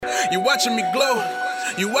You watching me glow,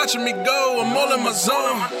 you watching me go. I'm all in my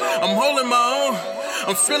zone, I'm holding my own.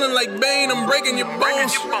 I'm feeling like Bane, I'm breaking your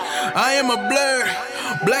bones. I am a blur,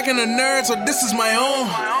 black and a nerd, so this is my own.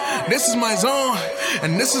 This is my zone,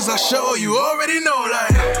 and this is our show. You already know,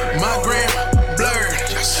 like my gram blurred,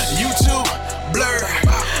 YouTube blurred.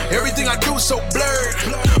 Everything I do so blurred.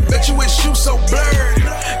 Bet you wish you so blurred.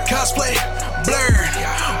 Cosplay blurred,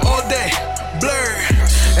 all day blurred.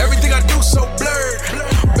 Everything I do so blurred.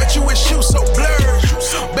 Bet you wish you so blurred.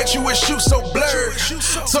 Bet you wish you so blurred.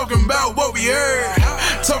 Talking about what we heard,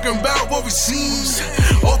 talking about what we seen,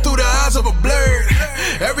 all through the eyes of a blur.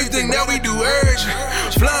 Everything that we do urge,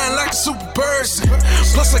 flying like a super person.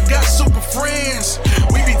 Plus I got super friends,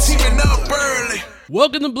 we be teaming up early.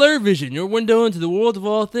 Welcome to Blur Vision, your window into the world of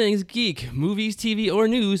all things geek, movies, TV, or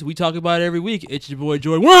news. We talk about it every week. It's your boy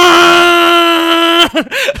Joy.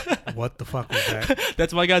 What the fuck was that?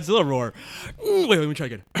 That's my Godzilla roar. Wait, let me try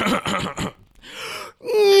again.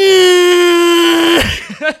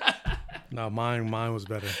 No, mine was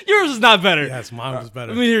better. Yours is not better. Yes, mine was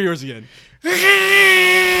better. Let me hear yours again.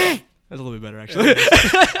 That's a little bit better, actually.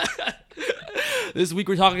 This week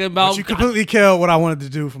we're talking about... But you completely killed what I wanted to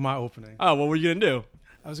do for my opening. Oh, what were you going to do?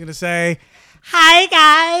 I was going to say, hi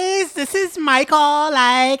guys, this is Michael, oh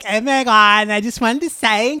my god, and I just wanted to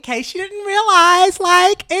say, in case you didn't realize,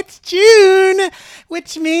 it's June,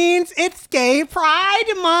 which means it's Gay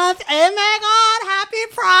Pride Month. Oh my god, happy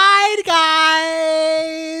Pride,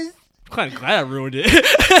 guys. I'm kind of glad I ruined it.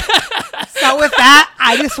 So with that,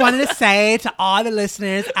 I just wanted to say to all the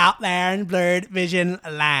listeners out there in Blurred Vision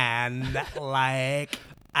land, I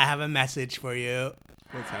have a message for you.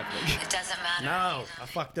 What's happening? It doesn't matter. No, I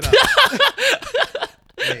fucked it up.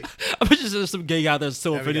 Wait, I bet there's some gay out there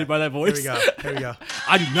so offended by that voice. Here we go.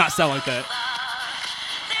 I do not sound like that.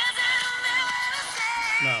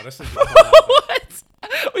 No, this is What?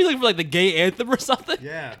 Are you looking for the gay anthem or something?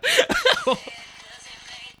 Yeah.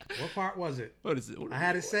 What part was it? What is it? I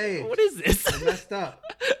had it saved. What is this? I messed up.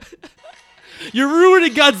 You're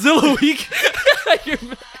ruining Godzilla week.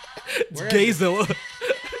 It's Where Gayzilla.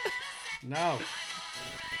 No.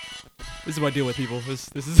 This is what I deal with, people. This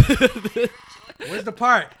is. Where's the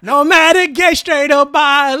part? No matter gay, straight, or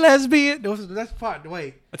bi, lesbian. That's the part.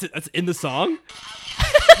 Wait. That's it. That's in the song.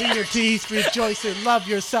 Clean your teeth, rejoice, and love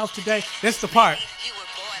yourself today. That's the part. You were born.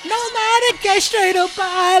 No matter gay, straight, or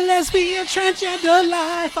bi, lesbian, transgender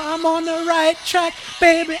life, I'm on the right track,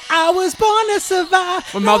 baby. I was born to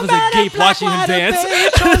survive. My mouth is a gape watching him dance. This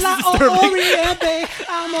is disturbing.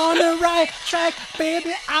 I'm on the right track,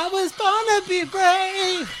 baby. I was born to be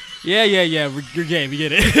brave. Yeah. You're gay. We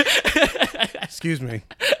get it. Excuse me.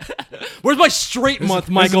 Where's my straight month, This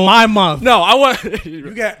is Michael? my month. No, I want.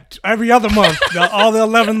 You get every other month, all the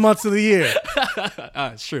 11 months of the year.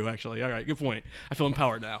 It's true, actually. All right, good point. I feel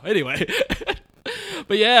empowered now. Anyway,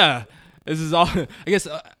 but yeah, this is all. I guess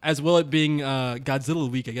as well it being Godzilla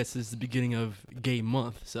week, I guess this is the beginning of Gay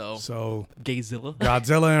Month. So Gayzilla.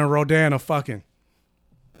 Godzilla and Rodan are fucking.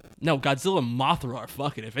 No, Godzilla and Mothra are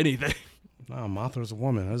fucking. If anything. No, Mothra's a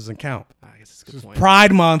woman. That doesn't count. I guess it's a good point.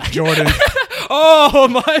 Pride Month, Jordan. Oh,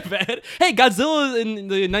 my bad. Hey, Godzilla in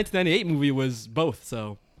the 1998 movie was both,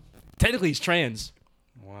 so technically he's trans.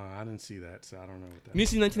 Wow, I didn't see that, so I don't know what that You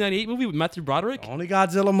seen the 1998 movie with Matthew Broderick? The only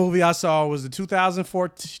Godzilla movie I saw was the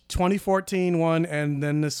 2014 one, and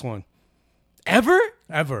then this one. Ever?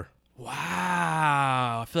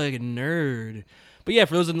 Wow. I feel like a nerd. But yeah,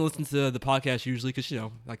 for those that listen to the podcast usually, because,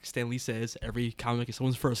 like Stan Lee says, every comic is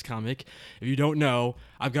someone's first comic. If you don't know,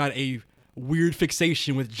 I've got a weird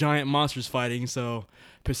fixation with giant monsters fighting. So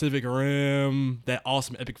Pacific Rim, that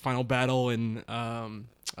awesome epic final battle in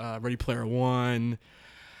Ready Player One.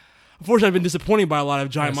 Unfortunately, I've been disappointed by a lot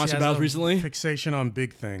of giant monster battles recently. Fixation on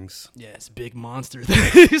big things. Yes, big monster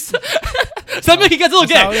things. Stop making Godzilla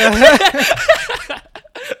gay.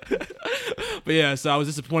 But yeah, so I was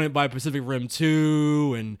disappointed by Pacific Rim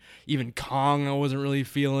 2, and even Kong I wasn't really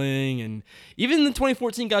feeling, and even the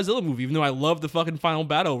 2014 Godzilla movie, even though I love the fucking final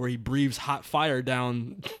battle where he breathes hot fire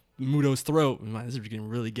down Muto's throat. Man, this is getting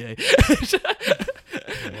really gay.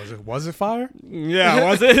 Was it fire? Yeah,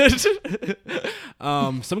 was it?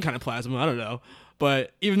 Some kind of plasma, I don't know.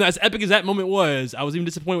 But even though as epic as that moment was, I was even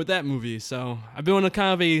disappointed with that movie. So I've been on a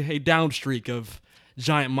kind of a down streak of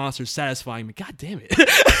giant monsters satisfying me. God damn it.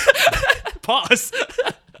 Pause.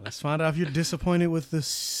 Let's find out if you're disappointed with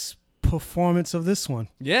this performance of this one.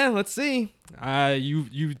 Yeah, let's see.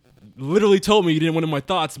 You literally told me you didn't want my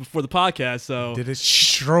thoughts before the podcast, so... Did it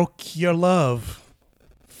stroke your love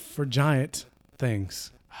for giant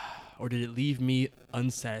things? Or did it leave me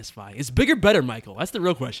unsatisfied? It's bigger, better, Michael. That's the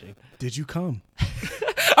real question. Did you come?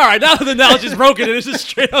 All All right, now the analogy's broken and it's just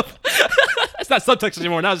straight up. It's not subtext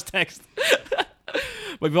anymore. Now it's text.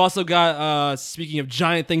 But we've also got, speaking of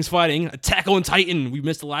giant things fighting, Attack on Titan. We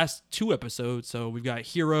missed the last 2 episodes, so we've got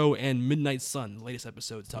Hero and Midnight Sun, the latest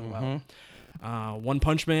episode to talk about. One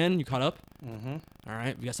Punch Man, you caught up? Mm-hmm. All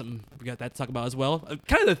right, we got that to talk about as well.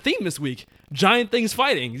 Kind of the theme this week: giant things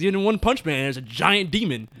fighting. Even in One Punch Man, there's a giant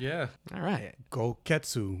demon. Yeah. All right.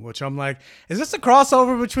 Goketsu, which I'm like, is this a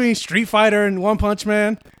crossover between Street Fighter and One Punch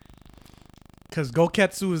Man? Because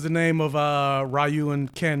Goketsu is the name of Ryu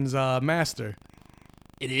and Ken's master.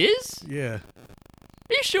 It is? Yeah.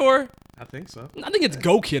 Are you sure? I think so. I think it's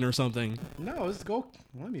Gokin or something. No, it's Go.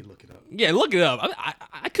 Let me look it up. Yeah, look it up.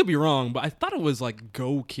 I could be wrong, but I thought it was like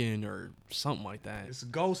Gokin or something like that. It's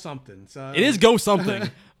Go something. So It is Go something.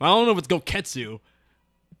 I don't know if it's Goketsu.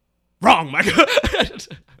 Wrong, Michael.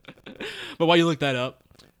 But while you look that up,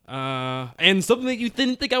 and something that you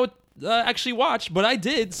didn't think I would actually watch, but I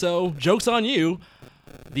did, so joke's on you.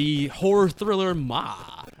 The horror thriller Ma.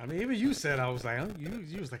 I mean, even you said, I was like,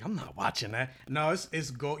 you was like, I'm not watching that. No,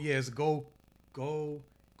 it's Go. Yeah, it's Go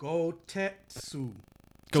Tetsu.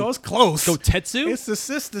 So it's close. Gotetsu? It's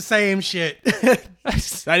the same shit.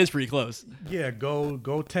 That is pretty close. Yeah, Go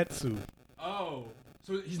Tetsu. Oh.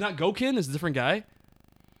 So he's not Gokin? It's a different guy?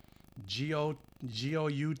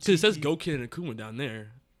 G-O-U-T. So it says Gokin and Akuma down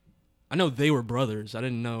there. I know they were brothers. I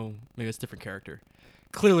didn't know. Maybe it's a different character.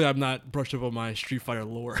 Clearly, I'm not brushed up on my Street Fighter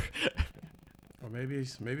lore. Or maybe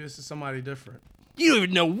this is somebody different. You don't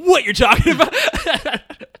even know what you're talking about.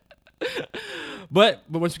 But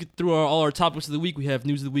once we get through all our topics of the week, we have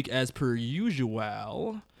news of the week as per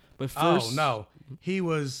usual. But first, Oh no, he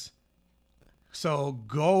was. So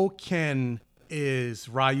Goken is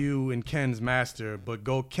Ryu and Ken's master, but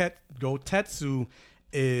Gotetsu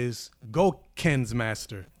is Goken's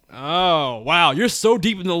master. Oh wow, you're so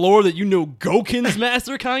deep in the lore that you know Goken's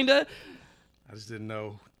master, kinda. I just didn't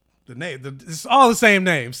know the name. It's all the same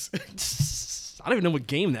names. I don't even know what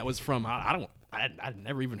game that was from. I'd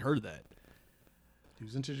never even heard of that. He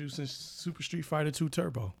was introducing Super Street Fighter 2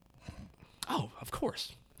 Turbo. Oh, of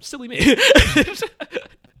course. Silly me.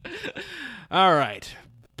 All right.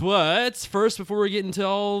 But first, before we get into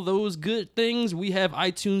all those good things, we have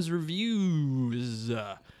iTunes reviews.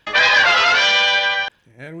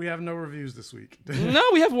 And we have no reviews this week. No,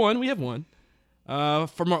 we have one.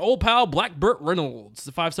 From our old pal, Black Burt Reynolds.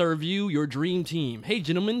 The 5-star review, your dream team. Hey,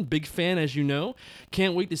 gentlemen, big fan, as you know.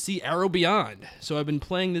 Can't wait to see Arrow Beyond. So I've been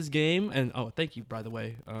playing this game, and thank you, by the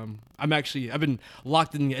way. I've been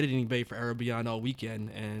locked in the editing bay for Arrow Beyond all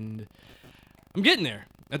weekend, and I'm getting there.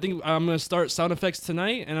 I think I'm going to start sound effects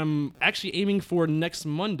tonight, and I'm actually aiming for next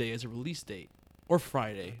Monday as a release date, or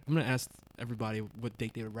Friday. I'm going to ask everybody what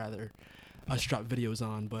date they would rather us drop videos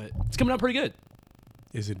on, but it's coming out pretty good.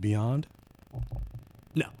 Is it Beyond?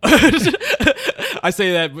 No. I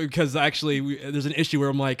say that because actually there's an issue where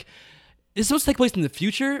I'm like, it's supposed to take place in the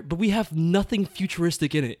future, but we have nothing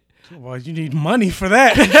futuristic in it. Well, you need money for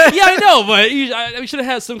that. Yeah, I know, but we should have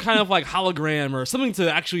had some kind of like hologram or something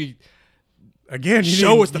to actually Again, you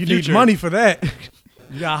show need, us the you future. need money for that.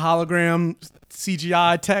 You got hologram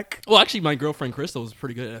CGI tech. Well, actually, my girlfriend Crystal was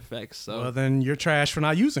pretty good at effects. So, Well, then you're trash for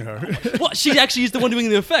not using her. well, she actually is the one doing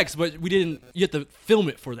the effects, but we didn't. You have to film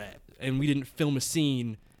it for that, and we didn't film a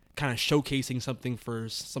scene kind of showcasing something for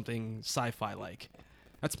something sci-fi like.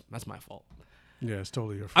 That's my fault. Yeah, it's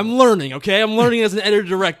totally your fault. I'm learning, okay? I'm learning as an editor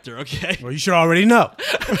director, okay? Well, you should already know.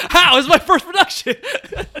 How? This is my first production.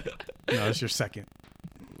 No, it's your second.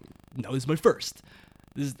 No, this is my first.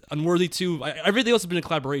 This is Unworthy 2. Everything else has been a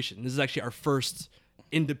collaboration. This is actually our first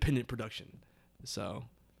independent production. So,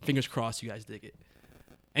 fingers crossed you guys dig it.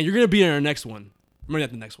 And you're going to be in our next one. Maybe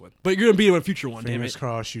not the next one. But you're going to be in a future one, damn Fingers it.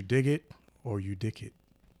 crossed you dig it or you dick it.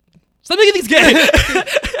 Stop making these games!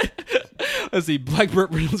 Let's see. Black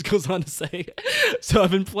Burt Reynolds goes on to say, so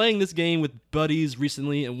I've been playing this game with buddies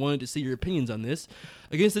recently and wanted to see your opinions on this.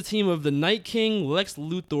 Against the team of the Night King, Lex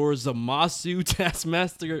Luthor, Zamasu,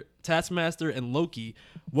 Taskmaster, and Loki,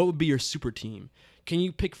 what would be your super team? Can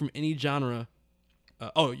you pick from any genre?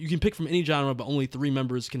 You can pick from any genre, but only 3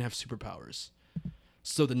 members can have superpowers.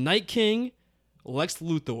 So the Night King, Lex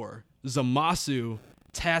Luthor, Zamasu,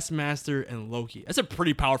 Taskmaster, and Loki. That's a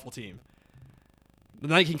pretty powerful team. The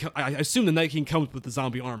Night King, I assume the Night King comes with the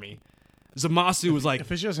zombie army. Zamasu was like,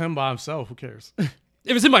 If it's just him by himself, who cares? if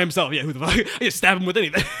it's him by himself, yeah, who the fuck? I just stab him with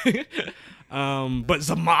anything. But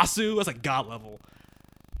Zamasu, that's like god level.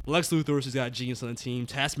 Lex Luthor, who's got a genius on the team.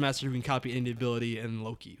 Taskmaster, who can copy any ability, and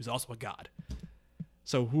Loki, who's also a god.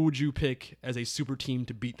 So who would you pick as a super team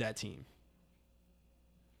to beat that team?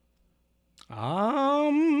 I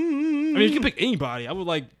mean, you can pick anybody. I would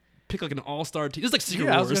like pick like an all-star team. It's like Secret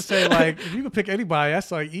Yeah, I was Wars. gonna say like if you could pick anybody,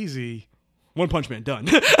 that's like easy. One Punch Man done.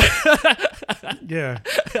 Yeah.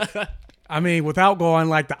 I mean, without going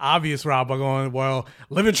like the obvious route by going, well,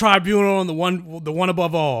 Living Tribunal and the one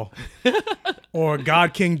above all, or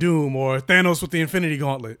God King Doom, or Thanos with the Infinity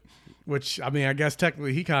Gauntlet, which I mean, I guess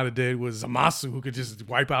technically he kind of did was Zamasu, who could just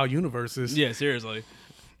wipe out universes. Yeah, seriously.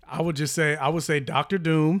 I would say Doctor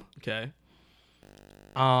Doom, Okay.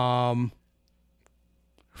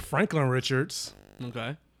 Franklin Richards,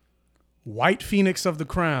 Okay. White Phoenix of the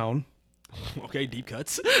Crown, Okay, deep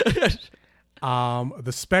cuts.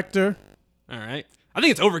 the Spectre. All right. I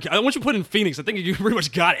think it's overkill. Once you put in Phoenix, I think you pretty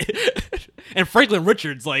much got it. And Franklin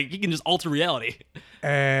Richards, like, he can just alter reality.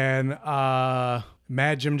 And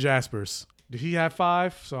Mad Jim Jaspers. Did he have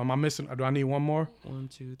 5? So am I missing? Do I need one more? 1,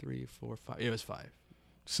 2, 3, 4, 5. It was 5.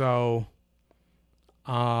 So,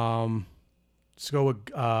 let's go with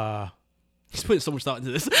He's putting so much thought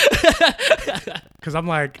into this. because I'm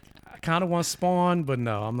like I kind of want Spawn, but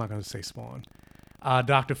no, I'm not gonna say Spawn.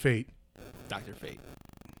 Dr. Fate. Dr. Fate.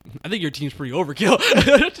 I think your team's pretty overkill.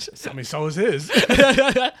 I mean, so is his. All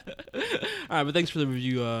right, but thanks for the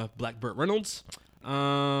review, Black Burt Reynolds.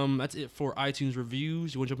 That's it for iTunes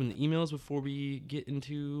reviews. You want to jump into emails before we get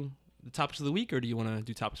into the topics of the week, or do you want to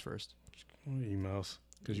do topics first? Emails,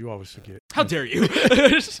 because you always forget. How dare you?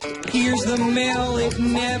 Here's the mail, it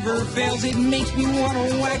never fails. It makes me want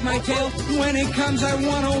to wag my tail. When it comes, I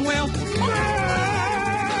want to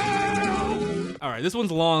All right, this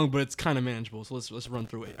one's long, but it's kind of manageable, so let's run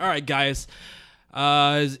through it. All right, guys.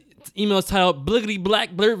 Email is titled Bliggity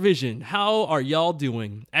Black Blurt Vision. How are y'all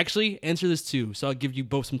doing? Actually, answer this too, so I'll give you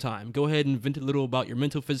both some time. Go ahead and vent a little about your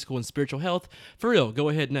mental, physical, and spiritual health. For real, go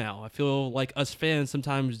ahead now. I feel like us fans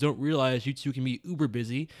sometimes don't realize you two can be uber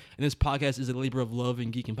busy, and this podcast is a labor of love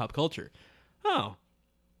and geek and pop culture. Oh.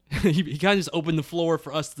 He kind of just opened the floor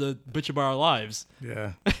for us to bitch about our lives.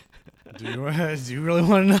 Yeah. Do you really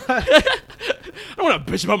want to know? I don't want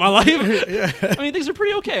to bitch about my life. I mean, things are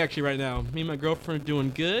pretty okay actually right now. Me and my girlfriend are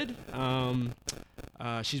doing good.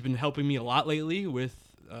 She's been helping me a lot lately with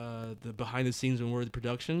the behind the scenes and word the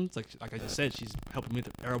productions. Like I just said, she's helping me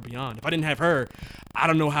with Arrow Beyond. If I didn't have her, I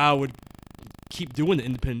don't know how I would keep doing the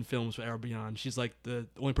independent films for Arrow Beyond. She's like the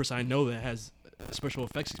only person I know that has special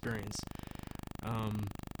effects experience.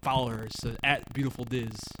 Follow her, so at Beautiful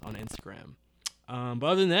Diz on Instagram. But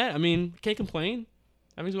other than that, I mean, can't complain.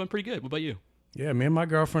 Everything's going pretty good. What about you? Yeah, me and my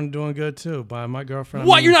girlfriend are doing good too. By my girlfriend,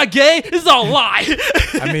 What? You're not gay? This is all a lie.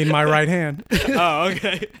 I mean my right hand. Oh,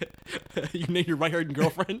 okay. You named your right-handed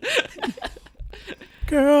girlfriend?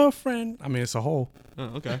 Girlfriend. I mean, it's a whole.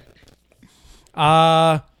 Oh, okay.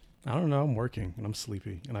 I don't know. I'm working and I'm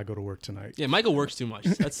sleepy and I go to work tonight. Yeah, Michael works too much.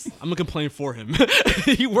 I'm gonna complain for him.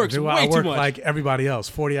 He works way I work too much. like everybody else,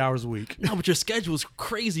 40 hours a week. No, but your schedule is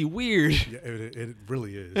crazy weird. Yeah, it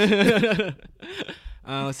really is.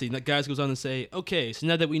 Let's see. That guys goes on to say, okay, so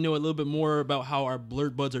now that we know a little bit more about how our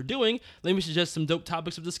blurred buds are doing, let me suggest some dope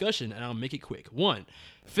topics of discussion, and I'll make it quick. 1,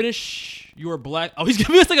 finish your black. Oh, he's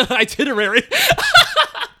giving us like an itinerary.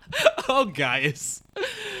 Oh, guys.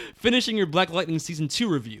 Finishing your Black Lightning Season 2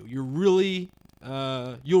 review. You'll really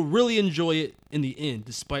enjoy it in the end,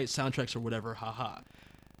 despite soundtracks or whatever. Haha.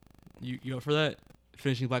 You up for that?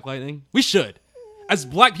 Finishing Black Lightning? We should. As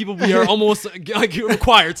black people, we are almost like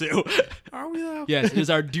required to. Are we though? Yes, it is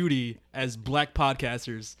our duty as black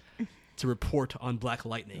podcasters to report on Black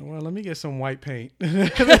Lightning. Well, let me get some white paint.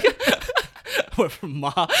 What, from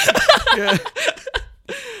Ma? Yeah.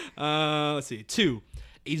 Let's see. 2,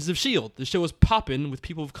 Agents of S.H.I.E.L.D. The show is popping with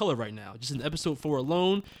people of color right now. Just in episode 4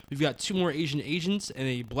 alone, we've got 2 more Asian agents and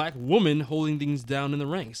a black woman holding things down in the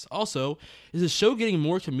ranks. Also, is the show getting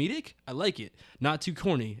more comedic? I like it. Not too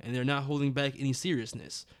corny, and they're not holding back any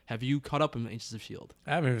seriousness. Have you caught up on Agents of S.H.I.E.L.D.?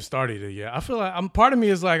 I haven't even started it yet. I feel like part of me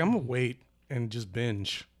is like I'm gonna wait and just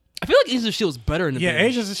binge. I feel like Agents of S.H.I.E.L.D. is better in the Yeah,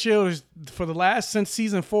 binge. Agents of S.H.I.E.L.D. is since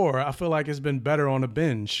season 4. I feel like it's been better on a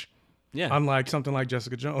binge. Yeah. Unlike something like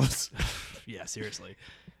Jessica Jones Yeah, seriously.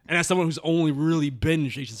 And as someone who's only really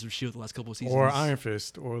binged Agents of S.H.I.E.L.D. the last couple of seasons. or Iron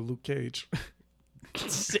Fist or Luke Cage.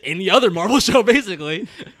 Any other Marvel show, basically.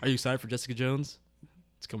 Are you excited for Jessica Jones?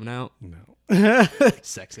 It's coming out. No,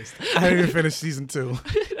 Sexist. I haven't even finished season 2.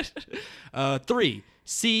 3,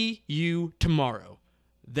 see you tomorrow.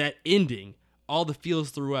 That ending, all the feels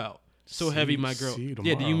throughout. So heavy, my girl. see you Yeah, do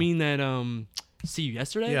you tomorrow. mean that see you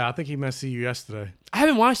yesterday? Yeah, I think he meant see you yesterday. I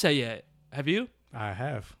haven't watched that yet. Have you? I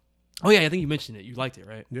have. Oh yeah, I think you mentioned it. You liked it,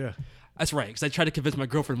 right? Yeah, That's right, because I tried to convince my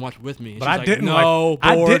girlfriend to watch it with me. And but she was I like, didn't no,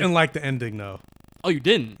 I bored. didn't like the ending though. Oh, you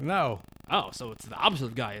didn't? No. Oh, so it's the opposite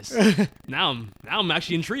of Gaius. now I'm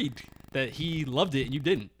actually intrigued that he loved it and you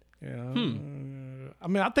didn't. Yeah. I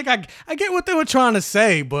mean, I think I get what they were trying to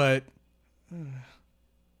say, but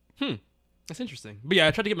That's interesting. But yeah,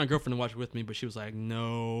 I tried to get my girlfriend to watch it with me, but she was like,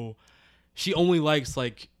 no. She only likes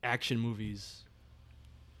like action movies.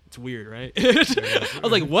 It's weird, right? I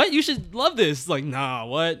was like, what? You should love this. Like, nah,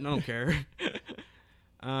 what? I don't care.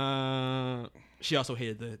 She also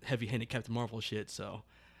hated the heavy-handed Captain Marvel shit, so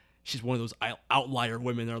she's one of those outlier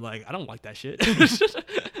women that are like, I don't like that shit.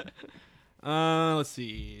 Let's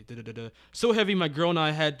see. So heavy, my girl and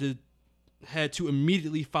I had to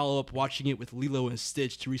immediately follow up watching it with Lilo and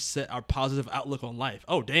Stitch to reset our positive outlook on life.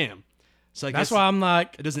 Oh, damn. So I that's guess why I'm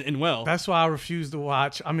like, it doesn't end well. that's why I refuse to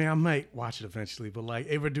watch. I mean, I might watch it eventually, but like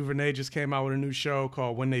Ava DuVernay just came out with a new show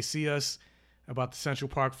called When They See Us about the Central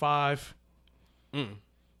Park Five. And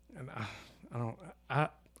I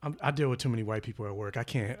deal with too many white people at work. I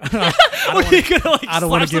can't. I don't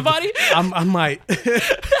want to give somebody. I might.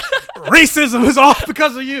 Racism is all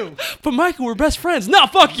because of you. But Michael, we're best friends. No,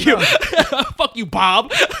 fuck you. Fuck you,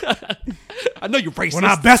 Bob. I know you're racist. We're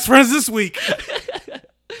not best friends this week.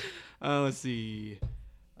 Let's see.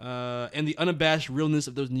 And the unabashed realness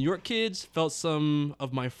of those New York kids felt some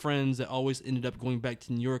of my friends that always ended up going back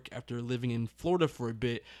to New York after living in Florida for a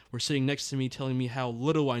bit were sitting next to me telling me how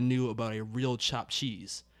little I knew about a real chopped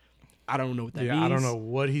cheese. I don't know what that means. I don't know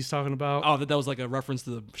what he's talking about. Oh, that was like a reference to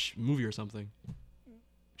the movie or something.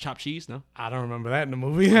 Chopped cheese? No? I don't remember that in the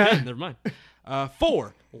movie. Never mind.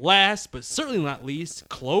 4. Last, but certainly not least,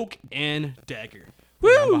 Cloak and Dagger.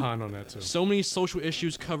 Woo! I'm behind on that too. So many social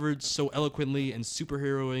issues covered so eloquently and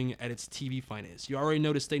superheroing at its TV finest. You already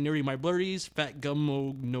know to stay nerdy, my blurries. Fat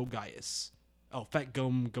Gummo no Gaius. Oh, Fat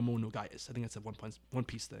Gummo no Gaius. I think that's a One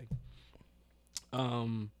Piece thing.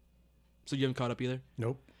 So you haven't caught up either?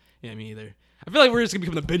 Nope. Yeah, me either. I feel like we're just gonna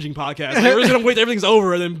become the binging podcast. Like, we're just gonna wait till everything's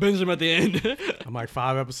over and then binge them at the end. I'm like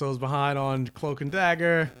 5 episodes behind on Cloak and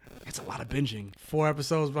Dagger. It's a lot of binging. 4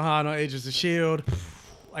 episodes behind on Agents of S.H.I.E.L.D.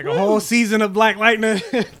 Like a whole season of Black Lightning.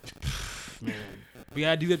 Man, we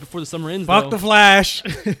gotta do that before the summer ends. Fuck the Flash.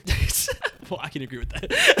 Well, I can agree with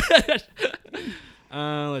that.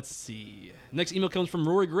 Let's see. Next email comes from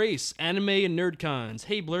Rory Grace, Anime and Nerd Cons.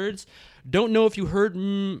 Hey, Blurds. Don't know if you heard,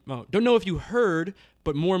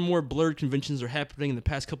 but more and more Blurred conventions are happening in the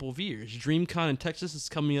past couple of years. DreamCon in Texas is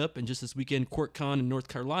coming up, and just this weekend, QuarkCon in North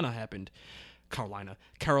Carolina happened. Carolina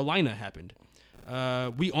happened.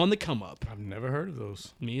 We on the come up. I've never heard of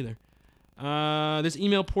those. Me either. This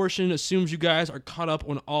email portion assumes you guys are caught up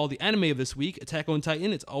on all the anime of this week. Attack on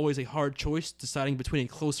Titan, it's always a hard choice deciding between a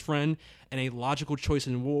close friend and a logical choice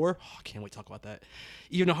in war. Oh, I can't wait to talk about that.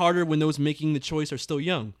 Even harder when those making the choice are still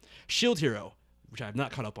young. Shield Hero, which I have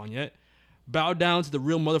not caught up on yet. Bow down to the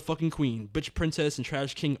real motherfucking queen. Bitch Princess and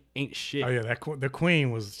Trash King ain't shit. Oh yeah, the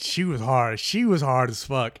queen she was hard. She was hard as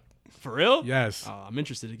fuck. For real? Yes. Oh, I'm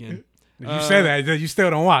interested again. You say that, you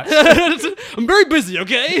still don't watch. I'm very busy,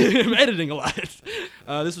 okay? I'm editing a lot.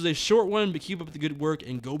 This was a short one, but keep up the good work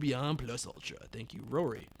and go beyond plus ultra. Thank you,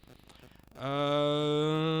 Rory.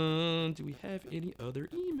 Do we have any other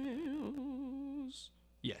emails?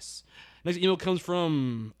 Yes. Next email comes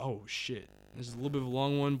from, oh shit. This is a little bit of a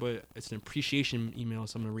long one, but it's an appreciation email,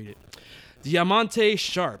 so I'm going to read it. Diamante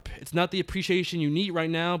Sharp. It's not the appreciation you need right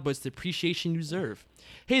now, but it's the appreciation you deserve.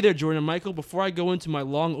 Hey there, Jordan and Michael. Before I go into my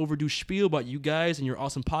long overdue spiel about you guys and your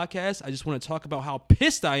awesome podcast, I just want to talk about how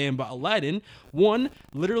pissed I am about Aladdin. One,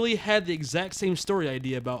 literally had the exact same story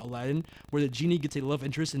idea about Aladdin, where the genie gets a love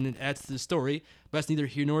interest and it adds to the story, but that's neither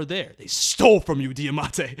here nor there. They stole from you,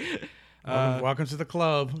 Diamante. Welcome to the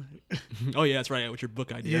club. Oh, yeah, that's right. With your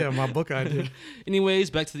book idea. Yeah, my book idea.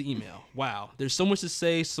 Anyways, back to the email. Wow. There's so much to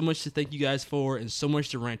say, so much to thank you guys for, and so much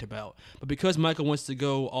to rant about. But because Michael wants to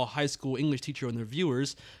go all high school English teacher on their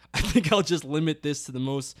viewers, I think I'll just limit this to the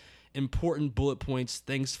most important bullet points.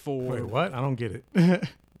 Thanks for... Wait, what? I don't get it. I don't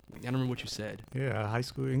remember what you said. Yeah, a high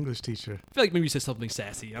school English teacher. I feel like maybe you said something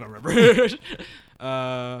sassy. I don't remember.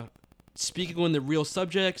 Speaking on the real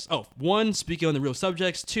subjects. 1, speaking on the real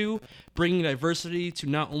subjects. 2, bringing diversity to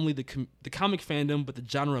not only the comic fandom, but the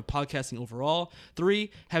genre of podcasting overall.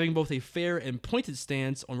 3, having both a fair and pointed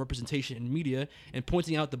stance on representation in media and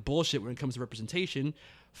pointing out the bullshit when it comes to representation.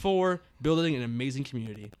 4, building an amazing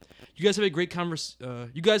community. You guys have great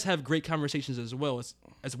conversations as well as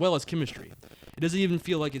chemistry. It doesn't even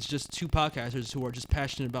feel like it's just 2 podcasters who are just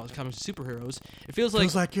passionate about comics and superheroes. It feels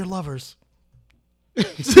like you're lovers.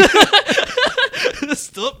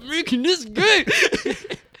 Stop making this great.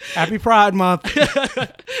 Happy Pride Month.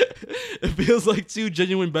 It feels like 2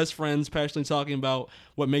 genuine best friends passionately talking about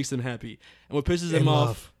what makes them happy and what pisses them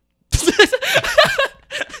off.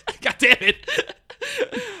 God damn it.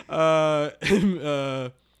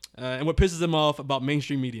 and what pisses them off about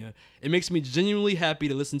mainstream media. It makes me genuinely happy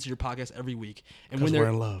to listen to your podcast every week. And when we're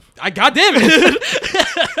in love. goddamn it!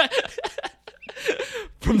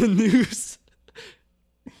 From the news.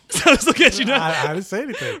 So I was looking at you now. I didn't say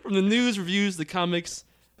anything. From the news, reviews, the comics,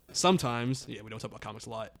 sometimes. Yeah, we don't talk about comics a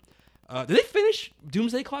lot. Did they finish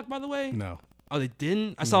Doomsday Clock, by the way? No. Oh, they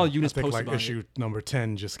didn't? I saw Eunice I think post like about issue it. number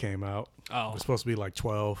 10 just came out. Oh. It was supposed to be like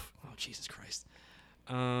 12. Oh, Jesus Christ.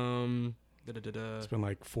 It's been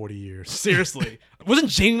like 40 years. Seriously. Wasn't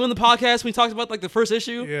Jamie on the podcast when we talked about like the first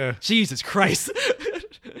issue? Yeah. Jesus Christ.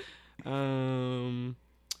 Something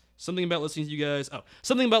about listening to you guys. Oh,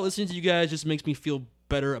 something about listening to you guys just makes me feel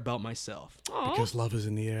better about myself. Aw. Because love is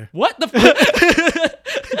in the air. What the fuck?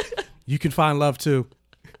 You can find love too.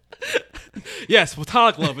 Yes,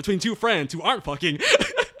 platonic love between two friends who aren't fucking.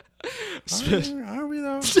 Are we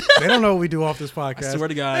though? They don't know what we do off this podcast. I swear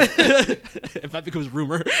to God. If that becomes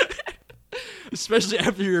rumor. Especially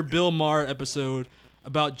after your Bill Maher episode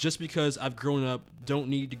about just because I've grown up, don't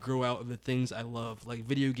need to grow out of the things I love, like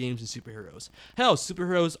video games and superheroes. Hell,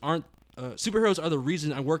 superheroes are the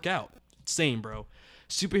reason I work out. Same, bro.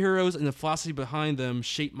 Superheroes and the philosophy behind them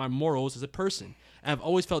shape my morals as a person. And I've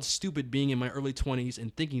always felt stupid being in my early 20s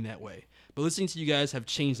and thinking that way. But listening to you guys have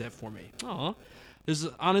changed that for me. Aw.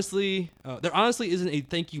 There honestly isn't a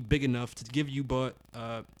thank you big enough to give you, but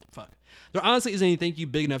there honestly isn't any thank you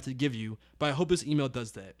big enough to give you, but I hope this email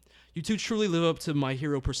does that. You two truly live up to my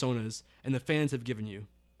hero personas and the fans have given you.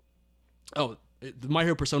 Oh, the my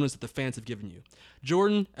hero personas that the fans have given you.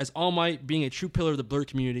 Jordan, as All Might, being a true pillar of the Blur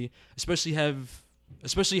community, especially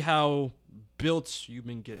how built you've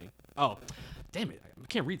been getting. Oh, damn it. I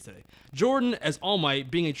can't read today. Jordan, as All Might,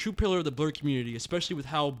 being a true pillar of the Blur community, especially with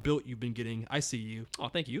how built you've been getting. I see you. Oh,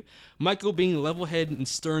 thank you. Michael being level-headed and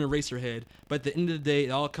stern eraser-head, but at the end of the day, it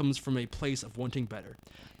all comes from a place of wanting better.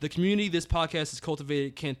 The community this podcast has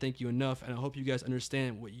cultivated can't thank you enough, and I hope you guys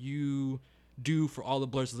understand what you do for all the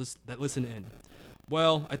Blurs that listen in.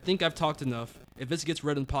 Well, I think I've talked enough. If this gets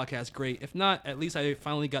read on the podcast, great. If not, at least I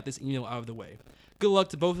finally got this email out of the way. Good luck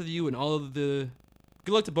to both of you and all of the...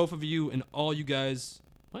 Good luck to both of you and all you guys...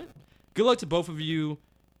 What? Good luck to both of you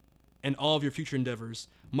and all of your future endeavors.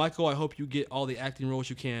 Michael, I hope you get all the acting roles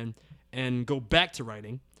you can and go back to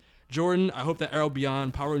writing. Jordan, I hope that Arrow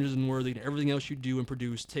Beyond, Power Rangers Unworthy, and everything else you do and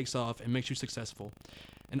produce takes off and makes you successful.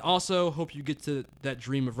 And also, hope you get to that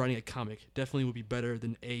dream of writing a comic. Definitely would be better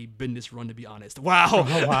than a business run, to be honest. Wow.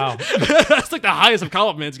 Oh, wow. That's like the highest of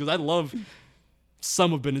compliments because I love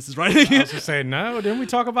some of Bendis' writing. I was going to say, no, didn't we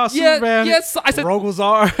talk about Superman? Yes, I said...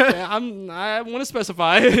 Rogolzar. Yeah, I want to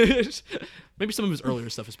specify. Maybe some of his earlier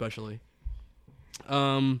stuff especially.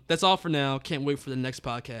 That's all for now. Can't wait for the next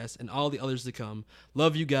podcast and all the others to come.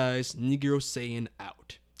 Love you guys. Negro Saiyan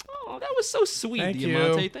out. Oh, that was so sweet, Thank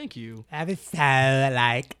Diamante. you. Thank you. That is so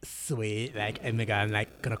like sweet. Like, oh my god, I'm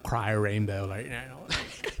like gonna cry a rainbow right now.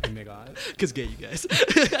 Oh my god. Cause gay, you guys.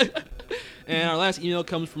 And our last email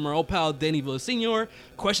comes from our old pal Danny Villasenor.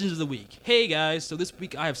 Questions of the week. Hey guys, so this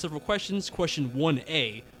week I have several questions. Question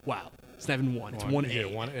 1A. Wow. It's not even one. It's 1A. Yeah,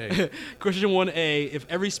 1A. Question 1A. If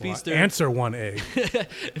every speedster... Answer 1A.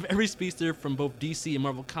 If every speedster from both DC and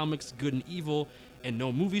Marvel Comics, good and evil, and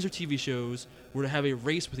no movies or TV shows, were to have a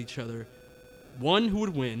race with each other, 1, who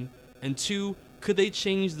would win? And 2, could they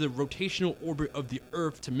change the rotational orbit of the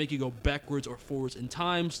Earth to make it go backwards or forwards in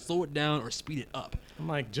time, slow it down, or speed it up? I'm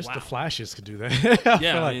like, just Wow. the Flashes could do that.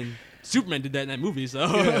 Yeah, like, I mean, Superman did that in that movie, so...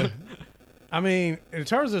 yeah. I mean, in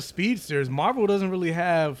terms of speedsters, Marvel doesn't really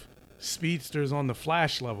have speedsters on the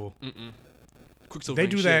Flash level. Quicksilver They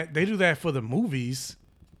ain't do shit. that. They do that for the movies,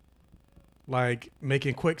 like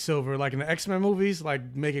making Quicksilver, like in the X-Men movies,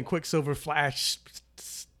 like making Quicksilver flash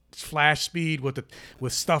speed with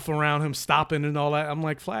stuff around him stopping and all that. I'm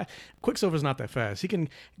like, Quicksilver's not that fast. He can,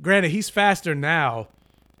 granted, he's faster now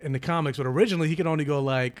in the comics, but originally he could only go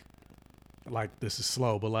like this is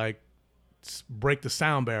slow, but like break the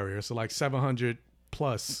sound barrier, so like 700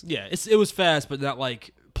 plus. Yeah, it was fast, but not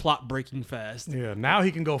like plot-breaking fast. Yeah, now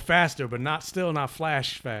he can go faster, but not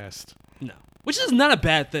Flash fast. No. Which is not a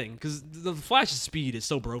bad thing, because the Flash's speed is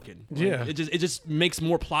so broken. Like, Yeah. It just makes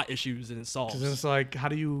more plot issues than it solves. Because it's like, how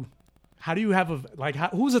do you have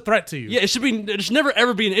who's a threat to you? Yeah, it should never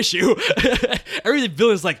ever be an issue. Every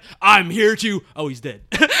villain is like, I'm here to... Oh, he's dead.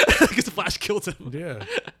 Because the Flash killed him. Yeah.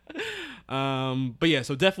 But yeah,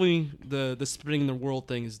 so definitely the spinning the world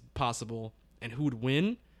thing is possible. And who would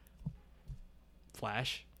win?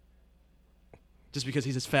 Flash. Just because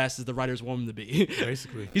he's as fast as the writers want him to be.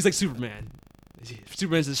 Basically. He's like Superman.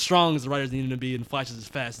 Superman's as strong as the writers need him to be, and Flash is as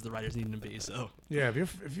fast as the writers need him to be. So Yeah,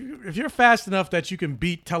 if you're fast enough that you can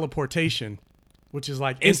beat teleportation, which is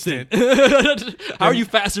like Instant. instant. How are you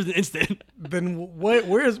faster than instant? Then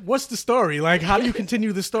what's the story? Like, how do you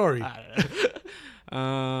continue the story?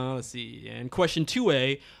 Let's see. And question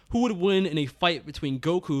 2A, who would win in a fight between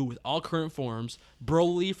Goku with all current forms,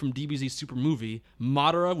 Broly from DBZ's Super Movie,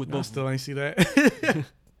 Madara with I both... still ain't see that.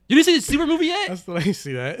 You didn't see the Super Movie I yet? still ain't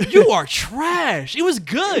see that. You are trash. It was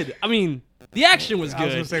good. I mean, the action was I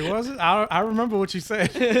was gonna good. say, was it? I remember what you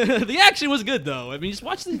said. The action was good, though. I mean, just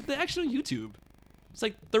watch the action on YouTube. It's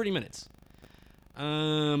like 30 minutes.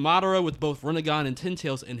 Madara with both Rinnegan and Ten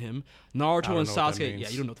Tails in him. Naruto don't and know what that Sasuke. means. Yeah,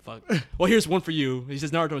 you don't know what the fuck. Well, here's one for you. He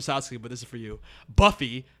says Naruto and Sasuke, but this is for you.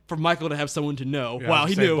 Buffy, for Michael to have someone to know. Yeah, I Wow, was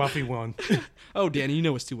he gonna say knew. Buffy won. Oh, Danny, you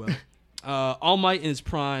know us too well. All Might in his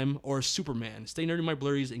prime or Superman. Stay nerdy my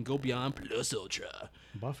blurries and go beyond plus ultra.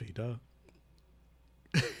 Buffy, duh.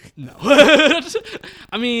 No.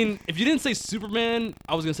 I mean, if you didn't say Superman,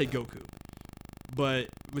 I was gonna say Goku. But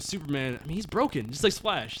with Superman, I mean, he's broken, just like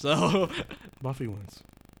Flash. So Buffy wins.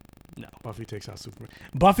 no, Buffy takes out Superman.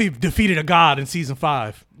 Buffy defeated a god in season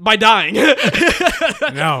 5. by dying.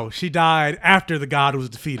 No, she died after the god was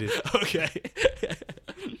defeated. Okay.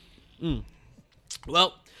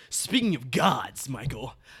 Well, speaking of gods,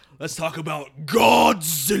 Michael, let's talk about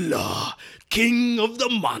Godzilla, King of the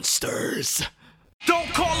Monsters. Don't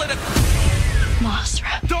call it a.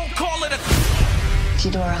 Mothra, Don't call it a.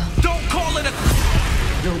 Ghidorah, Don't call it a.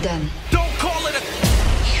 Rodan, Don't call it a.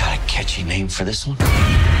 You got a catchy name for this one?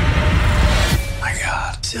 My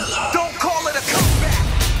God, Zilla. Don't call it a comeback.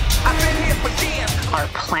 I've been here for years. Our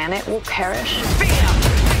planet will perish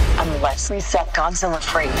Bam. unless we set Godzilla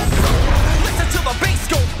free. Listen to the bass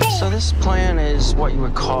go boom. So this plan is what you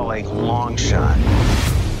would call a long shot.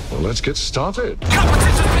 Well, let's get started.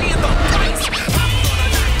 Competition's paying the price. I'm gonna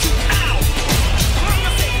knock you out. I'm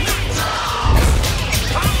gonna say knock you out. I'm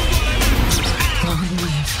gonna knock you out. long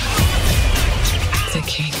live the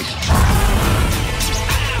king.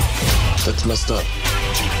 That's messed up.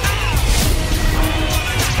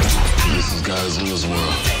 This is Godzilla's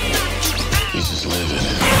world. You just live in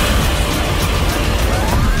it.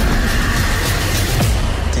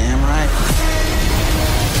 Damn right.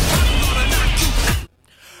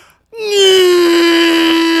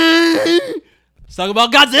 Let's talk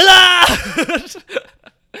about Godzilla.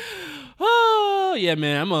 Oh yeah,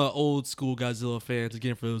 man, I'm an old school Godzilla fan.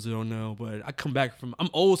 Again, for those who don't know, but I come back from. I'm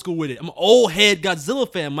old school with it. I'm an old head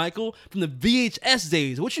Godzilla fan, Michael, from the VHS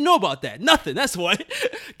days. What you know about that? Nothing. That's what.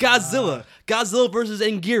 Godzilla. Godzilla versus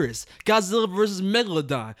Anguirus. Godzilla versus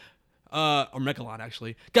Megalodon. Or Megalon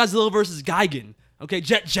actually. Godzilla versus Gigan. Okay,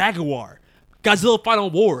 Jet Jaguar. Godzilla Final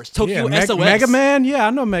Wars. Tokyo SOS. Mega Man? Yeah, I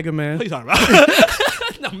know Mega Man. What are you talking about?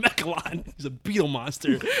 No, Megalon. He's a beetle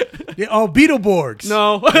monster. Yeah, oh, Beetleborgs.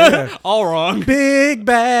 No, Yeah. all wrong. Big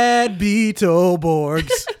bad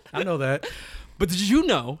Beetleborgs. I know that. But did you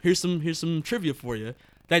know? Here's some trivia for you.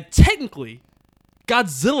 That technically,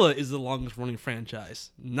 Godzilla is the longest running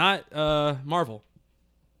franchise, not Marvel.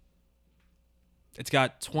 It's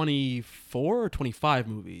got 24 or 25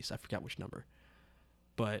 movies. I forgot which number.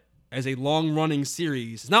 But as a long running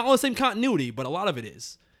series, it's not all the same continuity, but a lot of it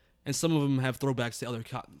is. And some of them have throwbacks to other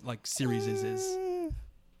series is.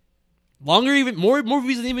 Longer, even more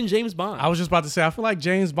movies than even James Bond. I was just about to say, I feel like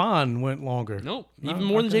James Bond went longer. Nope, even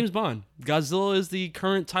more than James Bond. Godzilla is the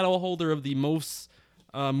current title holder of the most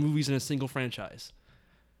movies in a single franchise.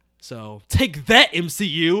 So take that,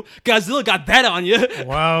 MCU. Godzilla got that on you.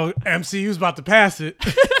 Well, MCU's about to pass it.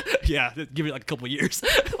 Yeah, give it like a couple of years,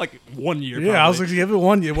 like 1 year. Yeah, I was probably. going to give it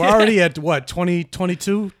 1 year. We're already at, what,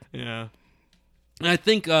 2022? Yeah. And I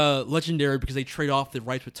think Legendary, because they trade off the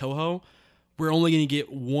rights with Toho, we're only going to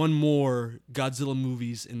get one more Godzilla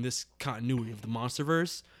movies in this continuity of the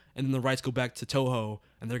MonsterVerse, and then the rights go back to Toho,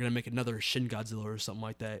 and they're going to make another Shin Godzilla or something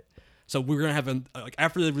like that. So we're going to have,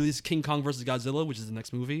 after they release King Kong vs. Godzilla, which is the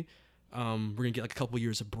next movie, we're going to get like a couple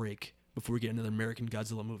years of break before we get another American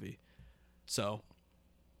Godzilla movie. So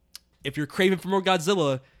if you're craving for more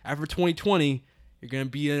Godzilla after 2020, you're going to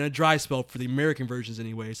be in a dry spell for the American versions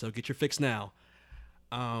anyway, so get your fix now.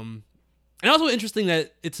 And also interesting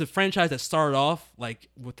that it's a franchise that started off like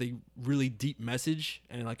with a really deep message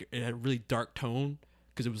and like it had a really dark tone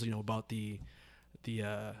because it was about the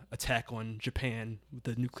attack on Japan with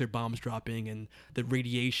the nuclear bombs dropping and the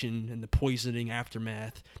radiation and the poisoning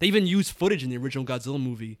aftermath. They even used footage in the original Godzilla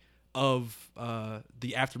movie of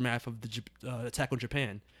the aftermath of the attack on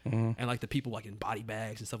Japan and like the people like in body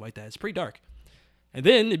bags and stuff like that. It's pretty dark. And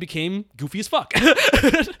then it became goofy as fuck.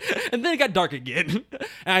 And then it got dark again.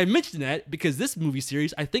 And I mentioned that because this movie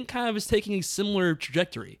series, I think, kind of is taking a similar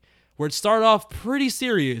trajectory. Where it started off pretty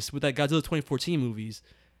serious with that Godzilla 2014 movies.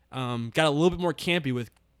 Got a little bit more campy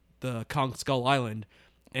with the Kong Skull Island,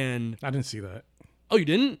 and I didn't see that. oh, you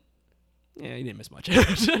didn't? Yeah, you didn't miss much.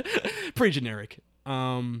 Pretty generic.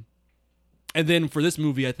 And then for this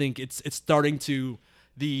movie, I think it's starting to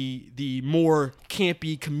the more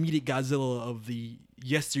campy comedic Godzilla of the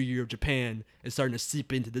yesteryear of Japan is starting to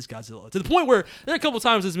seep into this Godzilla, to the point where there are a couple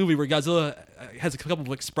times in this movie where Godzilla has a couple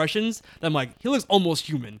of expressions that I'm like, he looks almost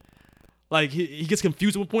human. Like he gets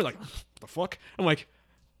confused at one point, like, the fuck? I'm like,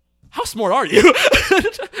 how smart are you?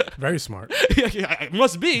 Very smart. Yeah, it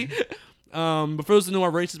must be. But for those who know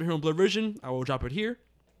our ratings here on Blurred Vision, I will drop it here.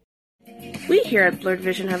 We here at Blurred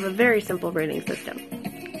Vision have a very simple rating system.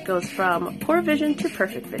 It goes from poor vision to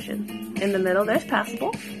perfect vision. In the middle, there's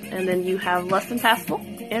passable, and then you have less than passable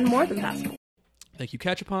and more than passable. Thank you,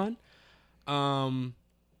 Catchupon.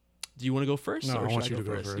 Do you want to go first? No, or I want should you to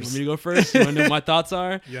go You first. want me to go first? You want to know what my thoughts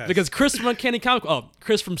are? Yes. Because Chris from Uncanny Comic,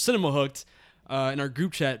 Chris from Cinema Hooked, in our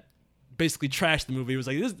group chat, basically trashed the movie. He was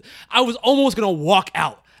like, "This." I was almost gonna walk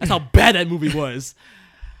out. That's how bad that movie was.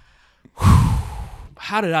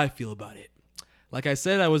 How did I feel about it? Like I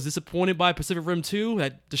said, I was disappointed by Pacific Rim 2.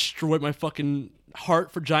 That destroyed my fucking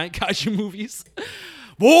heart for giant kaiju movies.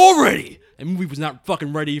 But already, that movie was not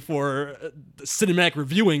fucking ready for cinematic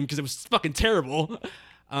reviewing because it was fucking terrible.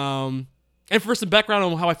 And for some background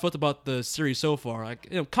on how I felt about the series so far,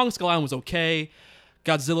 like, Kong Skull Island was okay.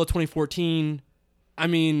 Godzilla 2014. I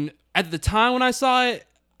mean, at the time when I saw it,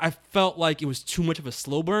 I felt like it was too much of a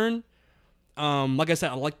slow burn. Like I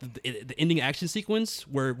said, I like the ending action sequence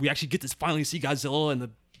where we actually get to finally see Godzilla and the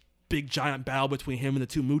big giant battle between him and the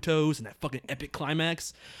two Mutos and that fucking epic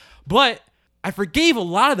climax. But I forgave a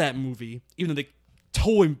lot of that movie, even though they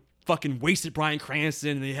totally fucking wasted Bryan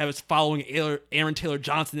Cranston and they have us following Aaron Taylor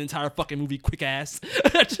Johnson the entire fucking movie, quick ass.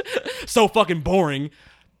 So fucking boring.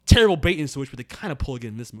 Terrible bait and switch, but they kind of pull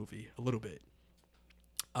again in this movie a little bit.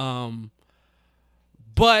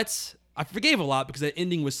 But I forgave a lot because that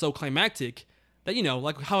ending was so climactic that,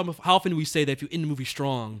 like how often do we say that if you end the movie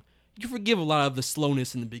strong, you forgive a lot of the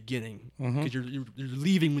slowness in the beginning because you're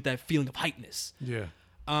leaving with that feeling of heightness. Yeah.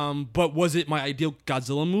 But was it my ideal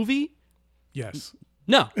Godzilla movie? Yes.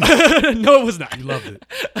 No. No, it was not. You loved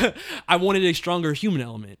it. I wanted a stronger human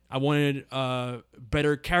element. I wanted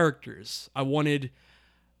better characters. I wanted...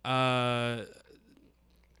 I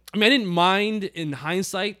didn't mind in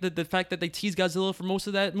hindsight the fact that they teased Godzilla for most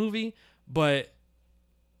of that movie, but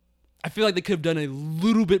I feel like they could have done a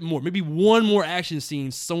little bit more. Maybe one more action scene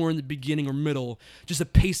somewhere in the beginning or middle just to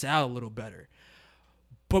pace it out a little better.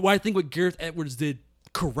 But what I think what Gareth Edwards did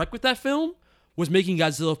correct with that film was making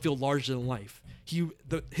Godzilla feel larger than life.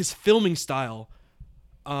 His filming style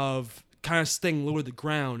of kind of staying lower to the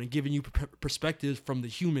ground and giving you perspectives from the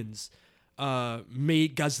humans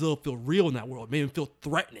made Godzilla feel real in that world. It made him feel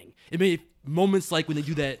threatening. It made moments like when they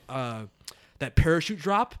do that parachute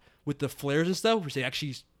drop with the flares and stuff, which they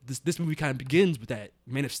actually this movie kind of begins with that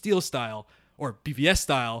Man of Steel style or BVS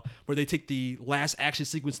style, where they take the last action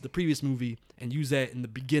sequence of the previous movie and use that in the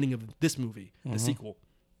beginning of this movie, the sequel.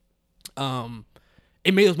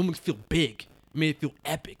 It made those moments feel big. It made it feel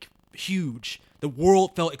epic, huge. The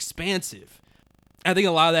world felt expansive. I think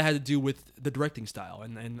a lot of that had to do with the directing style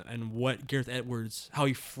and what Gareth Edwards, how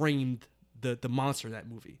he framed the monster in that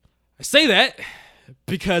movie. I say that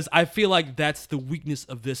because I feel like that's the weakness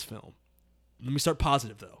of this film. Let me start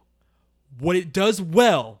positive, though. What it does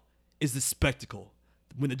well is the spectacle.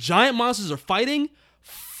 When the giant monsters are fighting,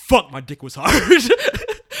 fuck, my dick was hard.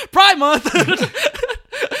 Pride Month!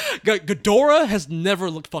 Ghidorah has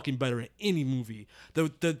never looked fucking better in any movie.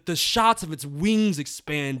 The shots of its wings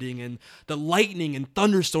expanding and the lightning and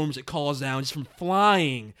thunderstorms it calls down just from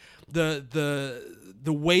flying. The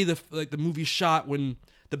way the movie's shot when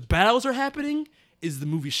the battles are happening is the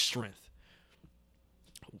movie's strength.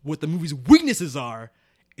 What the movie's weaknesses are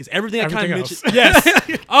is everything I kind of mentioned. Yes.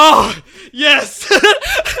 Oh, yes.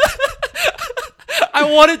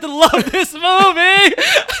 I wanted to love this movie.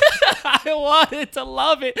 I wanted to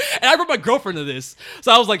love it. And I brought my girlfriend to this.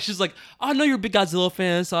 So I was like, she's like, oh, I know you're a big Godzilla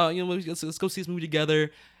fan. So, let's go see this movie together.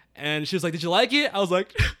 And she was like, did you like it? I was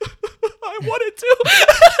like, I wanted to.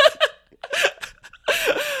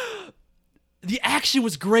 The action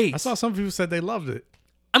was great. I saw some people said they loved it.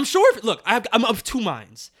 I'm sure look, I'm of two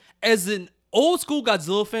minds. As an old school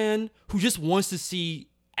Godzilla fan who just wants to see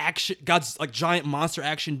action, like giant monster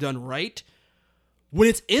action done right, when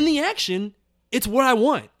it's in the action, it's what I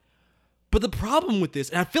want. But the problem with this,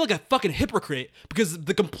 and I feel like a fucking hypocrite because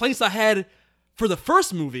the complaints I had for the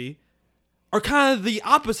first movie are kind of the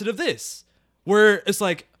opposite of this, where it's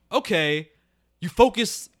like, okay, you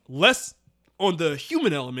focus less on the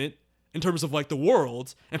human element in terms of like the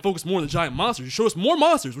world and focus more on the giant monsters. You show us more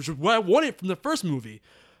monsters, which is what I wanted from the first movie.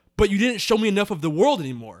 but you didn't show me enough of the world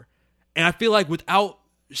anymore. And I feel like without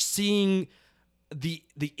seeing the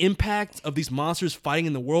impact of these monsters fighting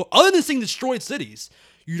in the world, other than seeing destroyed cities,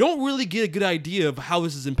 you don't really get a good idea of how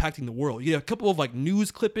this is impacting the world. You get a couple of like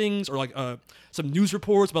news clippings or like some news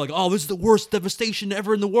reports about like, oh, this is the worst devastation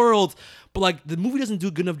ever in the world. But like the movie doesn't do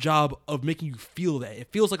a good enough job of making you feel that.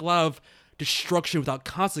 It feels like a lot of destruction without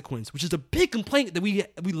consequence, which is a big complaint that we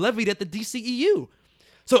levied at the DCEU.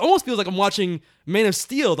 So it almost feels like I'm watching Man of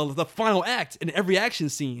Steel, the final act in every action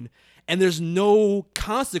scene, and there's no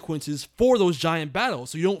consequences for those giant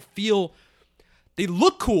battles. So you don't feel, they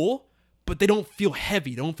look cool, but they don't feel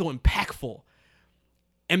heavy. They don't feel impactful.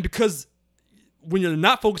 And because when you're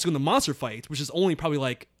not focusing on the monster fights, which is only probably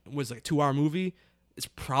like, was like a 2-hour movie, it's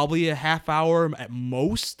probably a half hour at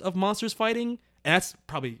most of monsters fighting. And that's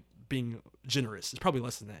probably being generous. It's probably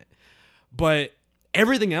less than that. But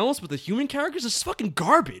everything else with the human characters is fucking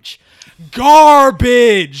garbage.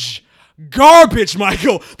 Garbage,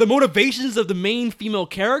 Michael. The motivations of the main female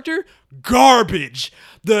character, garbage.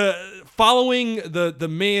 The following the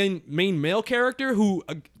main male character who,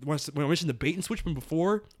 when I mentioned the bait and switch from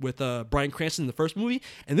before with Bryan Cranston in the first movie,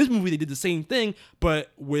 in this movie they did the same thing,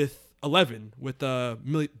 but with Eleven, with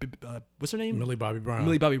Millie, what's her name? Millie Bobby Brown.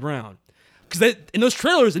 Millie Bobby Brown. Because in those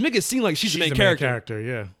trailers, they make it seem like she's the main character.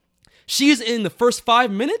 Yeah. She's in the first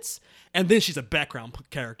 5 minutes, and then she's a background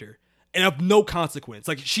character, and of no consequence.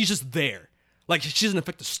 Like, she's just there. Like, she doesn't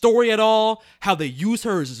affect the story at all. How they use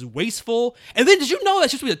her is just wasteful. And then, did you know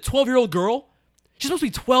that she's supposed to be a 12-year-old girl? She's supposed to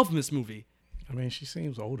be 12 in this movie. I mean, she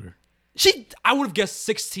seems older. I would have guessed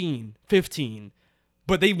 16, 15,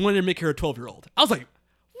 but they wanted to make her a 12-year-old. I was like,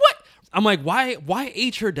 what? I'm like, why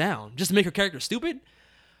age her down? Just to make her character stupid?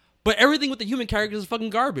 But everything with the human characters is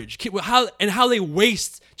fucking garbage. How they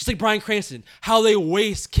waste, just like Bryan Cranston, how they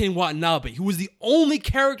waste Ken Watanabe, who was the only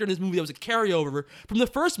character in this movie that was a carryover from the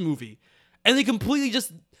first movie. And they completely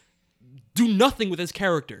just do nothing with his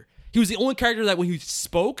character. He was the only character that when he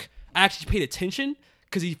spoke, I actually paid attention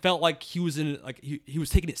because he felt like he was he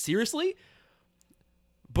was taking it seriously.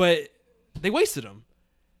 But they wasted him.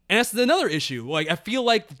 And that's another issue. Like, I feel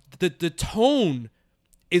like the tone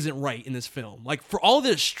isn't right in this film. Like, for all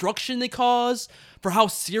the destruction they cause, for how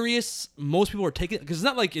serious most people are taking it, because it's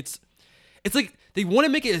not like it's like they want to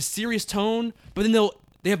make it a serious tone, but then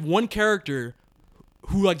they have one character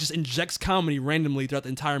who like just injects comedy randomly throughout the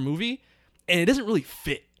entire movie, and it doesn't really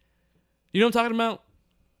fit. You know what I'm talking about?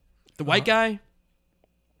 The white guy.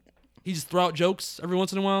 He just throw out jokes every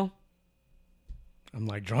once in a while. I'm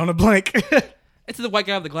like drawing a blank. It's the white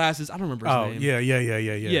guy with the glasses. I don't remember his name. Yeah.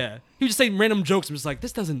 Yeah. He was just saying random jokes. I'm just like,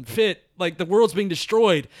 this doesn't fit. Like, the world's being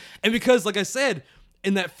destroyed. And because, like I said,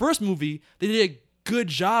 in that first movie, they did a good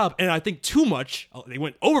job, and I think too much. They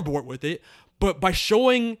went overboard with it. But by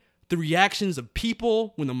showing the reactions of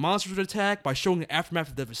people when the monsters would attack, by showing the aftermath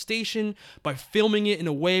of devastation, by filming it in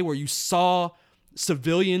a way where you saw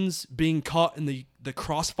civilians being caught in the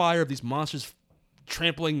crossfire of these monsters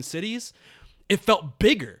trampling cities, it felt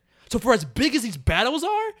bigger. So for as big as these battles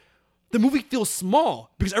are, the movie feels small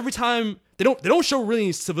because every time they don't show really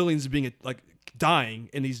any civilians being like dying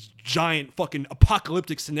in these giant fucking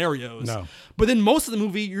apocalyptic scenarios. No. But then most of the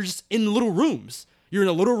movie you're just in little rooms. You're in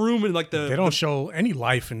a little room and like they don't show any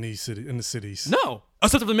life in the cities. No,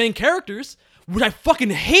 except for the main characters, which I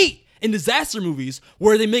fucking hate in disaster movies,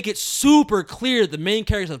 where they make it super clear that the main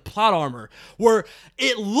characters have plot armor, where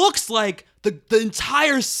it looks like the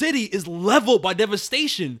entire city is leveled by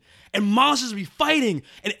devastation. And monsters will be fighting,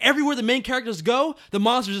 and everywhere the main characters go, the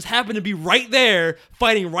monsters just happen to be right there,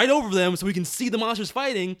 fighting right over them, so we can see the monsters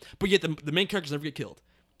fighting, but yet the main characters never get killed.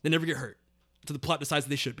 They never get hurt. So the plot decides that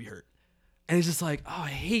they should be hurt. And it's just like, oh, I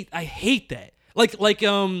hate that. Like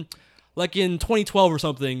in 2012 or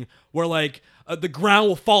something, where like the ground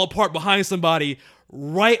will fall apart behind somebody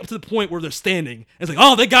right up to the point where they're standing. And it's like,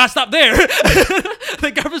 oh, they gotta stop there. They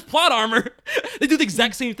got this plot armor. They do the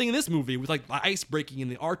exact same thing in this movie with like ice breaking in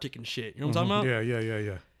the Arctic and shit. You know what I'm talking about?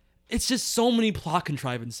 Yeah. It's just so many plot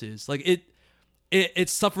contrivances. Like it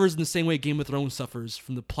suffers in the same way Game of Thrones suffers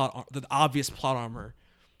from the obvious plot armor.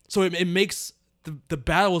 So it makes the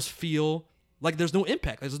battles feel like there's no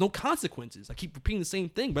impact. Like there's no consequences. I keep repeating the same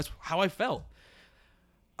thing, but that's how I felt.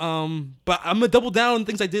 But I'm gonna double down on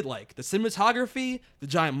things I did like. The cinematography, the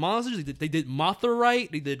giant monsters, they did Mothra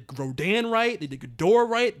right, they did Rodan right, they did Ghidorah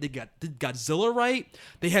right, they did Godzilla right.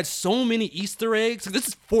 They had so many Easter eggs. This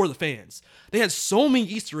is for the fans. They had so many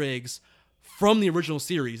Easter eggs from the original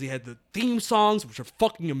series. They had the theme songs, which are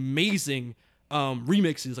fucking amazing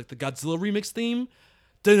remixes, like the Godzilla remix theme.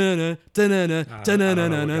 Da-na-na, da-na-na,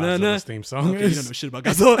 da-na-na-na-na-na. Godzilla's theme song okay, you don't know shit about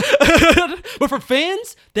Godzilla. But for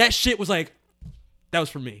fans, that shit was like, that was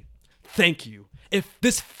for me. thank you. If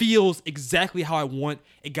this feels exactly how I want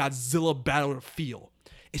a Godzilla battle to feel.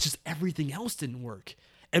 It's just everything else didn't work.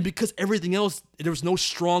 And because everything else, there was no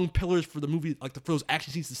strong pillars for the movie, like for those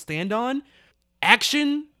action scenes to stand on.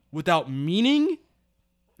 Action without meaning,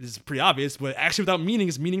 this is pretty obvious, but action without meaning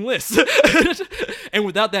is meaningless. And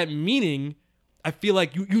without that meaning, I feel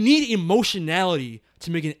like you need emotionality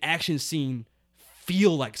to make an action scene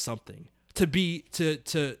feel like something,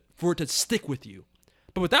 for it to stick with you.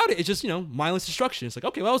 But without it, it's just, mindless destruction. It's like,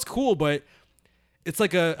 okay, well, that was cool, but it's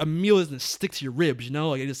like a meal that doesn't stick to your ribs,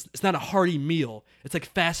 Like it's not a hearty meal. It's like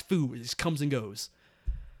fast food. It just comes and goes.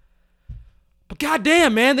 But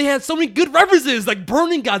goddamn, man, they had so many good references, like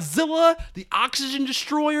Burning Godzilla, the Oxygen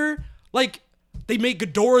Destroyer. Like, they made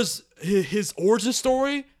Ghidorah's his origin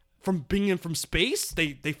story from being in from space.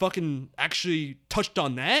 They fucking actually touched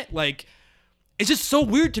on that. Like, it's just so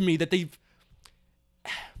weird to me that they've...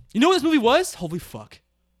 You know what this movie was? Holy fuck.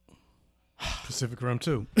 Pacific Rim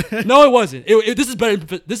 2. No, it wasn't. This is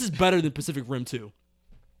better than Pacific Rim 2.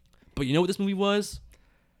 But you know what this movie was?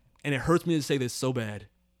 And it hurts me to say this so bad.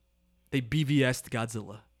 They BVS'd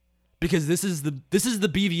Godzilla. Because this is the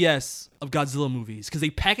BVS of Godzilla movies. Because they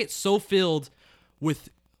pack it so filled with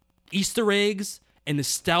Easter eggs and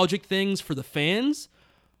nostalgic things for the fans,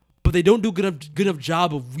 but they don't do good enough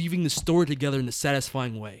job of weaving the story together in a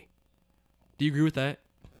satisfying way. Do you agree with that?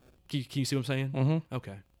 Can you see what I'm saying? Mm-hmm.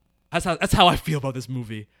 Okay. That's how I feel about this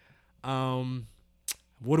movie.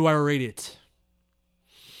 What do I rate it?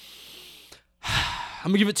 I'm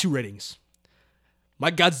gonna give it 2 ratings. My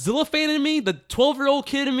Godzilla fan in me, the 12-year-old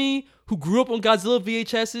kid in me who grew up on Godzilla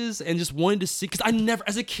VHSs and just wanted to see, because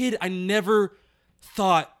as a kid, I never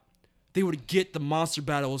thought they would get the monster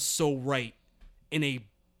battles so right in a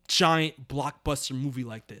giant blockbuster movie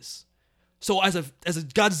like this. So as a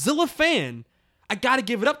Godzilla fan, I gotta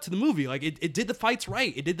give it up to the movie. Like, it did the fights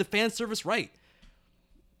right. It did the fan service right.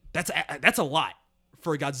 That's a lot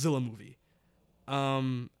for a Godzilla movie.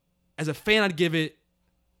 As a fan, I'd give it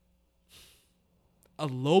a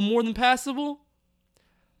little more than passable.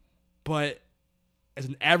 But as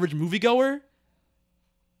an average moviegoer,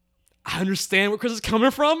 I understand where Chris is coming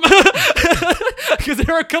from. Because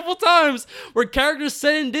there were a couple times where characters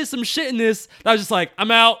said and did some shit in this that I was just like, I'm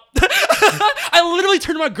out. I literally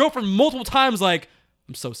turned to my girlfriend multiple times like,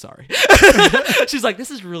 I'm so sorry. She's like, this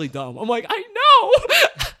is really dumb. I'm like, I know.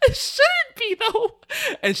 It shouldn't be, though.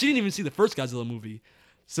 And she didn't even see the first Godzilla movie.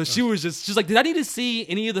 So she's like, did I need to see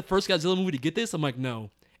any of the first Godzilla movie to get this? I'm like, no.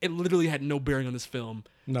 It literally had no bearing on this film.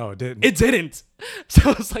 No, it didn't. It didn't. So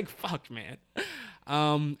I was like, fuck, man.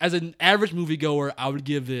 As an average moviegoer, I would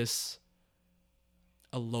give this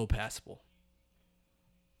a low passable.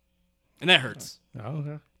 And that hurts. Oh,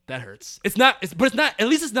 okay. That hurts. It's not, at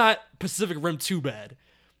least it's not Pacific Rim 2 bad.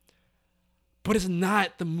 But it's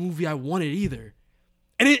not the movie I wanted either.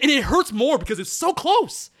 And it hurts more because it's so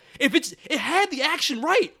close. It had the action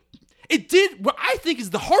right. It did what I think is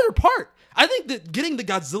the harder part. I think that getting the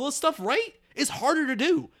Godzilla stuff right is harder to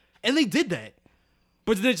do. And they did that.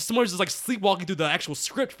 But then someone's just like sleepwalking through the actual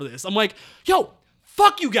script for this. I'm like, yo,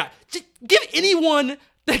 fuck you guys. Just give anyone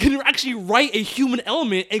that can actually write a human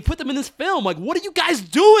element and put them in this film. Like, what are you guys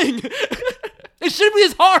doing? It shouldn't be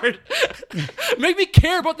as hard. Make me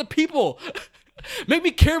care about the people. Make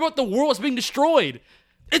me care about the world that's being destroyed.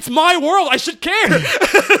 It's my world. I should care.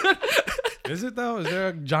 Is it, though? Is there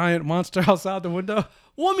a giant monster outside the window?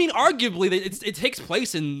 Well, I mean, arguably, it takes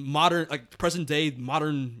place in modern, like, present day,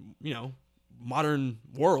 modern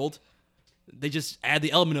world. They just add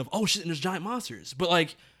the element of, oh shit, and there's giant monsters. But,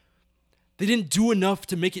 like, they didn't do enough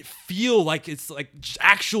to make it feel like it's, like,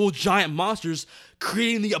 actual giant monsters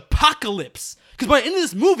creating the apocalypse. Because by the end of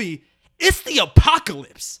this movie, it's the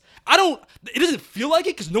apocalypse. It doesn't feel like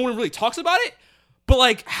it because no one really talks about it. But,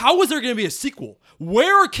 like, how is there going to be a sequel?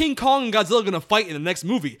 Where are King Kong and Godzilla going to fight in the next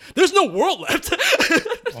movie? There's no world left.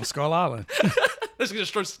 On Skull Island. They're just going to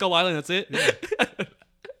destroy Skull Island, that's it? Yeah.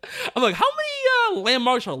 I'm like, how many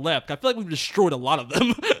landmarks are left? I feel like we've destroyed a lot of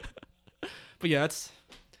them. But yeah, that's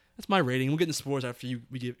my rating. We'll get into spoilers after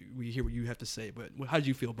we hear what you have to say. But how did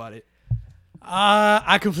you feel about it?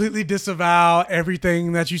 I completely disavow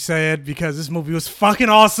everything that you said because this movie was fucking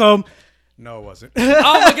awesome. No, it wasn't.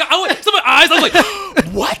 Oh my god! I was like,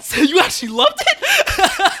 what? You actually loved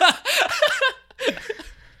it?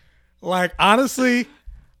 Like, honestly,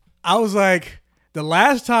 I was like, the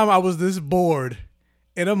last time I was this bored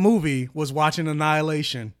in a movie was watching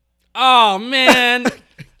Annihilation. Oh man.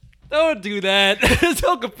 Don't do that.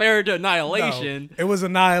 Don't compare it to Annihilation. No, it was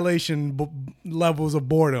Annihilation levels of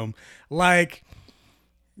boredom. Like,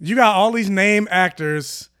 you got all these name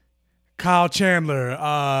actors Kyle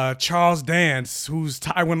Chandler, Charles Dance, who's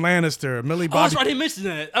Tywin Lannister, Millie Oh, that's Bobby. right. I didn't mention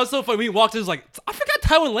that. That was so funny. We walked in, it was like, I forgot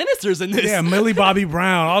Tywin Lannister's in this. Yeah, Millie Bobby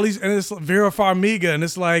Brown, all these, and it's Vera Farmiga, and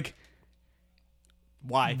it's like,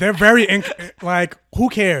 Why? they're very, like, who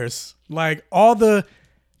cares? Like,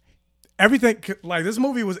 everything, like, this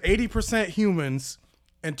movie was 80% humans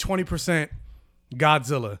and 20%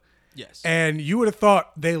 Godzilla. Yes. And you would have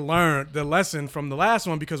thought they learned the lesson from the last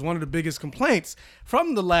one, because one of the biggest complaints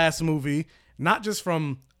from the last movie, not just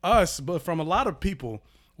from us, but from a lot of people,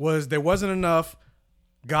 was there wasn't enough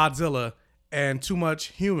Godzilla and too much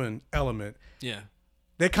human element. Yeah.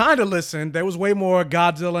 They kind of listened. There was way more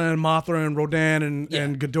Godzilla and Mothra and Rodan and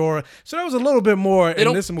Ghidorah. So there was a little bit more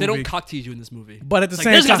in this movie. They don't cock tease you in this movie. But at the It's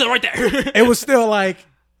same like, time, there's Godzilla right there. it was still like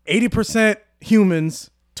 80% humans,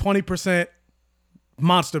 20%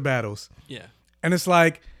 monster battles. Yeah. And it's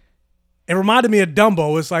like, it reminded me of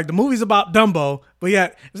Dumbo. It's like the movie's about Dumbo, but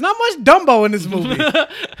yet there's not much Dumbo in this movie.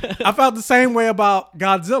 I felt the same way about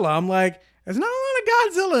Godzilla. I'm like, there's not a lot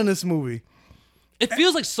of Godzilla in this movie. It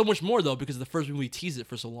feels like so much more, though, because the first movie teased it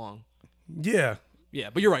for so long. Yeah.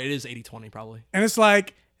 Yeah, but you're right. It is 80-20 probably. And it's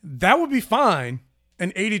like, that would be fine,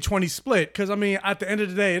 an 80-20 split. Because, I mean, at the end of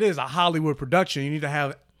the day, it is a Hollywood production. You need to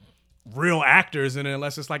have real actors in it,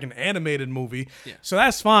 unless it's like an animated movie. Yeah. So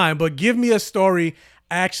that's fine. But give me a story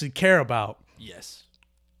I actually care about. Yes.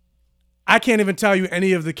 I can't even tell you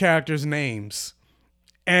any of the characters' names.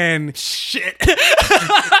 And shit.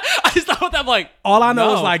 I just thought that, like, all I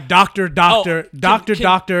know is like Doctor,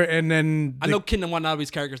 Ken, and then I know Ken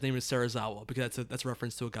Watanabe's character's name is Serizawa, because that's a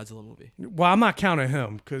reference to a Godzilla movie. well, I'm not counting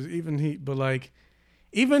him, because even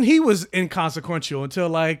he was inconsequential until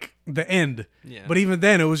like the end. Yeah. But even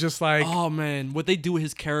then, it was just like, Oh man, what they do with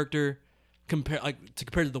his character compared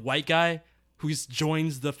to the white guy who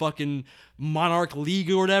joins the fucking Monarch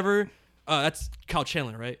League or whatever. That's Kyle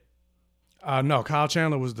Chandler, right? No, Kyle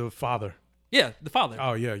Chandler was the father. Yeah, the father.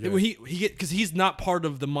 Oh yeah. When he because he's not part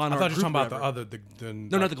of the I Monarch. thought you were group talking or about whatever. the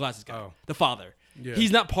No, not the glasses guy. Oh. The father. Yeah.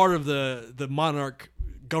 He's not part of the Monarch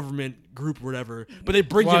government group or whatever. But they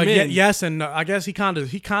bring Well, him in. yes, and I guess he kind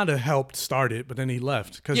of helped start it, but then he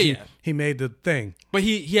left because he made the thing. But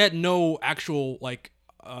he had no actual like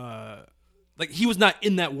he was not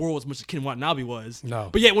in that world as much as Ken Watanabe was. No.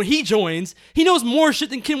 But yet when he joins, he knows more shit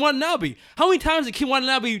than Ken Watanabe. How many times did Ken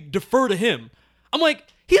Watanabe defer to him? I'm like,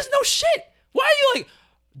 he has no shit. Why are you like,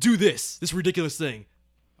 do this ridiculous thing?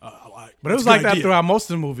 But it was like that throughout most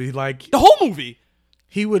of the movie. Like the whole movie.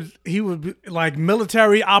 He would be like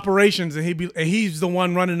military operations, and he's the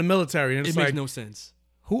one running the military. And it's It makes like, no sense.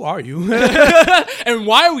 Who are you? And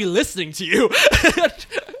why are we listening to you?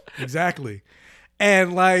 Exactly.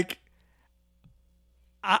 And like,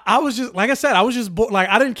 I was just, like I said, I was just like,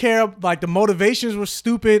 I didn't care. Like the motivations were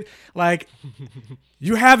stupid. Like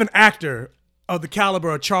you have an actor of the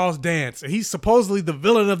caliber of Charles Dance, and he's supposedly the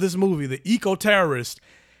villain of this movie, the eco-terrorist,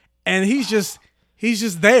 and he's just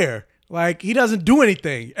there. Like he doesn't do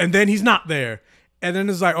anything, and then he's not there. And then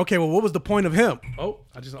it's like, okay, well, what was the point of him? Oh,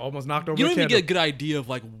 I just almost knocked over. You don't a even candle. get a good idea of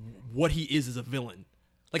like what he is as a villain.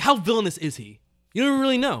 Like how villainous is he? You don't even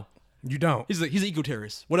really know. You don't. He's an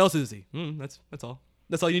eco-terrorist. What else is he? That's all.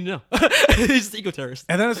 That's all you need to know. He's just an eco-terrorist.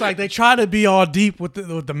 And then it's like they try to be all deep with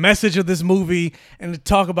the message of this movie and to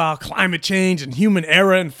talk about climate change and human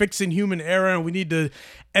error and fixing human error, and we need to.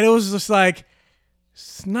 And it was just like,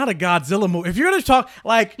 it's not a Godzilla movie. If you're gonna talk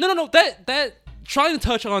like no, that trying to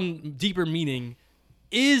touch on deeper meaning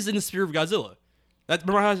is in the spirit of Godzilla.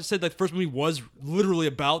 Remember how I said that the first movie was literally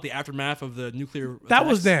about the aftermath of the nuclear attacks? That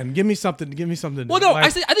was then. Give me something. Well, no, like, I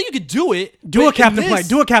think you could do it. Do a Captain Planet.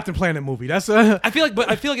 Do a Captain Planet movie. That's I feel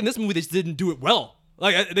like in this movie they just didn't do it well.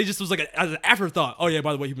 Like they just was like as an afterthought. Oh yeah,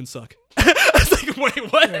 by the way, humans suck. I was like,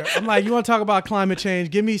 wait, what? Yeah, I'm like, you want to talk about climate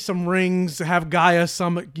change? Give me some rings. Have Gaia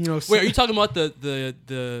some. Wait, are you talking about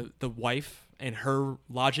the wife and her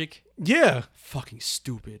logic? Yeah. Fucking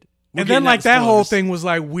stupid. And then like that whole thing was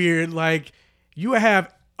like weird. Like you would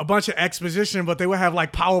have a bunch of exposition, but they would have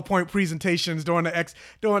like PowerPoint presentations during the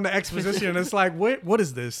exposition. It's like, what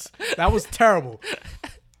is this? That was terrible.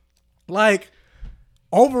 Like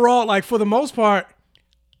overall, like for the most part,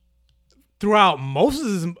 throughout most of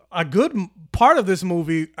this, a good part of this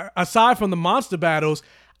movie, aside from the monster battles,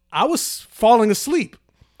 I was falling asleep.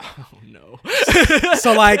 Oh no.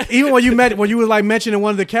 So like even when you were like mentioning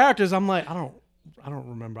one of the characters, I'm like, I don't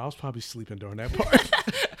remember. I was probably sleeping during that part.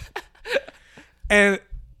 And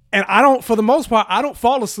I don't, for the most part, I don't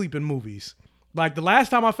fall asleep in movies. Like the last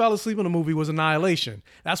time I fell asleep in a movie was Annihilation.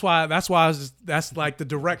 That's like the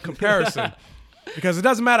direct comparison. Because it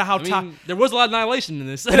doesn't matter how tired. There was a lot of Annihilation in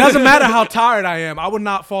this. It doesn't matter how tired I am. I would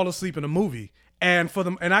not fall asleep in a movie. And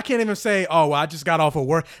I can't even say, oh, well, I just got off of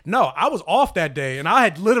work. No, I was off that day, and I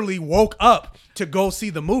had literally woke up to go see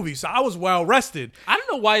the movie, so I was well rested. I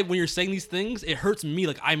don't know why when you're saying these things, it hurts me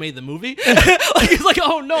like I made the movie. Like it's like,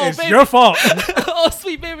 oh no, It's baby. your fault. Oh,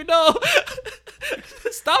 sweet baby, no.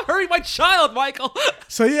 Stop hurting my child, Michael.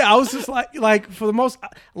 So yeah, I was just like for the most,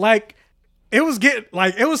 like it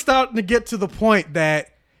was starting to get to the point that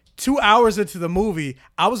 2 hours into the movie,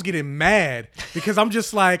 I was getting mad because I'm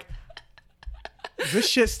just like, is this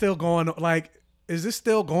shit still going on? Like, is this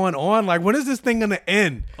still going on? Like, when is this thing gonna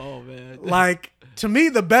end? Oh man. Like, to me,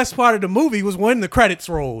 the best part of the movie was when the credits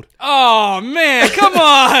rolled. Oh man, come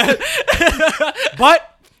on.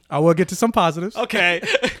 But I will get to some positives. Okay.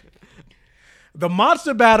 The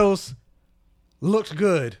monster battles looked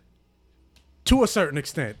good to a certain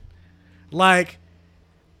extent. Like,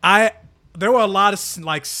 there were a lot of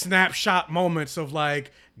like snapshot moments of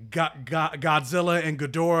like Godzilla and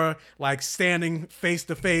Ghidorah like standing face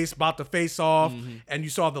to face, about to face off, and you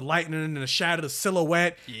saw the lightning and the shadow, the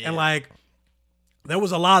silhouette, and like there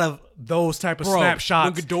was a lot of those type of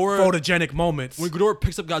snapshots, photogenic moments. When Ghidorah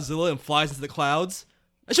picks up Godzilla and flies into the clouds,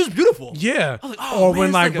 that shit was beautiful. Yeah. I was like, oh, or man, when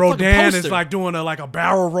it's like a Rodan fucking is poster. like doing a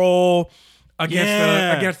barrel roll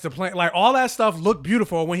against the plane, like all that stuff looked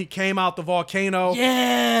beautiful when he came out the volcano.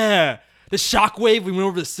 Yeah. The shockwave we went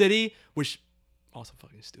over the city, which also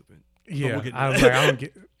fucking stupid. Yeah, We'll I was like, I don't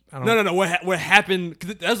get. No. What happened?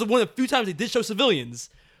 Because that was one of the few times they did show civilians,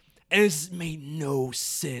 and it just made no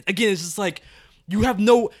sense. Again, it's just like you have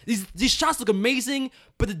no. These shots look amazing,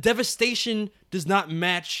 but the devastation does not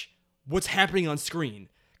match what's happening on screen.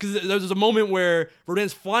 Because there's a moment where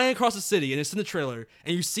Rodan's flying across the city, and it's in the trailer,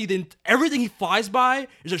 and you see everything he flies by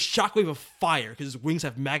is a shockwave of fire because his wings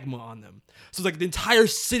have magma on them. So it's like the entire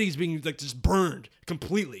city's being like just burned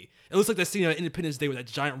completely. It looks like that scene on Independence Day where that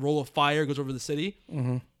giant roll of fire goes over the city.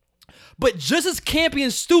 Mm-hmm. But just as campy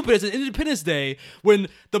and stupid as an Independence Day, when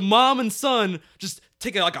the mom and son just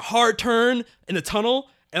take a hard turn in the tunnel,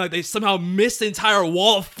 and like they somehow miss the entire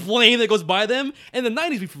wall of flame that goes by them. In the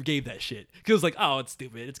 90s, we forgave that shit. Because it was like, oh, it's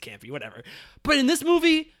stupid, it's campy, whatever. But in this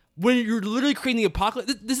movie, when you're literally creating the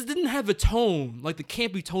apocalypse, this didn't have a tone, like the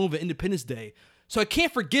campy tone of an Independence Day. So I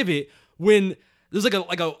can't forgive it when there's like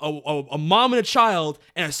a mom and a child,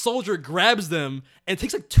 and a soldier grabs them and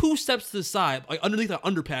takes like 2 steps to the side, like underneath an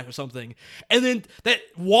underpass or something. And then that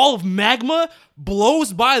wall of magma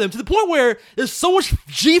blows by them to the point where there's so much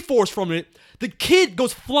G-force from it. The kid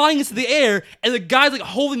goes flying into the air, and the guy's like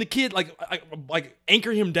holding the kid, like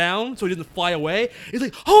anchoring him down so he doesn't fly away. He's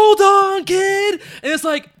like, "Hold on, kid!" And it's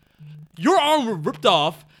like your arm would ripped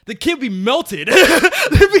off. The kid would be melted.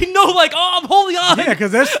 There'd be no like, "Oh, I'm holding on." Yeah,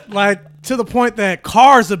 because that's like to the point that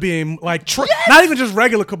cars are being like, not even just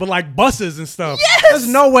regular, but like buses and stuff. Yes! There's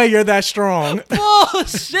no way you're that strong.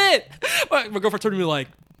 Bullshit. My girlfriend turned to me like,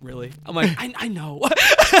 "Really?" I'm like, I know.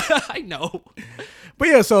 I know. But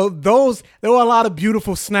yeah, so there were a lot of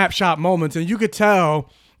beautiful snapshot moments, and you could tell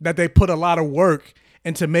that they put a lot of work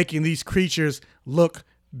into making these creatures look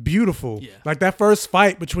beautiful. Yeah. Like that first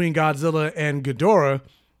fight between Godzilla and Ghidorah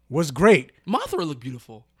was great. Mothra looked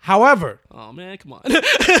beautiful. However, oh man, come on.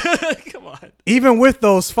 Come on. Even with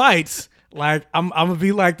those fights, like I'm gonna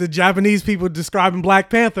be like the Japanese people describing Black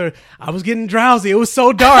Panther, I was getting drowsy. It was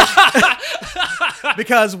so dark.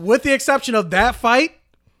 Because with the exception of that fight,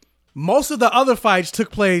 most of the other fights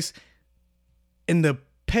took place in the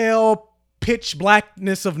pale pitch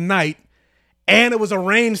blackness of night, and it was a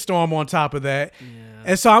rainstorm on top of that. Yeah.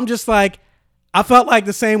 And so I'm just like, I felt like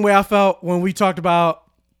the same way I felt when we talked about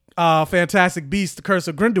Fantastic Beasts: The Curse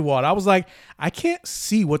of Grindelwald. I was like, I can't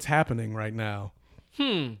see what's happening right now.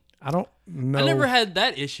 I don't know. I never had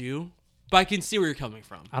that issue, but I can see where you're coming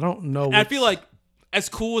from. I don't know. And I feel like as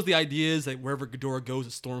cool as the idea is that wherever Ghidorah goes,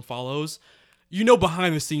 a storm follows. You know,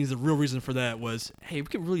 behind the scenes, the real reason for that was, hey, we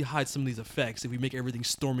can really hide some of these effects if we make everything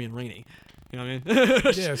stormy and rainy. You know what I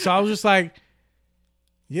mean? Yeah. So I was just like,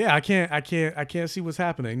 yeah, I can't see what's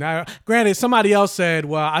happening. Now, granted, somebody else said,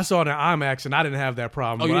 well, I saw it in IMAX and I didn't have that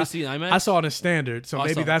problem. Oh, you didn't see it in IMAX? I saw it in standard, so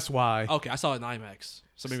maybe that's why. Okay, I saw it in IMAX,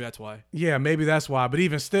 so maybe that's why. Yeah, maybe that's why. But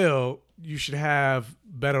even still, you should have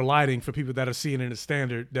better lighting for people that are seeing it in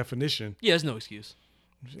standard definition. Yeah, there's no excuse.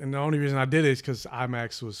 And the only reason I did it is because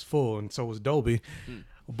IMAX was full and so was Dolby.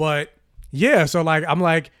 But yeah, so like I'm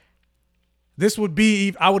like,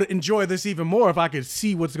 I would enjoy this even more if I could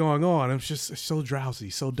see what's going on. It's so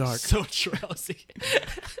drowsy, so dark. So drowsy.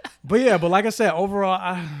 But like I said,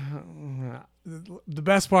 overall, the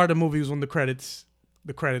best part of the movie was when the credits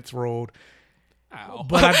rolled. Ow.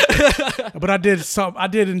 But I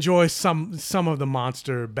did enjoy some of the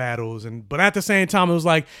monster battles, but at the same time it was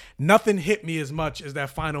like nothing hit me as much as that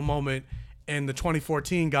final moment in the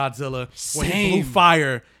 2014 Godzilla when he Same. blew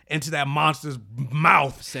fire into that monster's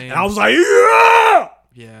mouth. Same. And I was like, yeah!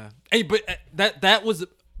 Yeah. Hey, but that was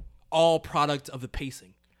all product of the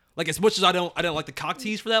pacing. Like, as much as I don't like the cock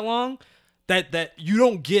tease for that long, that you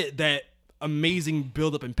don't get that amazing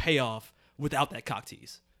buildup and payoff without that cock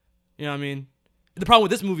tease. You know what I mean? The problem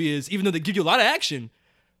with this movie is, even though they give you a lot of action,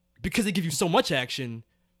 because they give you so much action,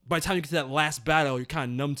 by the time you get to that last battle, you're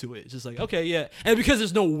kind of numb to it. It's just like, okay, yeah. And because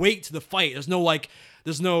there's no weight to the fight, there's no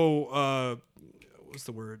what's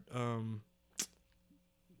the word?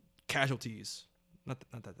 Casualties. Not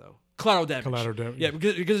that though. Collateral damage. Yeah,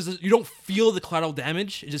 because you don't feel the collateral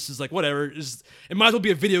damage. It just is like, whatever. It might as well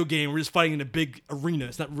be a video game. We're just fighting in a big arena.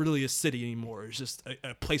 It's not really a city anymore. It's just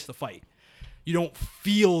a place to fight. You don't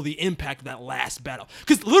feel the impact of that last battle.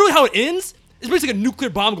 Because literally how it ends is basically a nuclear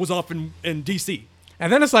bomb goes off in DC.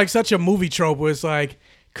 And then it's like such a movie trope where it's like,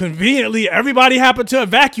 conveniently, everybody happened to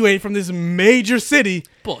evacuate from this major city.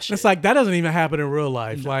 Bullshit. It's like, that doesn't even happen in real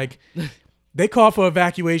life. No. Like, they called for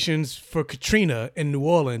evacuations for Katrina in New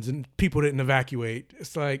Orleans, and people didn't evacuate.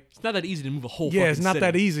 It's like, it's not that easy to move a whole yeah, it's not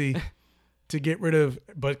that easy to get rid of.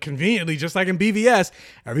 But conveniently, just like in BVS,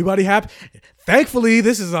 everybody happened. Thankfully,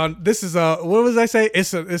 this is what was I say?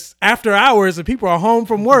 It's after hours and people are home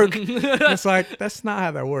from work. It's like, that's not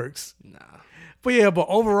how that works. Nah. But yeah, but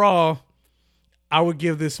overall, I would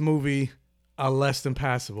give this movie a less than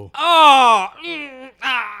passable. Oh,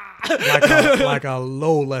 like a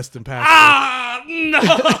low less than passable.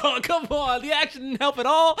 No, come on. The action didn't help at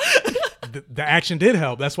all. The action did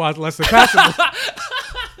help. That's why it's less than passable.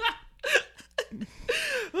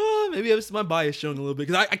 Maybe it's my bias showing a little bit,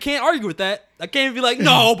 because I can't argue with that. I can't be like,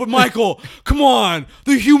 no, but Michael, come on,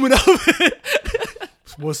 the human of it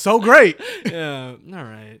was so great. Yeah, all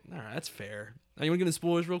right, that's fair. Now, you want to get into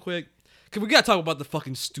spoilers real quick? Because we got to talk about the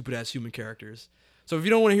fucking stupid-ass human characters. So if you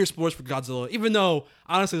don't want to hear spoilers for Godzilla, even though,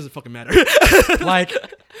 honestly, it doesn't fucking matter. Like,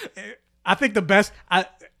 I think the best... I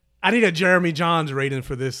need a Jeremy Johns rating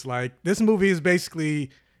for this. Like, this movie is basically...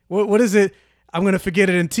 What is it? I'm going to forget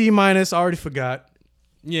it in T-minus. I already forgot.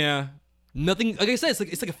 Yeah. Nothing... Like I said,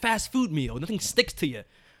 it's like a fast food meal. Nothing sticks to you.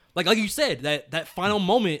 Like you said, that final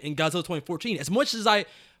moment in Godzilla 2014, as much as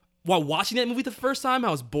while watching that movie the first time,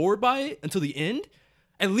 I was bored by it until the end.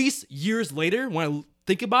 At least years later, when I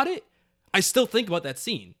think about it, I still think about that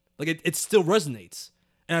scene. Like, it still resonates.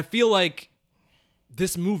 And I feel like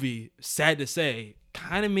this movie, sad to say,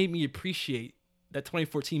 kind of made me appreciate that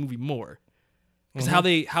 2014 movie more. Because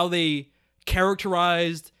how they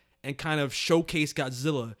characterized and kind of showcased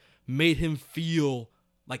Godzilla made him feel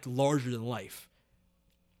like larger than life.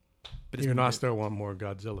 But you know, I still want more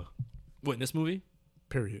Godzilla. What, in this movie?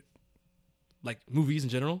 Period. Like movies in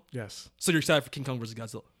general? Yes. So you're excited for King Kong vs.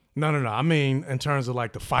 Godzilla? No. I mean, in terms of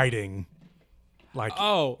like the fighting, like,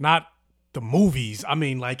 oh, not the movies. I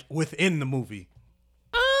mean, like within the movie.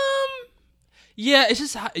 Yeah, it's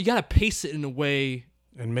just you gotta pace it in a way.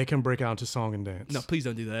 And make him break out into song and dance. No, please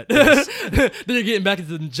don't do that. Yes. Then you're getting back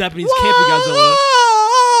into the Japanese campy Godzilla.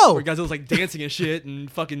 Where Godzilla's like dancing and shit and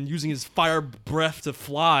fucking using his fire breath to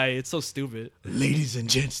fly. It's so stupid. Ladies and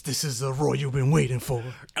gents, this is the roar you've been waiting for.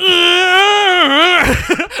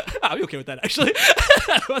 I'll be okay with that, actually.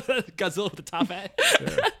 Godzilla with the top hat.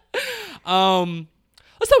 Yeah.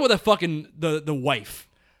 Let's talk about that fucking the wife.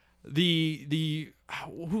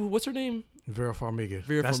 What's her name? Vera Farmiga.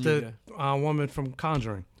 That's the woman from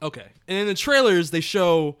Conjuring. Okay. And in the trailers, they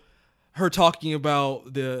show her talking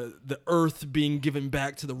about the Earth being given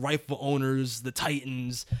back to the rightful owners, the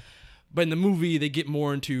Titans. But in the movie, they get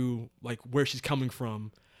more into like where she's coming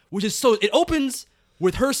from, which is it opens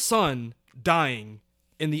with her son dying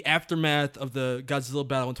in the aftermath of the Godzilla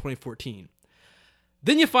battle in 2014.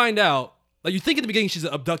 Then you find out, like, you think at the beginning she's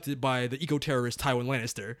abducted by the eco-terrorist Tywin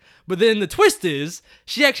Lannister, but then the twist is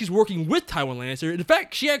she actually is working with Tywin Lannister. In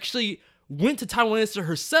fact, she actually went to Tywin Lannister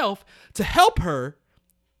herself to help her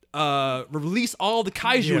release all the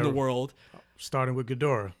kaiju in the world. Starting with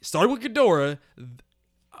Ghidorah.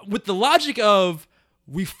 With the logic of,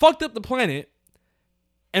 we fucked up the planet,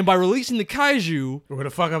 and by releasing the kaiju, we're gonna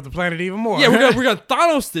fuck up the planet even more. Yeah, we're gonna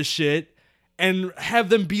Thanos this shit and have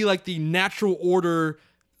them be like the natural order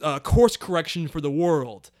course correction for the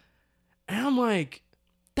world. And I'm like,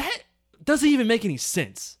 that doesn't even make any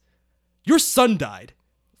sense. Your son died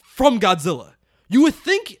from Godzilla. You would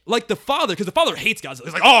think like the father, because the father hates Godzilla.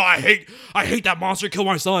 He's like, oh, I hate that monster, kill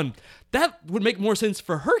my son. That would make more sense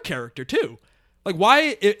for her character too. Like,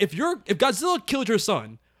 why, if Godzilla killed your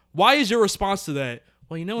son, why is your response to that?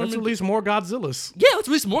 Well, you know what? Let's release more Godzillas. Yeah, let's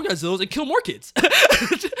release more Godzillas and kill more kids.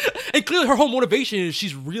 And clearly her whole motivation is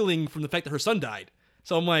she's reeling from the fact that her son died.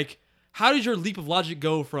 So I'm like, how did your leap of logic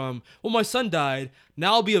go from, well, my son died,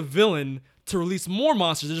 now I'll be a villain to release more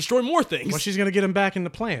monsters to destroy more things? Well, she's gonna get him back in the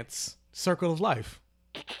plants. Circle of life.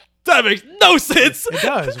 That makes no sense. It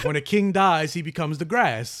does. When a king dies, he becomes the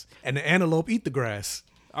grass, and the antelope eat the grass.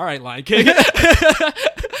 All right, Lion King.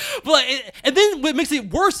 But and then what makes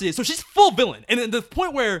it worse is, so she's full villain, and at the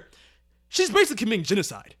point where she's basically committing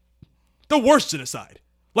genocide, the worst genocide.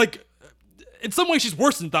 Like, in some ways, she's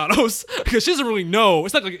worse than Thanos because she doesn't really know.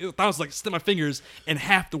 It's not like Thanos like snap my fingers and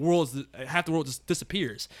half the world just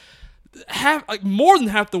disappears. More than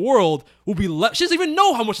half the world will be left. She doesn't even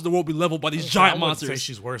know how much of the world will be leveled by these giant monsters. Say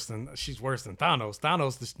she's worse than Thanos.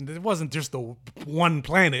 Thanos, it wasn't just the one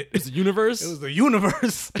planet. It's the universe. It was the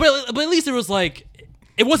universe. But at least it was like,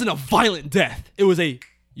 it wasn't a violent death. It was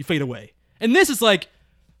you fade away. And this is like,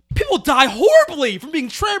 people die horribly from being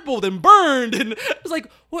trampled and burned, and it's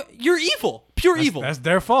like, what? You're evil, pure evil. That's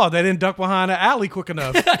their fault. They didn't duck behind an alley quick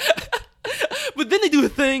enough. But then they do a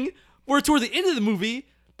thing where toward the end of the movie,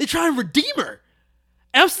 they try and redeem her.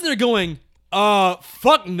 And I'm sitting there going,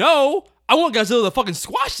 fuck no. I want Godzilla to fucking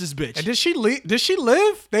squash this bitch. And did she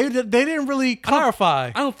live? They didn't really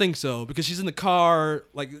clarify. I don't think so, because she's in the car.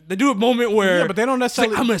 Like, they do a moment where, yeah, but they don't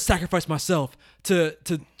necessarily. Like, I'm gonna sacrifice myself to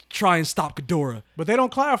try and stop Ghidorah. But they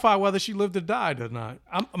don't clarify whether she lived or died or not.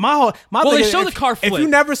 Well, they show the car flip.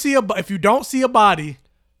 If you don't see a body,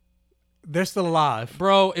 they're still alive.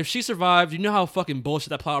 Bro, if she survived, you know how fucking bullshit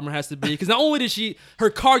that plot armor has to be. Because not only did her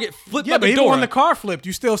car get flipped by but Ghidorah, even when the car flipped,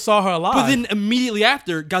 you still saw her alive. But then immediately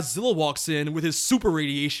after, Godzilla walks in with his super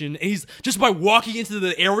radiation, and he's just by walking into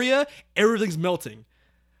the area, everything's melting.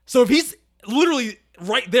 So if he's literally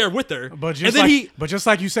right there with her, but just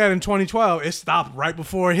like you said in 2012, it stopped right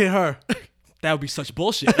before it hit her. That would be such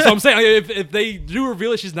bullshit. So I'm saying, if they do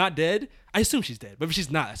reveal that she's not dead, I assume she's dead. But if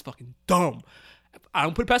she's not, that's fucking dumb. I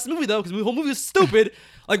don't put it past the movie though, because the whole movie is stupid.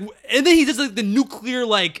 Like, and then he does like the nuclear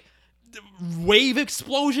like wave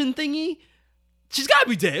explosion thingy. She's gotta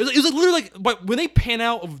be dead. It was like literally like, but when they pan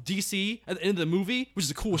out of DC at the end of the movie, which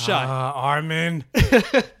is a cool shot. Armin.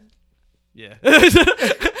 Yeah.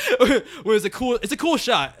 It's a cool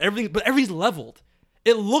shot. But everything's leveled.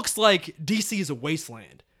 It looks like DC is a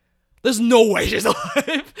wasteland. There's no way she's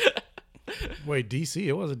alive. Wait, DC?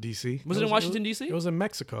 It wasn't DC. Was it in Washington, DC? It was in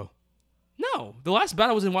Mexico. No, the last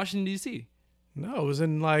battle was in Washington, D.C. No, it was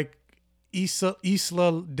in like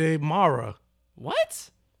Isla de Mara. What?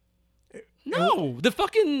 No, the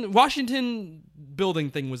fucking Washington building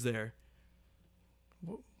thing was there.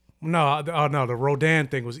 No, the Rodan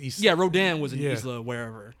thing was Isla. Yeah, Rodan was in Isla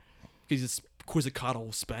wherever. Because it's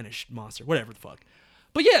Quetzalcoatl Spanish monster, whatever the fuck.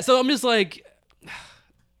 But yeah, so I'm just like,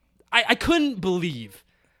 I couldn't believe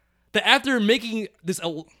that after making this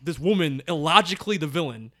woman illogically the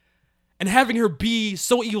villain, and having her be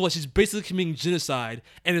so evil that she's basically committing genocide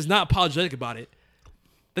and is not apologetic about it,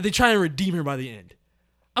 that they try and redeem her by the end.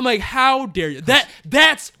 I'm like, how dare you?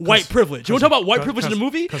 That's white privilege. You want to talk about white privilege in the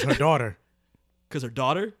movie? Because her daughter. Because her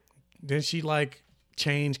daughter? Didn't she like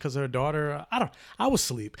change because her daughter? I was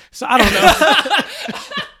asleep, so I don't know. That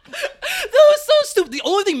was so stupid. The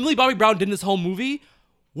only thing Millie Bobby Brown did in this whole movie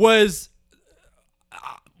was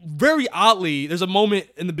very oddly. There's a moment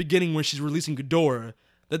in the beginning where she's releasing Ghidorah.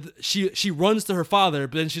 That she runs to her father,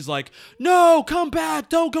 but then she's like, no, come back,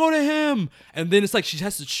 don't go to him. And then it's like she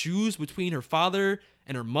has to choose between her father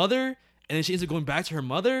and her mother, and then she ends up going back to her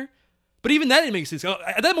mother. But even that didn't make sense.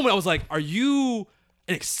 At that moment, I was like, are you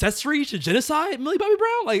an accessory to genocide, Millie Bobby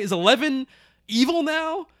Brown? Like, is 11 evil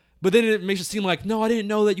now? But then it makes it seem like, no, I didn't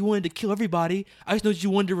know that you wanted to kill everybody. I just know that you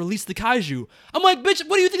wanted to release the kaiju. I'm like, bitch,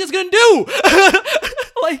 what do you think it's gonna do?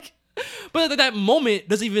 Like, but at that moment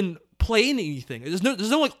doesn't even play into anything. There's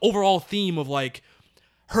no like overall theme of like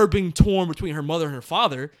her being torn between her mother and her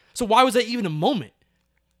father. So why was that even a moment?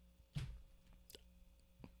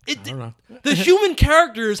 I don't know. The human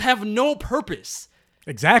characters have no purpose.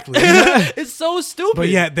 Exactly. It's so stupid. But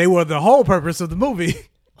yet they were the whole purpose of the movie.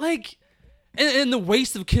 Like, and the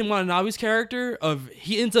waste of Ken Watanabe's character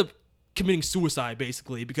he ends up committing suicide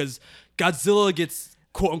basically because Godzilla gets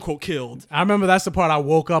quote unquote killed. I remember that's the part I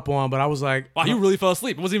woke up on, but I was like, wow, he really fell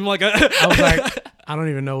asleep. It wasn't even like I was like, I don't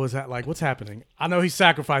even know what's happening. I know he's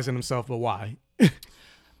sacrificing himself, but why? I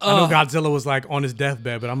know Godzilla was like on his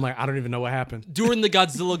deathbed, but I'm like, I don't even know what happened. During the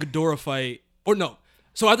Godzilla Ghidorah fight, or no.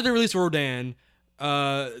 So after they release Rodan,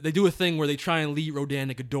 they do a thing where they try and lead Rodan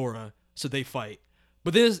to Ghidorah, so they fight.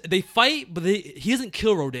 But then they fight, but he doesn't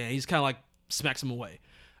kill Rodan. He just kind of like smacks him away.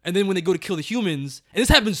 And then when they go to kill the humans, and this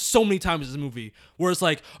happens so many times in this movie, where it's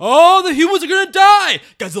like, oh, the humans are gonna die.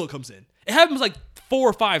 Godzilla comes in. It happens like 4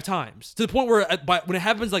 or 5 times to the point where when it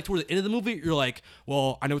happens like towards the end of the movie, you're like,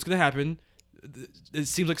 well, I know what's gonna happen. it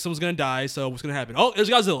seems like someone's gonna die, so what's gonna happen? Oh, there's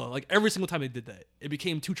Godzilla. Like every single time they did that, it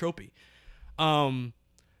became too tropey.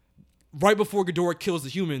 Right before Ghidorah kills the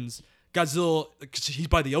humans, Godzilla, 'cause he's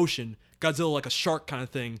by the ocean, Godzilla, like a shark kind of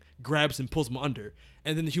thing, grabs and pulls him under.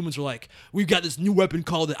 And then the humans are like, we've got this new weapon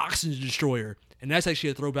called the Oxygen Destroyer. And that's actually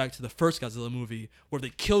a throwback to the first Godzilla movie, where they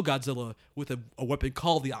kill Godzilla with a weapon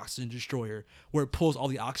called the Oxygen Destroyer, where it pulls all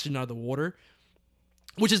the oxygen out of the water.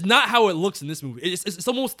 Which is not how it looks in this movie. It's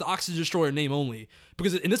almost the Oxygen Destroyer name only.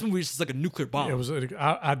 Because in this movie, it's just like a nuclear bomb. It was.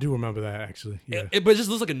 I do remember that, actually. Yeah. But it just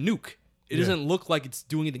looks like a nuke. It doesn't look like it's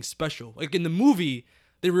doing anything special. Like in the movie,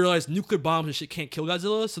 they realized nuclear bombs and shit can't kill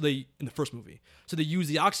Godzilla, in the first movie. So they use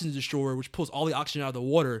the Oxygen Destroyer, which pulls all the oxygen out of the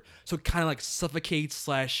water, so it kind of like suffocates /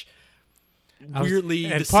 weirdly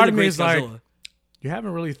and part of me is Godzilla. like, you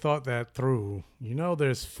haven't really thought that through. You know,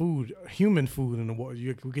 there's food, human food in the water.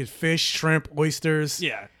 You get fish, shrimp, oysters.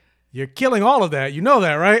 Yeah. You're killing all of that. You know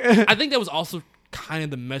that, right? I think that was also kind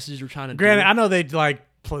of the message they're trying to Granted, do. I know they like,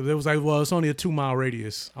 it was like, well, it's only a 2-mile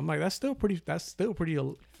radius. I'm like, that's still pretty,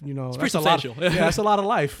 you know, It's that's pretty a lot. substantial. Yeah, that's a lot of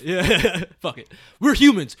life. Yeah, fuck it. We're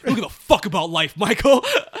humans. We don't give a fuck about life, Michael.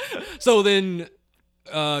 So then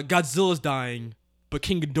Godzilla's dying, but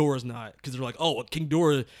King Ghidorah's not. Because they're like, oh, King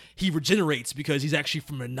Ghidorah, he regenerates because he's actually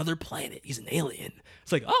from another planet. He's an alien.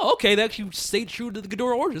 It's like, oh, okay, they actually stayed true to the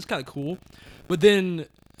Ghidorah origin. It's kind of cool. But then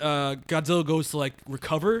Godzilla goes to like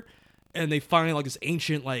recover, and they find like this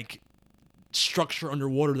ancient like structure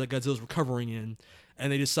underwater that Godzilla's recovering in,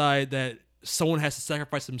 and they decide that someone has to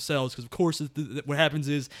sacrifice themselves because of course what happens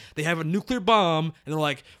is they have a nuclear bomb and they're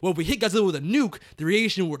like, well, if we hit Godzilla with a nuke, the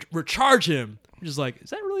radiation will recharge him. Which is like, is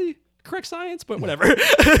that really correct science? But whatever.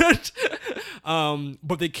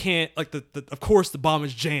 But they can't, like, of course the bomb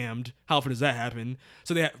is jammed. How often does that happen?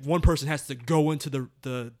 So one person has to go into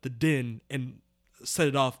the den and set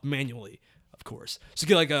it off manually, of course. So you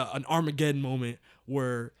get like an Armageddon moment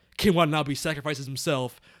where King Watanabe sacrifices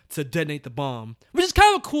himself to detonate the bomb, which is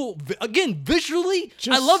kind of cool. Again, visually,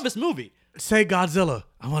 I love this movie. Say, Godzilla,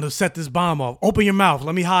 I want to set this bomb off. Open your mouth.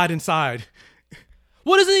 Let me hide inside.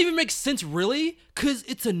 Well, it doesn't even make sense, really, because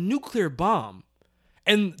it's a nuclear bomb.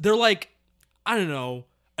 And they're like, I don't know,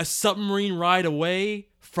 a submarine ride away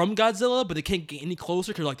from Godzilla, but they can't get any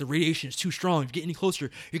closer because like the radiation is too strong. If you get any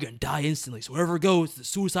closer, you're going to die instantly. So wherever it goes, it's a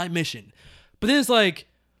suicide mission. But then it's like...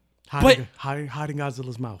 Hiding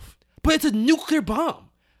Godzilla's mouth. But it's a nuclear bomb.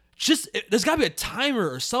 There's got to be a timer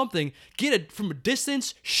or something. Get it from a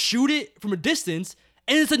distance, shoot it from a distance,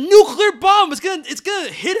 and it's a nuclear bomb. It's gonna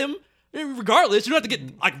hit him regardless. You don't have to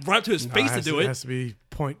get like right up to his face to do it. It has to be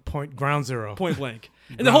point ground zero. Point blank.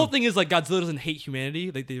 And the whole thing is like Godzilla doesn't hate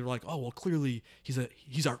humanity. They were like, oh well, clearly he's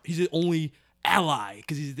the only ally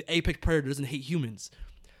because he's the apex predator, doesn't hate humans.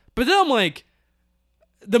 But then I'm like,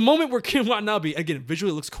 the moment where King Watanabe, again,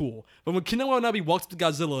 visually it looks cool, but when King Watanabe walks up to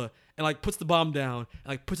Godzilla and like puts the bomb down and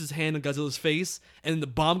like puts his hand on Godzilla's face and the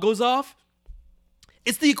bomb goes off,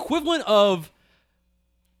 it's the equivalent of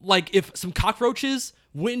like if some cockroaches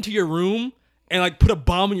went into your room and like put a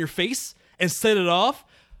bomb in your face and set it off.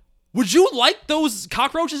 Would you like those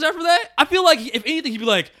cockroaches after that? I feel like if anything, he'd be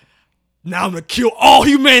like, now I'm gonna kill all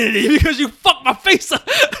humanity because you fucked my face up.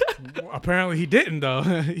 Apparently he didn't though.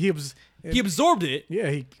 He absorbed it.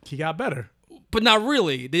 Yeah, he got better. But not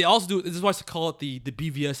really. They also do. This is why I call it the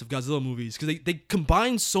BVS of Godzilla movies, because they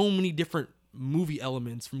combine so many different movie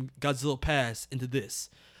elements from Godzilla Past into this.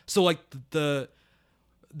 So like the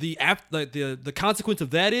consequence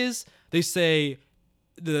of that is they say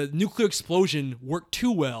the nuclear explosion worked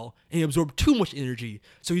too well and he absorbed too much energy.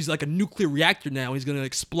 So he's like a nuclear reactor now. He's gonna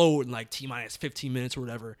explode in like T-minus 15 minutes or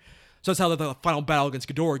whatever. So that's how the final battle against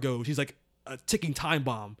Ghidorah goes. He's like a ticking time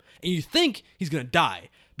bomb, and you think he's gonna die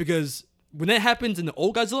because when that happens in the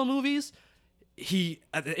old Godzilla movies,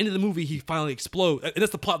 at the end of the movie he finally explodes, and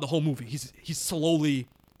that's the plot of the whole movie. He's slowly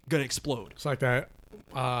gonna explode. It's like that.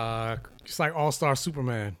 It's like All-Star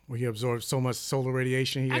Superman, where he absorbed so much solar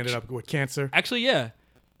radiation he ended up with cancer. Actually, yeah.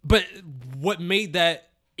 But what made that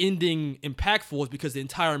ending impactful is because the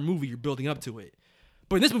entire movie you're building up to it.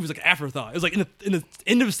 But in this movie, it's like an afterthought. It was like in the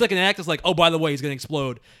end of the second act, it's like, oh, by the way, he's gonna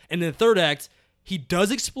explode. And in the third act, he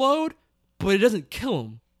does explode, but it doesn't kill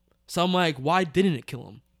him. So I'm like, why didn't it kill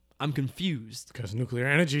him? I'm confused. Because nuclear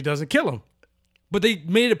energy doesn't kill him. But they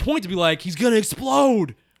made it a point to be like, he's gonna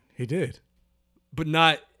explode. He did. But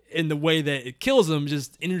not in the way that it kills him,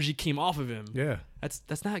 just energy came off of him. Yeah.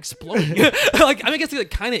 That's not exploding. Like, I mean, I guess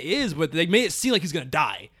it kind of is, but they made it seem like he's gonna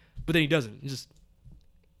die. But then he doesn't.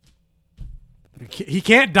 He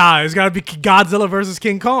can't die. It's got to be Godzilla versus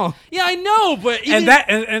King Kong. Yeah, I know, but and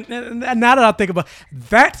now that I think about,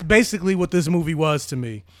 that's basically what this movie was to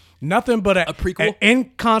me. nothing but A prequel? an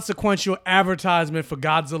inconsequential advertisement for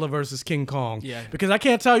Godzilla versus King Kong. Yeah. Because I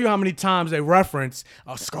can't tell you how many times they reference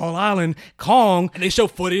Skull Island, Kong. And they show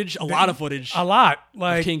footage, a lot of footage. A lot. Of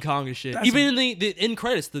Like King Kong and shit. Even in the end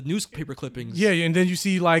credits, the newspaper clippings. Yeah, and then you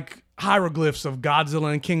see like hieroglyphs of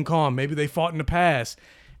Godzilla and King Kong. Maybe they fought in the past.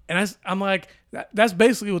 And I'm like, that's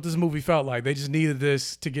basically what this movie felt like. They just needed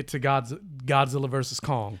this to get to Godzilla versus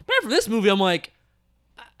Kong. But for this movie, I'm like,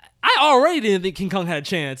 I already didn't think King Kong had a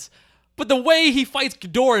chance. But the way he fights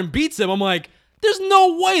Ghidorah and beats him, I'm like, there's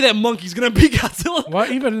no way that monkey's gonna beat Godzilla.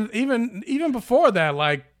 Well, even before that,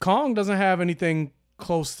 like Kong doesn't have anything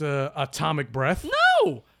close to atomic breath.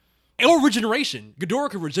 No. Or regeneration. Ghidorah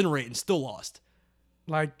could regenerate and still lost.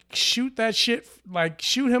 Like shoot that shit, like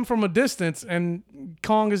shoot him from a distance, and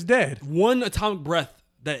Kong is dead. One atomic breath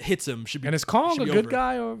that hits him should be. And is Kong a good over.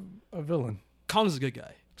 guy or a villain? Kong's a good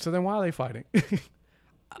guy. So then why are they fighting?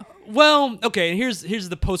 Well, okay, and here's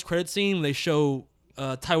the post-credit scene when they show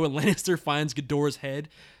Tywin Lannister finds Ghidorah's head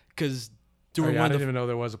because during I one of didn't even know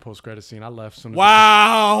there was a post-credit scene. I left soon.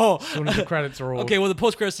 Wow. As soon as the credits rolled. Okay, well the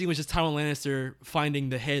post-credit scene was just Tywin Lannister finding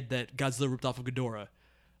the head that Godzilla ripped off of Ghidorah.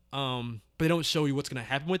 But they don't show you what's gonna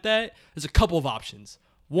happen with that. There's a couple of options.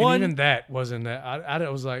 One, and even that wasn't that. I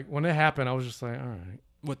was like, when it happened, I was just like, all right.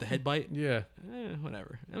 What, the head bite? Yeah.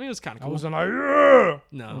 Whatever. I mean, it was kind of cool. I wasn't like, yeah.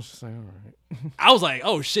 No. I was just like, all right. I was like,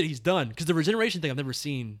 oh shit, he's done. Because the regeneration thing I've never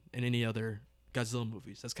seen in any other Godzilla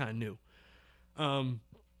movies. That's kind of new.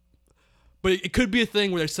 But it could be a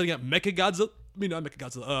thing where they're setting up Mecha Godzilla. I mean, not Mecha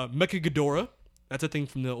Godzilla. Mecha Ghidorah. That's a thing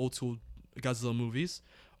from the old school Godzilla movies.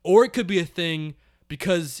 Or it could be a thing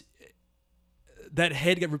because that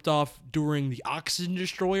head got ripped off during the Oxygen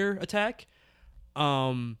Destroyer attack.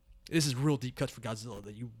 This is real deep cuts for Godzilla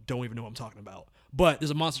that you don't even know what I'm talking about. But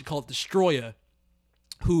there's a monster called Destroyer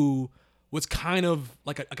who was kind of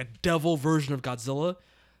like a devil version of Godzilla,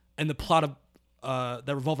 and the plot of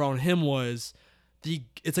that revolved around him was it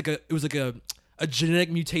was like a genetic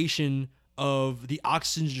mutation of the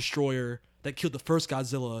Oxygen Destroyer that killed the first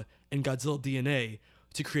Godzilla and Godzilla DNA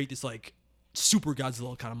to create this like super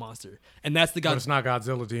Godzilla kind of monster. And that's the But it's not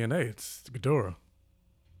Godzilla DNA. It's Ghidorah.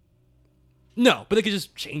 No, but they could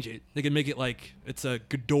just change it. They could make it like it's a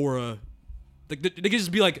Ghidorah. Like they could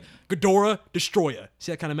just be like Ghidorah Destroyer.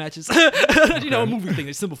 See, that kind of matches. You know, a movie thing.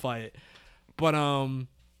 They simplify it. But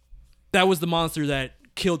that was the monster that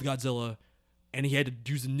killed Godzilla, and he had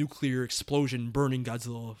to use a nuclear explosion burning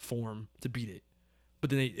Godzilla form to beat it. But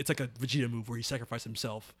then it's like a Vegeta move where he sacrificed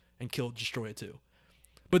himself and killed Destroyer too.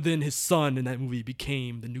 But then his son in that movie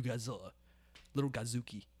became the new Godzilla, Little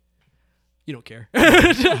Godzuki. You don't care.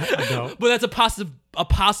 I don't. But that's a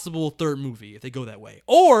possible third movie if they go that way.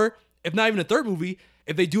 Or, if not even a third movie,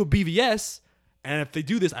 if they do a BVS, and if they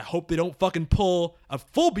do this, I hope they don't fucking pull a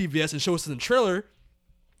full BVS and show us in the trailer.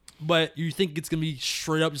 But you think it's going to be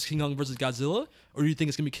straight up just King Kong versus Godzilla? Or do you think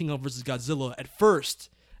it's going to be King Kong versus Godzilla at first,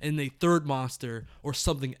 and the third monster or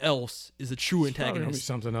something else is the true Probably gonna be antagonist?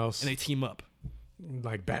 something else. And they team up.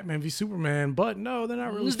 Like Batman v Superman, but no, they're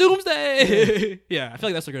not really. It's Doomsday! Yeah, I feel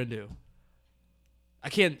like that's what they're going to do. I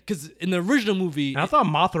can't, because in the original movie... And I thought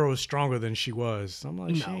Mothra was stronger than she was. I'm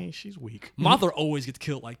like, No. she's weak. Mothra always gets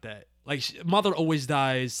killed like that. Like, Mothra always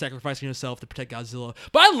dies sacrificing herself to protect Godzilla.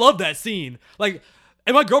 But I love that scene. Like,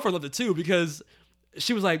 and my girlfriend loved it too because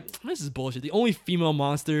she was like, this is bullshit. The only female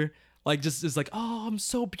monster, like, just is like, oh, I'm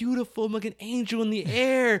so beautiful. I'm like an angel in the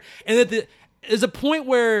air. And there's a point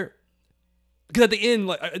where, because at the end,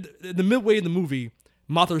 like, the midway in the movie,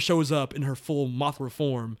 Mothra shows up in her full Mothra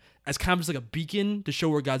form as kind of just like a beacon to show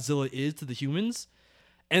where Godzilla is to the humans.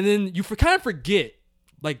 And then you kind of forget,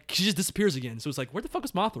 like, she just disappears again. So it's like, where the fuck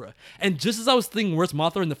is Mothra? And just as I was thinking, where's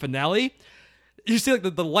Mothra in the finale, you see like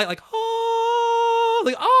the light, like,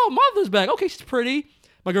 Mothra's back. Okay, she's pretty.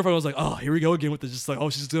 My girlfriend was like, oh, here we go again with this. Just like, oh,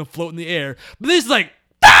 she's gonna float in the air. But this is like,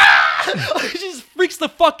 she just freaks the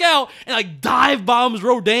fuck out and like dive bombs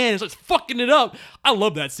Rodan and starts fucking it up. I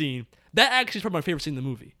love that scene. That actually is probably my favorite scene in the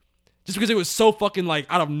movie. Just because it was so fucking like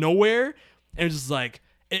out of nowhere. And it was just like,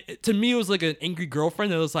 to me, it was like an angry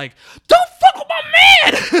girlfriend that was like, don't fuck with my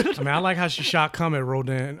man! I mean, I like how she shot Comet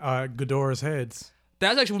Rodan, Ghidorah's heads.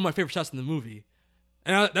 That's actually one of my favorite shots in the movie.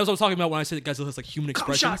 And that's what I was talking about when I said that Godzilla has like human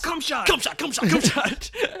expressions. Come shot.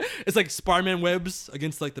 It's like Spider-Man webs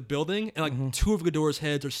against like the building, and like two of Ghidorah's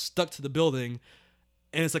heads are stuck to the building,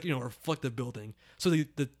 and it's like, you know, a reflective building. So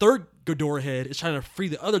the third Ghidorah head is trying to free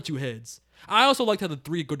the other two heads. I also liked how the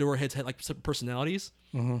three Ghidorah heads had like separate personalities.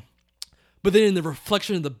 But then in the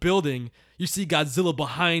reflection of the building, you see Godzilla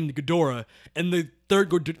behind Ghidorah, and the third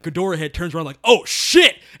Ghidorah head turns around like, oh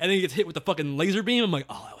shit! And then he gets hit with the fucking laser beam. I'm like,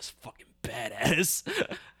 oh, that was fucking badass.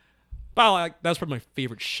 But that was probably my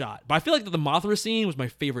favorite shot. But I feel like the Mothra scene was my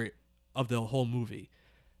favorite of the whole movie.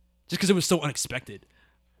 Just because it was so unexpected.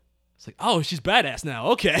 It's like, oh, she's badass now.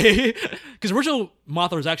 Okay. Because original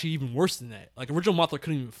Mothra was actually even worse than that. Like, original Mothra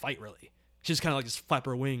couldn't even fight, really. She just kind of like just flap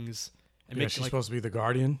her wings. And Yeah, she's supposed to be the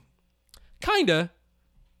guardian. Kinda.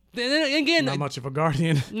 Then again, Not much of a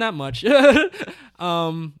guardian. Not much.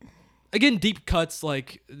 Again, deep cuts.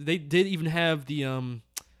 Like, they did even have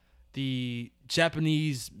the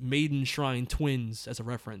Japanese maiden shrine twins as a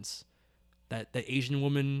reference. That Asian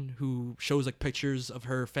woman who shows like pictures of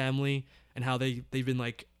her family and how they've been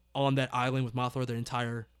like on that island with Mothra their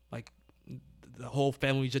entire like the whole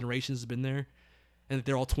family generations has been there, and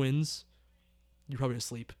they're all twins. You're probably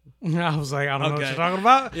asleep. I was like, I don't know what you're talking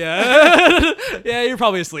about. Yeah, yeah, you're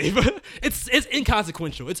probably asleep. It's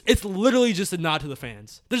inconsequential. It's literally just a nod to the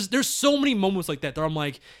fans. There's so many moments like that I'm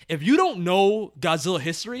like, if you don't know Godzilla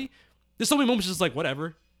history, there's so many moments just like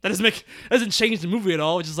whatever. That doesn't change the movie at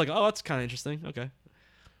all. It's just like, oh, that's kind of interesting. Okay.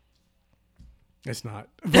 It's not.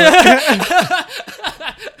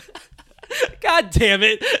 God damn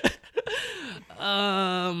it.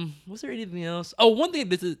 Was there anything else? Oh, one thing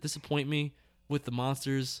that did disappoint me with the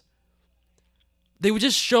monsters, they would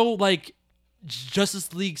just show like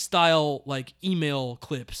Justice League style like email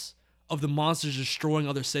clips of the monsters destroying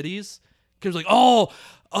other cities. Because like, oh,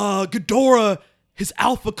 Ghidorah, his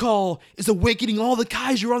alpha call is awakening all the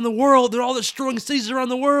kaiju around the world. They're all destroying cities around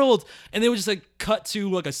the world. And they would just like cut to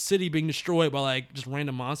like a city being destroyed by like just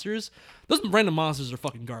random monsters. Those random monsters are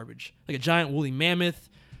fucking garbage. Like a giant woolly mammoth,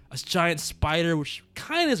 a giant spider, which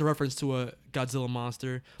kind of is a reference to a Godzilla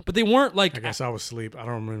monster. But they weren't like... I guess I was asleep. I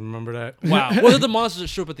don't remember that. Wow. What are the monsters that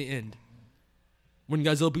show up at the end? When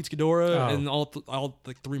Godzilla beats Ghidorah and all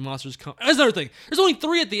like three monsters come... That's another thing. There's only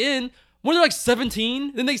 3 at the end. Weren't there like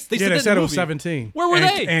 17? Then they said it was 17. Where were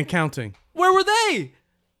they? And counting. Where were they?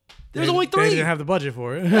 There's only 3. They didn't have the budget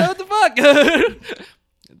for it. What the fuck?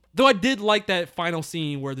 Though I did like that final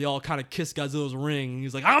scene where they all kind of kiss Godzilla's ring.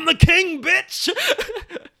 He's like, I'm the king, bitch!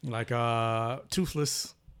 Like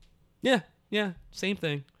Toothless. Yeah, same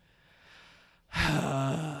thing.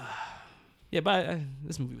 Yeah, but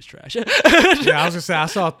this movie was trash. Yeah, I was gonna say I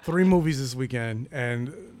saw 3 movies this weekend,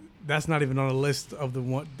 and that's not even on the list of the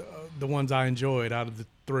ones I enjoyed out of the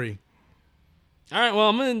 3. All right, well,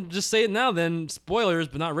 I'm gonna just say it now. Then spoilers,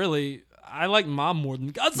 but not really. I like Ma more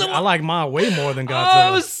than Godzilla. I like Ma way more than Godzilla.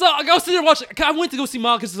 I was sitting there watching. I went to go see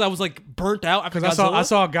Ma because I was like burnt out after Godzilla. I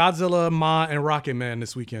saw Godzilla, Ma, and Rocket Man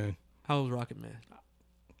this weekend. How was Rocket Man?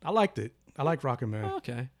 I liked it. I like Rocket Man. Oh,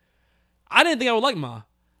 okay. I didn't think I would like Ma,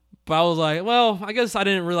 but I was like, well, I guess I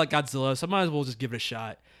didn't really like Godzilla, so I might as well just give it a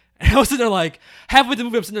shot. And I was sitting there like, halfway through the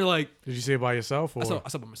movie, I'm sitting there like... Did you see it by yourself? Or? I saw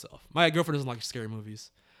it by myself. My girlfriend doesn't like scary movies.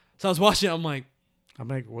 So I was watching it, I'm like...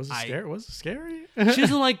 was it scary? Was it scary? She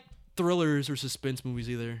doesn't like thrillers or suspense movies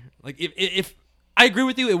either. Like, if I agree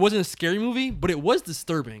with you, it wasn't a scary movie, but it was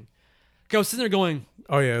disturbing. I was sitting there going...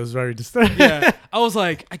 Oh, yeah, it was very disturbing. Yeah. I was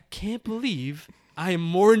like, I can't believe I am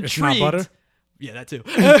more intrigued... It's not butter? Yeah, that too.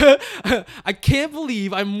 I can't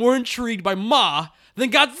believe I'm more intrigued by Ma than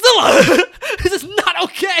Godzilla. This is not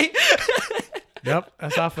okay. Yep,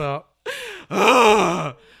 that's how I felt.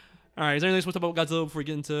 All right, is there anything else to talk about Godzilla before we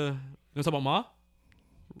get into... You want to talk about Ma?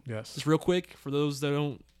 Yes. Just real quick, for those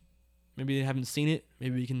that maybe they haven't seen it,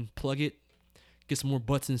 maybe we can plug it, get some more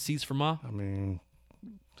butts and seats for Ma. I mean,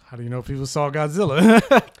 how do you know people saw Godzilla?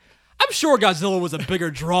 I'm sure Godzilla was a bigger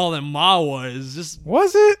draw than Ma was.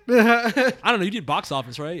 Was it? I don't know. You did box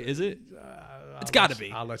office, right? Is it? It's got to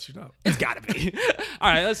be. I'll let you know. It's got to be.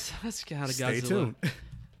 All right, let's get out of Godzilla. Stay tuned.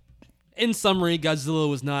 In summary, Godzilla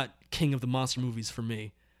was not king of the monster movies for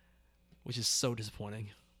me, which is so disappointing.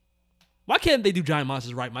 Why can't they do giant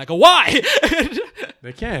monsters right, Michael? Why?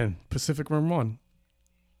 They can. Pacific Rim 1.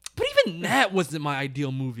 But even that wasn't my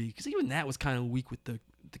ideal movie, because even that was kind of weak with the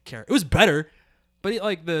character. It was better, but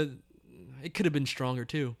it could have been stronger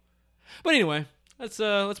too. But anyway, let's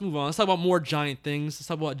move on. Let's talk about more giant things. Let's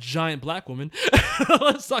talk about giant black women.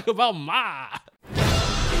 Let's talk about Ma.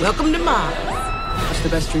 Welcome to Ma. What's the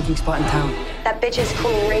best drinking spot in town? That bitch is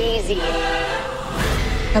crazy.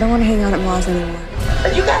 I don't want to hang out at Ma's anymore.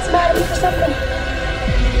 Are you guys mad at me for something?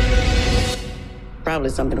 Probably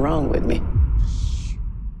something wrong with me.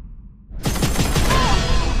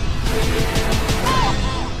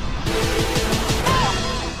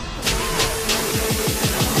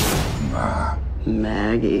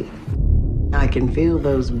 Maggie, I can feel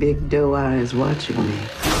those big doe eyes watching me.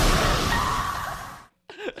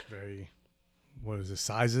 Very, what is it,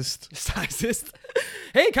 sizist? Sizist.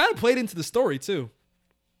 Hey, it kind of played into the story too.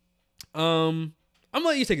 I'm gonna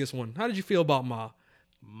let you take this one. How did you feel about Ma?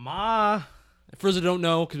 Ma, For those who don't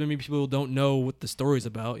know, because maybe people don't know what the story's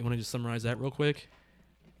about, you want to just summarize that real quick?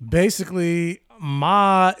 Basically,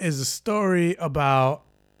 Ma is a story about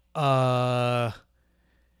a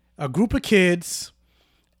group of kids,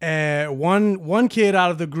 and one kid out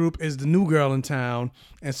of the group is the new girl in town,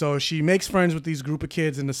 and so she makes friends with these group of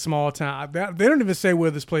kids in the small town. They don't even say where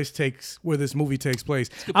this movie takes place.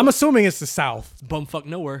 I'm assuming it's the South. Bumfuck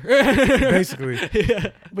nowhere. Basically. Yeah.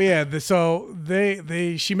 But yeah, so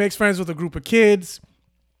she makes friends with a group of kids,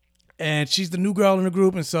 and she's the new girl in the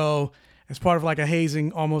group, and so it's part of like a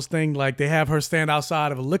hazing almost thing. Like they have her stand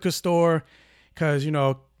outside of a liquor store because, you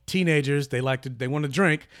know, teenagers, they want to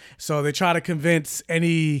drink. So they try to convince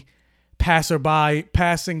any passing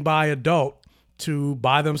by adult to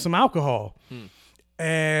buy them some alcohol.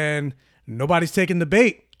 And nobody's taking the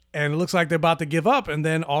bait. And it looks like they're about to give up. And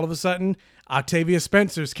then all of a sudden, Octavia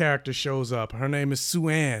Spencer's character shows up. Her name is Sue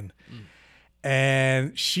Ann.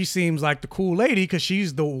 And she seems like the cool lady because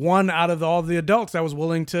she's the one out of all the adults that was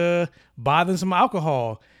willing to buy them some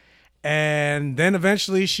alcohol. And then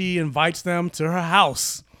eventually she invites them to her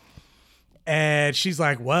house. And she's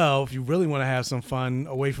like, well, if you really want to have some fun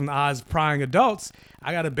away from the eyes of prying adults,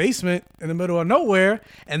 I got a basement in the middle of nowhere.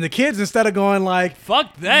 And the kids, instead of going like,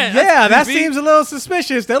 fuck that. Yeah, that seems a little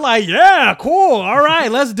suspicious. They're like, yeah, cool. All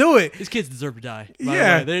right, let's do it. These kids deserve to die.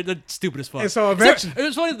 Yeah. They're stupid as fuck. And so eventually, it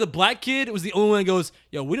was funny that the black kid was the only one that goes,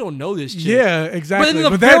 yo, we don't know this chick. Yeah, exactly.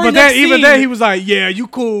 But then even then he was like, yeah, you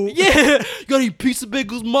cool. Yeah, you got any piece of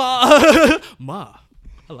bagels, Ma? Ma.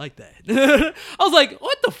 I like that. I was like,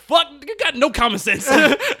 what the fuck? You got no common sense.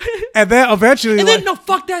 And then eventually... And then, no,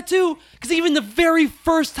 fuck that too. Because even the very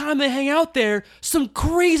first time they hang out there, some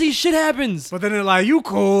crazy shit happens. But then they're like, you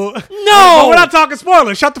cool. No! We're not talking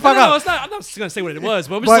spoilers. Shut the fuck up. No, it's not. I'm not just going to say what it was,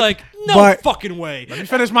 but I'm just like, no fucking way. Let me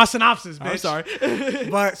finish my synopsis, bitch. I'm sorry.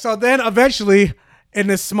 But so then eventually, in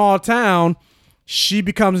this small town, she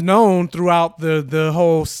becomes known throughout the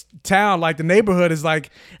whole town. Like the neighborhood is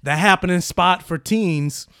like the happening spot for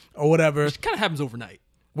teens or whatever. Which kind of happens overnight.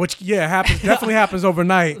 Which definitely happens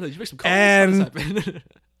overnight. You make some calls, And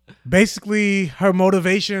basically her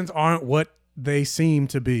motivations aren't what they seem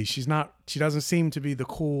to be. She doesn't seem to be the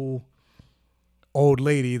cool old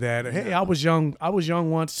lady that, hey, I was young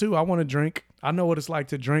once too. I want to drink. I know what it's like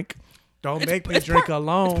to drink. Don't make me drink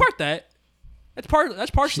alone. It's part that. That's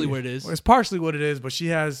partially what it is. It's partially what it is, but she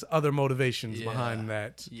has other motivations behind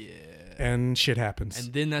that. Yeah. And shit happens.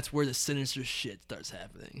 And then that's where the sinister shit starts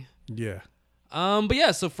happening. Yeah. But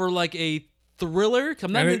yeah, so for like a thriller, It's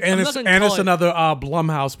another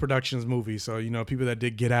Blumhouse Productions movie. So, you know, people that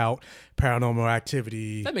did Get Out, Paranormal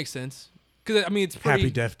Activity. That makes sense. Because I mean, it's pretty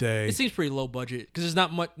Happy Death Day. It seems pretty low budget because there's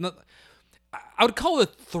not much. I would call it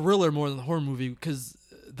a thriller more than a horror movie because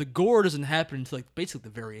the gore doesn't happen until like basically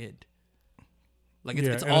the very end. Like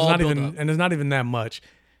it's all built up. And there's not even that much.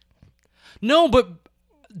 No, but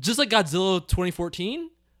just like Godzilla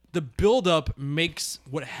 2014, the build-up makes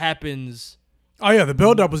what happens. Oh yeah, the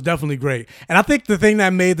build-up was definitely great, and I think the thing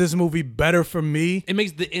that made this movie better for me, it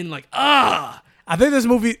makes the end like ah. I think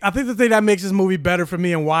the thing that makes this movie better for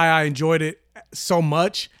me and why I enjoyed it so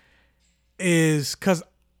much is because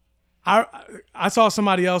I saw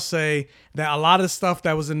somebody else say that a lot of the stuff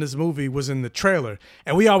that was in this movie was in the trailer,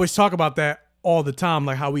 and we always talk about that all the time,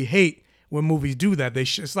 like how we hate when movies do that.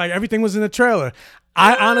 It's like everything was in the trailer.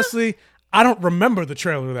 I honestly don't remember the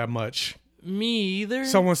trailer that much. Me either.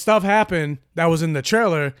 So when stuff happened that was in the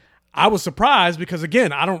trailer, I was surprised because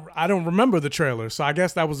again, I don't remember the trailer. So I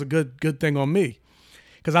guess that was a good thing on me.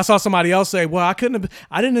 Because I saw somebody else say, "Well,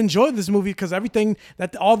 I didn't enjoy this movie because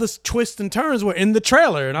all this twists and turns were in the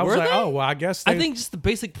trailer," and I was like, "Oh, well, I guess." I think just the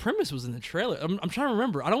basic premise was in the trailer. I'm trying to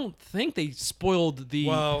remember. I don't think they spoiled the.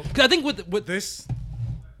 Well, because I think with this,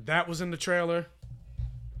 that was in the trailer.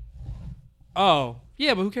 Oh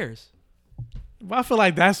yeah, but who cares? Well, I feel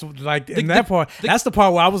like that's like that part. That's the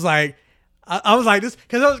part where I was like. I was like this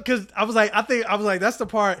because I was like that's the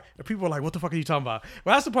part that people were like, what the fuck are you talking about?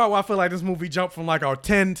 Well, that's the part where I feel like this movie jumped from like a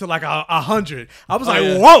 10 to like a 100. I was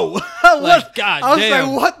whoa, like God, I was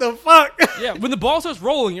like, what the fuck? Yeah, when the ball starts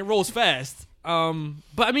rolling, it rolls fast. But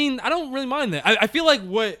I mean, I don't really mind that. I feel like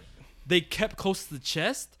what they kept close to the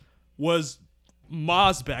chest was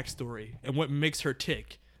Ma's backstory and what makes her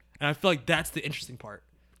tick, and I feel like that's the interesting part.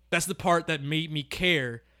 That's the part that made me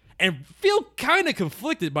care and feel kind of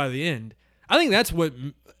conflicted by the end. I think that's what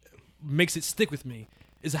makes it stick with me,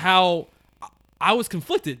 is how I was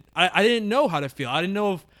conflicted. I didn't know how to feel. I didn't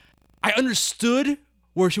know if I understood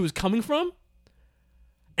where she was coming from.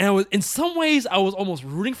 And I was, in some ways, I was almost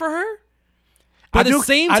rooting for her. But at the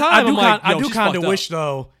same time, I do kind of wish,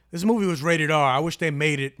 though, this movie was rated R. I wish they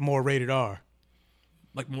made it more rated R.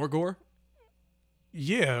 Like more gore?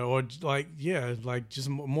 Yeah, or like just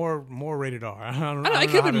more rated R. I don't I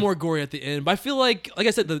could have been more gory at the end, but I feel like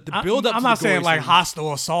I said, the build up. I'm not saying like Hostel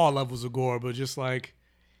or Saw levels of gore, but just like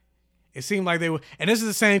it seemed like they were. And this is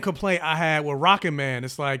the same complaint I had with Rocket Man.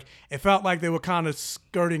 It's like it felt like they were kind of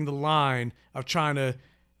skirting the line of trying to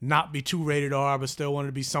not be too rated R, but still wanted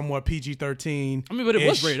to be somewhat PG-13. I mean, but it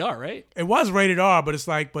was rated R, right? It was rated R, but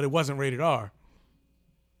but it wasn't rated R.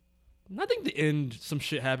 I think the end, some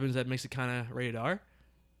shit happens that makes it kind of rated R.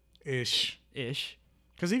 Ish.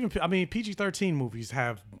 Because even, I mean, PG-13 movies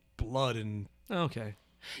have blood and... Okay.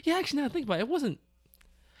 Yeah, actually, now I think about it, it wasn't...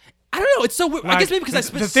 I don't know, it's so weird. Like, I guess maybe because I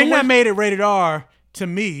spent the thing that made it rated R to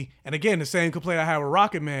me, and again, the same complaint I had with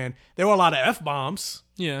Rocket Man, there were a lot of F-bombs.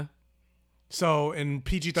 Yeah. So in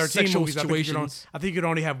PG-13 Sexual movies, I think you could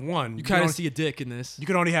only have one. You kind of see a dick in this. You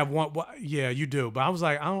could only have one. Yeah, you do. But I was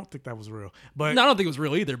like, I don't think that was real. But no, I don't think it was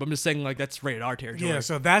real either. But I'm just saying, like, that's rated R territory. Yeah,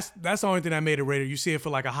 so that's the only thing that made it rated. You see it for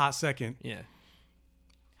like a hot second. Yeah.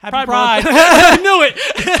 Happy Pride. I knew it.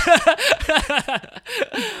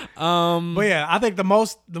 But yeah, I think the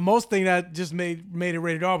most thing that just made it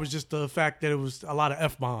rated R was just the fact that it was a lot of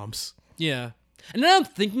F-bombs. Yeah. And now I'm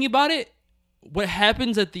thinking about it. What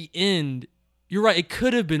happens at the end? You're right, it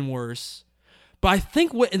could have been worse. But I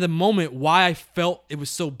think in the moment why I felt it was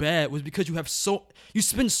so bad was because you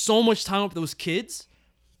spend so much time with those kids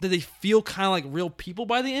that they feel kind of like real people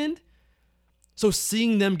by the end. So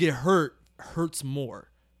seeing them get hurt hurts more.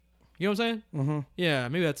 You know what I'm saying? Mm-hmm. Yeah,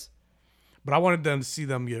 maybe that's... But I wanted them to see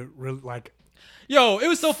them get really like... Yo, it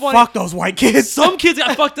was so funny. Fuck those white kids. Some kids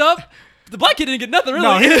got fucked up. The black kid didn't get nothing, really.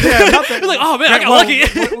 No, he didn't get nothing. He was like, oh, man, I got lucky.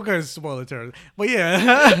 We're going to spoil it terribly. But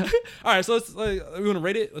yeah. All right, so let's... we want to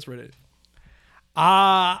rate it? Let's rate it.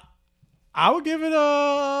 I would give it a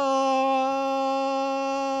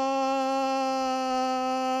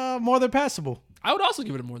more than passable. I would also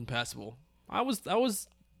give it a more than passable. I was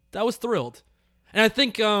thrilled. And I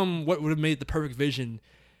think what would have made the perfect vision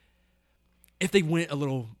if they went a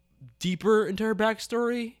little deeper into her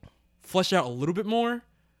backstory, fleshed out a little bit more.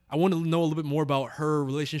 I wanted to know a little bit more about her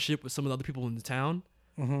relationship with some of the other people in the town.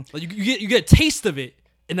 Mm-hmm. Like you get a taste of it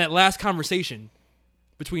in that last conversation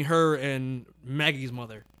between her and Maggie's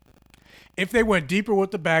mother. If they went deeper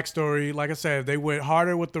with the backstory, like I said, if they went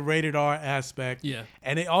harder with the rated R aspect, yeah,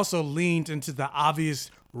 and they also leaned into the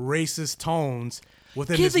obvious racist tones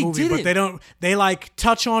within Kids, this movie, but didn't. they like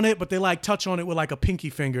touch on it, but they like touch on it with like a pinky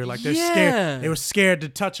finger, like they're scared. They were scared to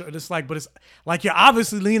touch it. It's like, but it's like you're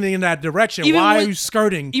obviously leaning in that direction. Why are you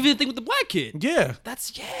skirting? Even the thing with the black kid. Yeah,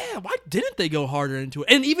 why didn't they go harder into it?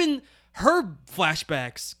 And even her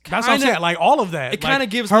flashbacks. That's what I'm saying. Like all of that. It kind of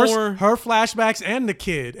gives her flashbacks and the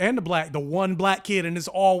kid and the one black kid in this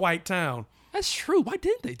all white town. That's true. Why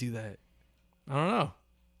didn't they do that? I don't know.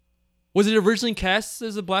 Was it originally cast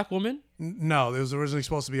as a black woman? No, it was originally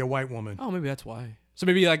supposed to be a white woman. Oh, maybe that's why. So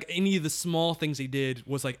maybe like any of the small things they did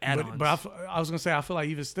was like add-ons. But I was gonna say, I feel like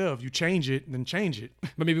even still, if you change it, then change it.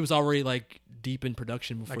 But maybe it was already like deep in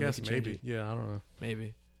production before. I guess they could change maybe. it. Yeah, I don't know.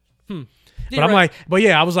 Maybe. But I'm like,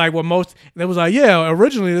 I was like, they was like, yeah,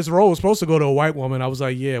 originally this role was supposed to go to a white woman. I was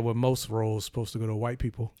like, yeah, most roles supposed to go to white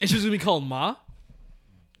people. And she was gonna be called Ma?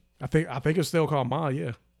 I think it's still called Ma,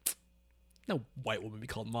 yeah. No white woman be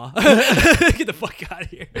called Ma. Get the fuck out of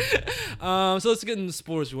here. So let's get into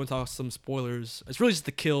spoilers. We want to talk some spoilers. It's really just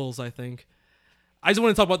the kills, I think. I just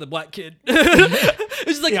want to talk about the black kid. It's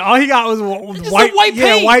just like, all he got was white paint.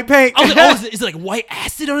 Yeah, white paint. I was like, is it like white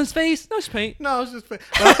acid on his face? No, it's paint. No, it's just paint.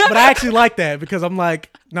 But I actually like that because I'm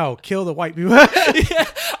like, no, kill the white people. Yeah.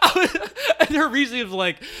 And their reasoning is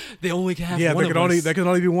like, they only can have one of us. There can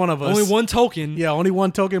only be one of us. Only one token. Yeah, only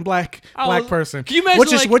one token black person. Can you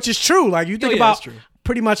imagine, which is true. Like you think about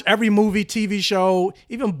pretty much every movie, TV show,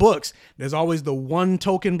 even books, there's always the one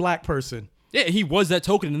token black person. Yeah, he was that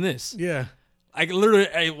token in this. Yeah. Like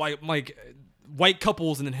literally, like white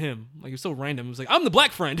couples and then him. Like it was so random. It was like, I'm the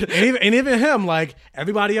black friend. and even him, like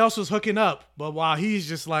everybody else was hooking up, but while he's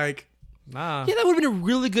just like, nah. Yeah, that would have been a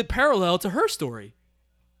really good parallel to her story.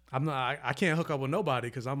 I can't hook up with nobody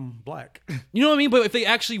because I'm black. You know what I mean? But if they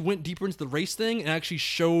actually went deeper into the race thing and actually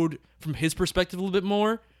showed from his perspective a little bit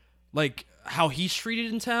more, like how he's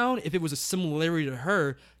treated in town, if it was a similarity to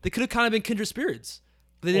her, they could have kind of been kindred spirits.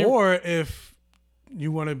 Or if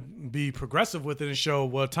you want to be progressive with it and show,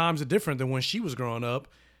 well, times are different than when she was growing up.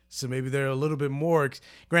 So maybe they're a little bit more,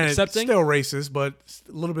 granted, accepting? Still racist, but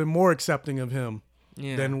a little bit more accepting of him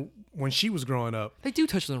than when she was growing up. They do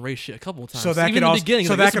touch on the race shit a couple of times. So that even could in also, the beginning,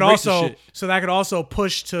 so like, that could also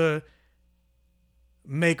push to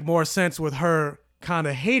make more sense with her kind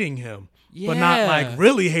of hating him. but not Yeah. like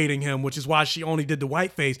really hating him, which is why she only did the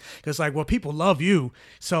white face. Because like, well, people love you,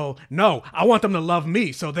 so no, I want them to love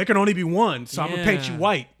me, so there can only be one. So I'm gonna paint you Yeah.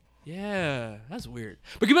 white. Yeah, that's weird.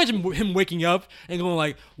 But can you imagine him waking up and going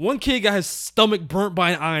like, one kid got his stomach burnt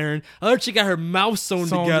by an iron, other chick got her mouth sewn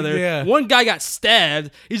together, yeah. one guy got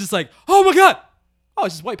stabbed. He's just like, oh my god, oh,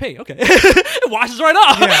 it's just white paint. Okay, it washes right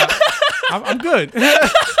off. Yeah, I'm good.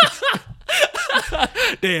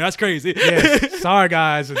 Damn, that's crazy. Yeah, sorry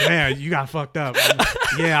guys, man, you got fucked up.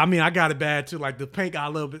 Yeah, I mean, I got it bad too. Like the paint got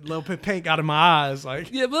a little bit paint got in my eyes.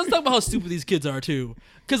 Like, Yeah, but let's talk about how stupid these kids are too.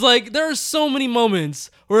 Because like there are so many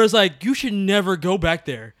moments where it's like you should never go back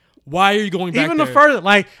there. Why are you going back even there? the first,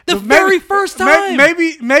 like The very first time.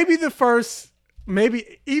 maybe the first.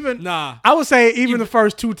 Maybe even Nah. I would say even the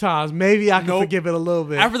first 2 times. Maybe I can forgive it a little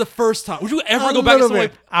bit. After the first time, would you ever A go back to little something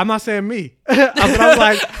bit. I'm not saying me, but I'm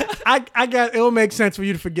like, I got it'll make sense for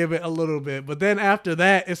you to forgive it a little bit. But then after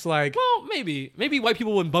that, it's like, well, maybe white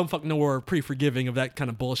people in bumfuck nowhere are pretty forgiving of that kind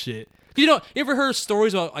of bullshit. You know, you ever heard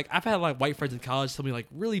stories about like I've had like white friends in college tell me like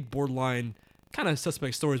really borderline kind of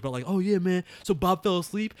suspect stories about like, oh yeah, man, so Bob fell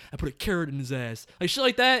asleep, I put a carrot in his ass, like shit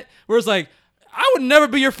like that. Where it's like, I would never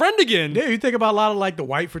be your friend again. yeah, you think about a lot of like the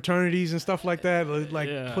white fraternities and stuff like that, like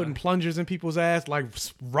Yeah. putting plungers in people's ass, like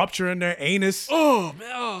rupturing their anus, Oh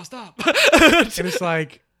man, oh stop. and it's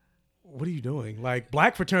like, what are you doing? Like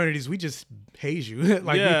black fraternities, we just haze you,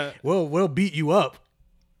 like Yeah. we'll beat you up.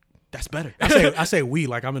 That's better. I say we,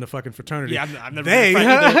 like I'm in a fucking fraternity. Yeah, I've never they, been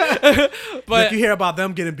a friend either. but But you hear about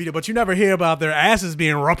them getting beat up, but you never hear about their asses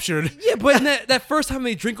being ruptured. yeah, but in that first time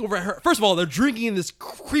they drink over at her, first of all, they're drinking in this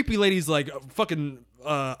creepy lady's like fucking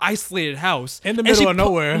isolated house In the And middle she of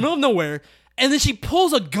nowhere. in the middle of nowhere, and then she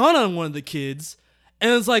pulls a gun on one of the kids,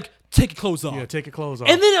 and it's like, take your clothes off. Yeah, take your clothes off.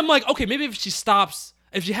 And then I'm like, okay, maybe if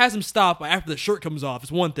she has him stop after the shirt comes off,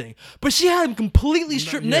 it's one thing. But she had him completely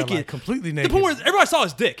stripped yeah, naked. like, completely The naked. point where everybody saw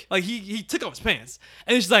his dick. Like he took off his pants.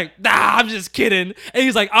 And she's like, nah, I'm just kidding. And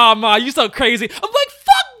he's like, oh ma, you so crazy. I'm like,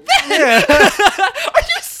 fuck that. Are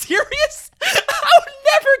you serious? I would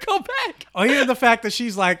never go back. Or even the fact that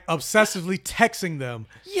she's like obsessively texting them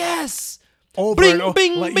Yes. over Bing, and over.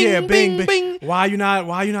 bing, like, bing, yeah, bing, bing, bing. Why you not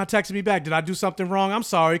texting me back? Did I do something wrong? I'm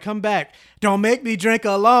sorry. Come back. Don't make me drink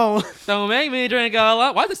alone. Don't make me drink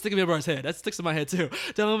alone. Why is that sticking me over his head? That sticks in my head too.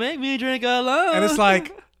 Don't make me drink alone. And it's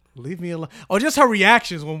like, leave me alone. Or just her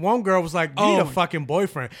reactions when one girl was like, you need a Oh. fucking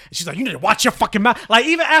boyfriend. And she's like, you need to watch your fucking mouth. Like,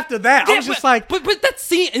 even after that, I was just like, but that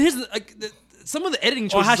scene, and here's like some of the editing or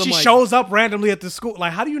choices. how I'm she like, shows up randomly at the school.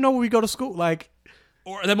 Like, how do you know where we go to school? Like,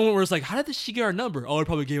 or that moment where it's like, how did she get our number? Oh, I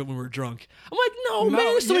probably gave it when we were drunk. I'm like, no, No, man,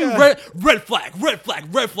 there's so yeah. many red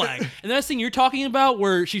flag. And that scene you're talking about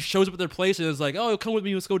where she shows up at their place and is like, oh, come with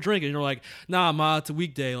me, let's go drink. And you're like, nah, ma, it's a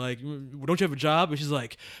weekday. Like, don't you have a job? And she's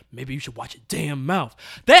like, maybe you should watch your damn mouth.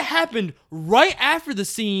 That happened right after the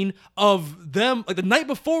scene of them, like the night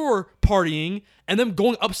before partying and them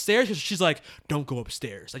going upstairs. Because she's like, don't go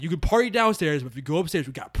upstairs. Like, you can party downstairs, but if you go upstairs,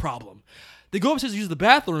 we got a problem. They go upstairs to use the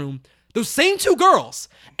bathroom. Those same 2 girls,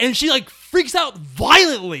 and she like freaks out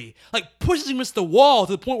violently, like pushes him against the wall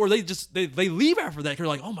to the point where they leave after that. They're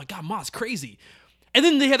like, oh my god, Ma's crazy. And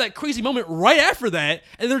then they have that crazy moment right after that,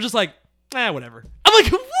 and they're just like, whatever. I'm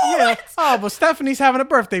like, what? yeah. Oh, but Stephanie's having a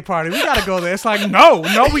birthday party. We gotta go there. It's like, no,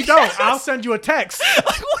 we don't. Yes. I'll send you a text. Like,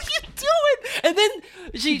 what are you doing? And then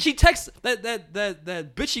she texts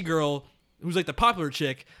that bitchy girl who's like the popular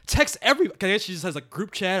chick, texts everybody. I guess she just has like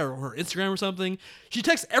group chat or her Instagram or something. She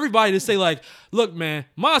texts everybody to say like, look, man,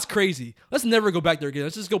 Ma's crazy. Let's never go back there again.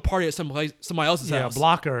 Let's just go party at somebody else's house.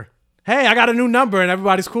 Block her. Hey, I got a new number, and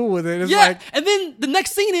everybody's cool with it. It's Yeah, like, and then the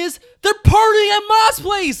next scene is they're partying at Ma's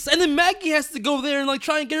place, and then Maggie has to go there and like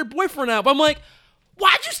try and get her boyfriend out. But I'm like,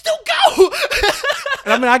 why'd you still go?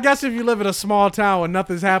 I mean, I guess if you live in a small town where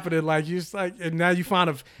nothing's happening, like you just like, and now you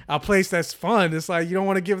find a place that's fun, it's like you don't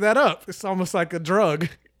want to give that up. It's almost like a drug.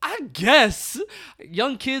 I guess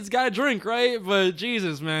young kids gotta drink, right? But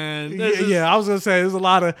Jesus, man, Yeah, I was gonna say there's a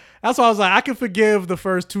lot of. That's why I was like, I can forgive the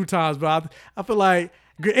first 2 times, but I feel like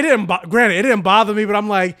it didn't. Granted, it didn't bother me, but I'm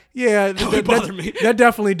like, yeah, they're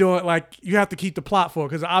definitely doing like you have to keep the plot for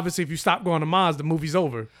because obviously if you stop going to Maz, the movie's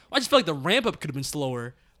over. I just feel like the ramp up could have been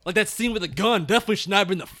slower. Like that scene with the gun definitely should not have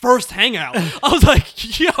been the first hangout. I was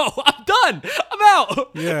like, yo, I'm done. I'm out.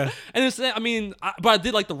 Yeah. And it's, I mean, but I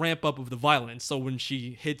did like the ramp up of the violence. So when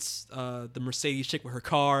she hits the Mercedes chick with her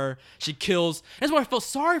car, she kills. That's why I felt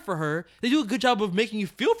sorry for her. They do a good job of making you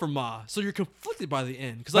feel for Ma. So you're conflicted by the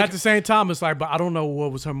end. But at the same time, it's like, but I don't know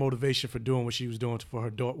what was her motivation for doing what she was doing for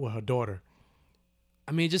with her daughter.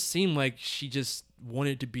 I mean, it just seemed like she just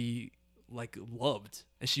wanted to be like loved.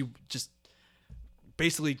 And she just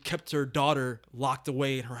basically kept her daughter locked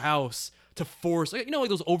away in her house to force, like, like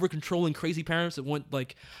those over controlling crazy parents that want,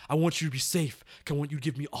 like, I want you to be safe. I want you to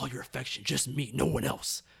give me all your affection, just me, no one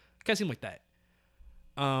else. Kind of seemed like that.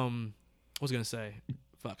 What was I gonna say?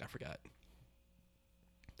 Fuck, I forgot.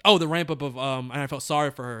 Oh, the ramp up of and I felt sorry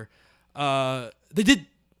for her. They did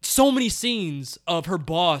so many scenes of her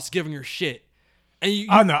boss giving her shit, and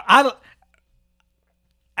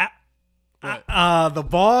the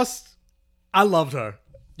boss, I loved her.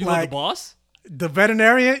 You love the boss? The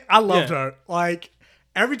veterinarian, I loved her. Like,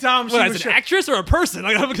 every time she was an actress or a person?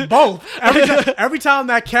 Both. Every time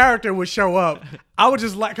that character would show up, I would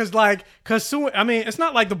just like, cause Sue, I mean, it's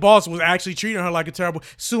not like the boss was actually treating her like a terrible.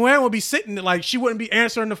 Sue-Ann would be sitting, like, she wouldn't be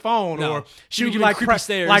answering the phone, or she would like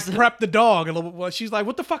prep the dog, and she's like,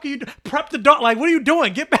 "What the fuck are you doing? Prep the dog? Like, what are you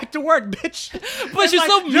doing? Get back to work, bitch!" But she's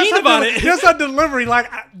so mean about it. Just her delivery,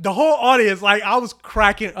 like, the whole audience, like, I was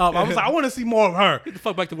cracking up. I was like, I want to see more of her. Get the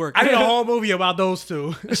fuck back to work. I need a whole movie about those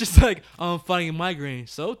two. It's just like, I'm fighting a migraine,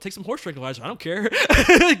 so take some horse tranquilizer. I don't care.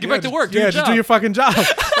 Get back to work. Just do your fucking job.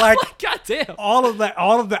 Like, God damn. All of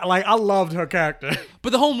that. Like, I loved her character.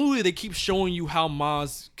 But the whole movie, they keep showing you how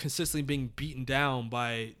Ma's consistently being beaten down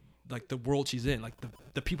by, like, the world she's in, like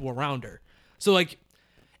the people around her. So, like,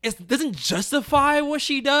 it doesn't justify what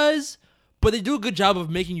she does, but they do a good job of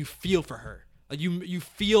making you feel for her. Like, you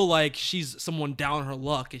feel like she's someone down on her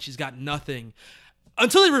luck and she's got nothing,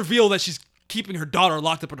 until they reveal that she's keeping her daughter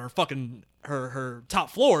locked up in her fucking her top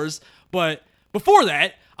floors. But before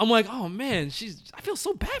that, I'm like, oh man, I feel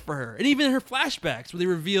so bad for her. And even in her flashbacks, where they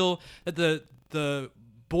reveal that the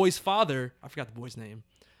boy's father, I forgot the boy's name,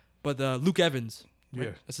 but Luke Evans, right?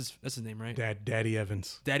 Yeah, that's his name, right? Daddy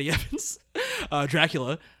Evans. Daddy Evans,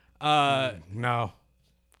 Dracula. No,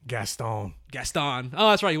 Gaston. Oh,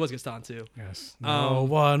 that's right, he was Gaston too. Yes. No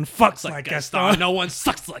one fucks like Gaston. No one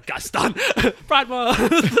sucks like Gaston. Pride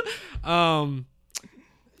Month.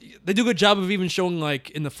 They do a good job of even showing,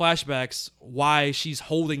 like, in the flashbacks, why she's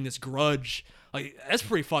holding this grudge. Like, that's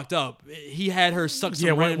pretty fucked up. He had her suck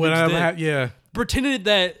some random dude's dick. Pretended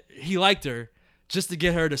that he liked her just to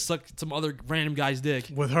get her to suck some other random guy's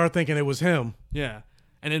dick. With her thinking it was him. Yeah.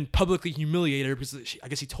 And then publicly humiliate her because I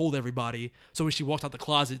guess he told everybody. So when she walked out the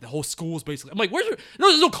closet, the whole school's basically, I'm like,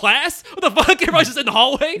 there's no class? What the fuck? Everybody's just in the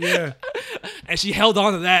hallway? Yeah. And she held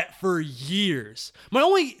on to that for years. My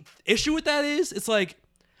only issue with that is, it's like,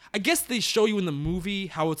 I guess they show you in the movie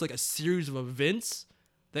how it's like a series of events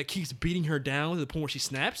that keeps beating her down to the point where she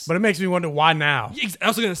snaps. But it makes me wonder why now. I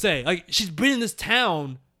was going to say, like, she's been in this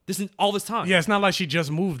town all this time. Yeah, it's not like she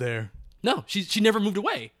just moved there. No, she never moved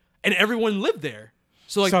away. And everyone lived there.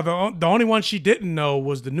 So the only one she didn't know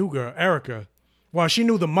was the new girl, Erica. Well, she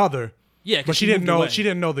knew the mother. Yeah, but she didn't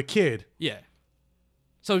know the kid. Yeah.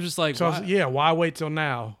 So it's just like, why wait till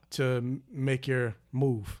now to make your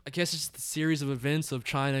move? I guess it's just the series of events of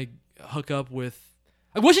trying to hook up with.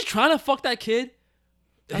 Like, was she trying to fuck that kid?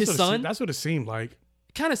 His son? That's what it seemed like.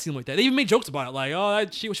 It kind of seemed like that. They even made jokes about it, like, oh,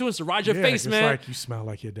 she wants to ride your face, man. It's like, you smell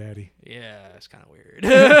like your daddy. Yeah, it's kind of weird.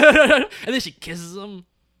 And then she kisses him.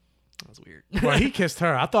 That was weird. Well, he kissed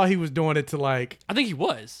her. I thought he was doing it to, like. I think he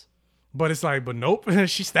was. But it's like, but nope.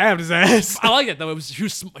 She stabbed his ass. I like it though. She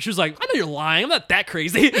was like, I know you're lying. I'm not that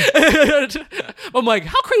crazy. I'm like,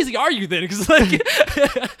 how crazy are you then? Because like,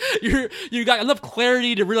 you got enough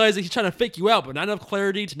clarity to realize that he's trying to fake you out, but not enough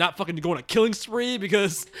clarity to not fucking go on a killing spree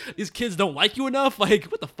because these kids don't like you enough. Like,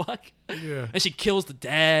 what the fuck? Yeah. And she kills the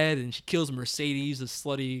dad, and she kills Mercedes, the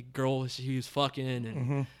slutty girl she was fucking,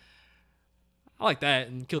 and. I like that,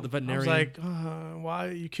 and killed the veterinarian. I was like, why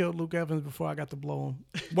you killed Luke Evans before I got to blow him?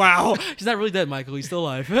 Wow. He's not really dead, Michael. He's still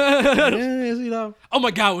alive. Yeah, is he though? Oh my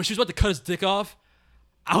God, when she was about to cut his dick off,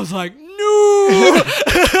 I was like, no.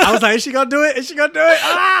 I was like, is she gonna do it? Is she gonna do it?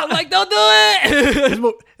 I'm like, don't do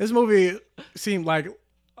it. This movie seemed like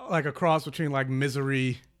a cross between like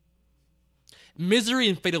Misery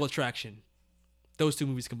and Fatal Attraction. Those two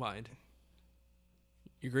movies combined.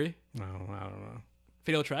 You agree? No, I don't know.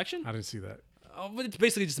 Fatal Attraction? I didn't see that. Oh, but it's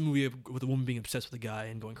basically just a movie with a woman being obsessed with a guy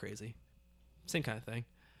and going crazy. Same kind of thing.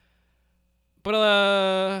 But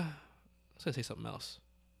I was gonna say something else.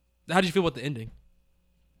 How did you feel about the ending?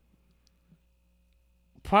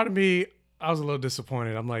 Part of me, I was a little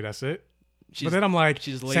disappointed. I'm like, that's it. But then I'm like,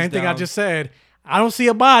 same thing I just said. I don't see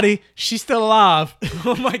a body. She's still alive.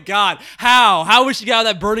 Oh my God. How? How would she get out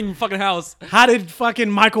of that burning fucking house? How did fucking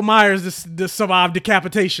Michael Myers survive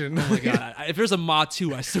decapitation? Oh my God. If there's a Ma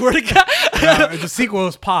 2, I swear to God. The sequel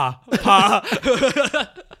is Pa. Pa.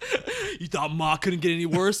 You thought Ma couldn't get any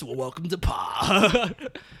worse? Well, welcome to Pa.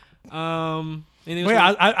 Wait,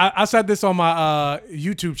 I said this on my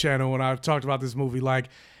YouTube channel when I talked about this movie. Like,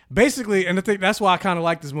 basically, and that's why I kind of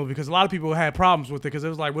like this movie, because a lot of people had problems with it because it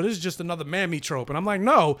was like, well, this is just another mammy trope, and I'm like,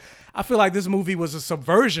 no, I feel like this movie was a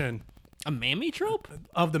subversion. A mammy trope?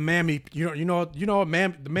 Of the mammy, you know what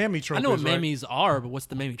the mammy trope is, I know what right? mammies are, but what's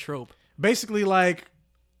the mammy trope? Basically, like,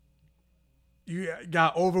 you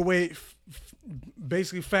got overweight,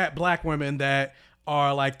 basically fat black women that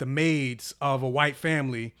are like the maids of a white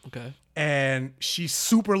family. Okay. And she's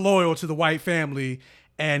super loyal to the white family.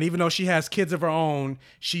 And even though she has kids of her own,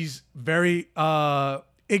 she's very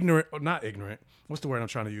ignorant. Or not ignorant. What's the word I'm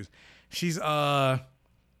trying to use? She's give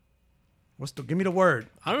me the word.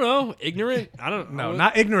 I don't know. Ignorant? I don't know. No,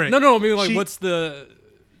 not ignorant. No, I mean, like, what's the...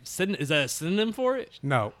 Is that a synonym for it?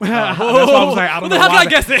 No. That's why I was like, I don't know. How can I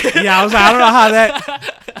guess it? Yeah, I was like, I don't know how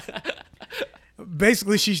that...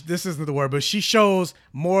 Basically, this isn't the word, but she shows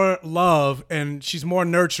more love and she's more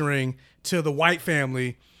nurturing to the white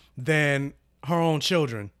family than her own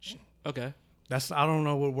children. Okay. I don't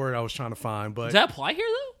know what word I was trying to find, but... Does that apply here,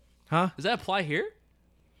 though? Huh? Does that apply here?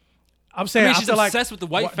 I'm saying, I mean, she's obsessed with the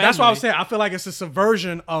white family. That's what I was saying. I feel like it's a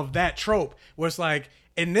subversion of that trope, where it's like,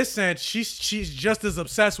 in this sense, she's just as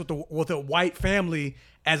obsessed with a white family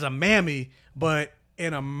as a mammy, but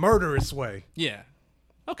in a murderous way. Yeah.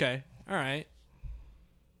 Okay. All right.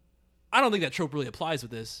 I don't think that trope really applies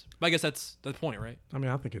with this, but I guess that's the point, right? I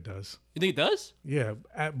mean, I think it does. You think it does? Yeah,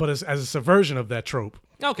 but as a subversion of that trope.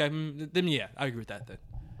 Okay, then yeah, I agree with that then.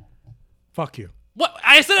 Fuck you. What?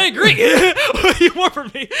 I said I agree. What do you want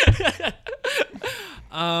from me?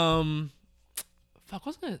 Fuck,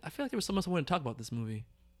 I feel like there was something else I wanted to talk about this movie.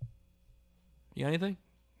 You got anything?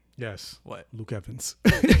 Yes. What? Luke Evans.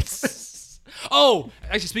 Oh,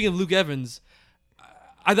 actually, speaking of Luke Evans,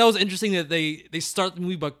 I thought it was interesting that they start the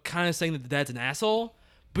movie by kind of saying that the dad's an asshole,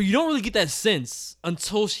 but you don't really get that sense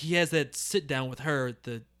until he has that sit down with her at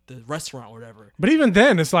the restaurant or whatever. But even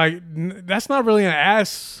then, it's like, that's not really an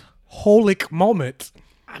assholic moment.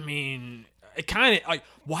 I mean, it kind of, like,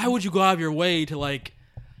 why would you go out of your way to, like,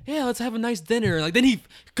 yeah, let's have a nice dinner. Like, then he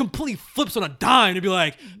completely flips on a dime to be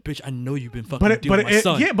like, bitch, I know you've been fucking dealing with my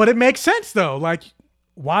son. Yeah, but it makes sense, though. Like,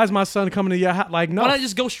 why is my son coming to your house? Like, no. Why not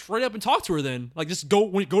just go straight up and talk to her then? Like, just go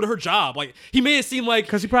to her job. Like, he made it seem like...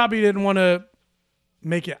 Because he probably didn't want to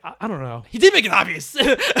make it... I don't know. He did make it obvious.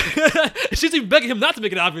 She's even begging him not to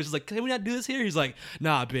make it obvious. She's like, can we not do this here? He's like,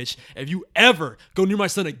 nah, bitch. If you ever go near my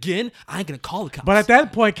son again, I ain't going to call the cops. But at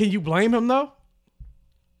that point, can you blame him, though?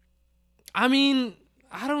 I mean...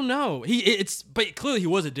 I don't know. But clearly he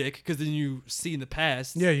was a dick, because then you see in the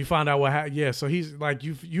past. Yeah, you find out what happened. Yeah, so he's like,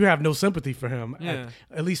 you have no sympathy for him. Yeah.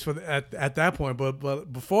 At least at that point.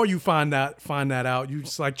 But before you find that out, you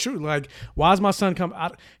just like, true. Like, why is my son come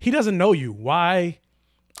out? He doesn't know you. Why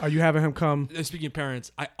are you having him come? Speaking of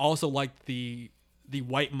parents, I also like the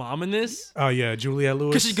white mom in this. Oh yeah, Juliette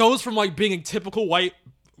Lewis. Because she goes from like being a typical white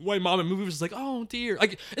mom in movies, is like, oh dear.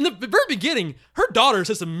 Like in the very beginning, her daughter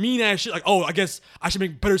says some mean ass shit, like, oh, I guess I should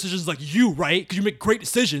make better decisions like you, right? Because you make great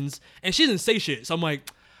decisions. And she didn't say shit. So I'm like,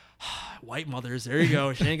 white mothers, there you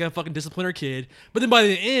go. She ain't gonna fucking discipline her kid. But then by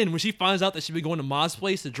the end, when she finds out that she's been going to Ma's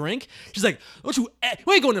place to drink, she's like, you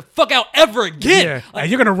ain't going to fuck out ever again. Yeah, like,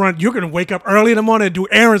 and you're gonna wake up early in the morning and do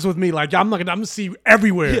errands with me. Like, I'm gonna see you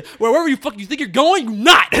everywhere. Yeah, wherever you think you're going, you're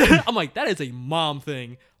not. I'm like, that is a mom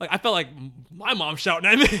thing. Like, I felt like my mom shouting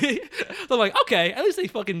at me. So I'm like, okay, at least they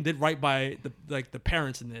fucking did right by the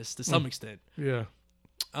parents in this to some extent. Yeah.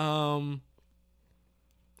 I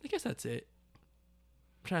guess that's it.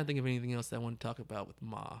 I'm trying to think of anything else that I want to talk about with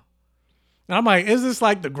Ma. And I'm like, is this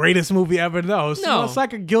like the greatest movie ever? No. It's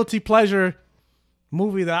like a guilty pleasure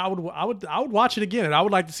movie that I would watch it again, and I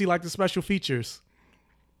would like to see like the special features.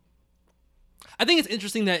 I think it's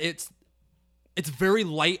interesting that it's very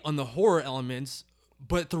light on the horror elements,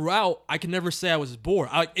 but throughout I can never say I was bored.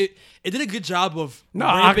 It did a good job of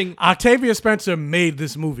ramping. Octavia Spencer made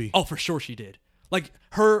this movie. Oh, for sure she did. Like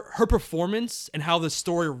her performance and how the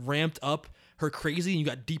story ramped up her crazy and you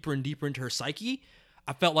got deeper and deeper into her psyche.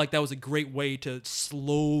 I felt like that was a great way to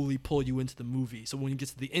slowly pull you into the movie. So when you get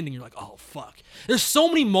to the ending, you're like, oh fuck. There's so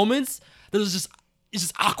many moments that it's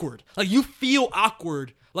just awkward. Like you feel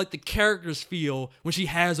awkward like the characters feel when she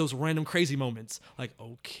has those random crazy moments. Like,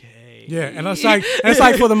 okay. Yeah, and it's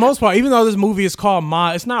like for the most part, even though this movie is called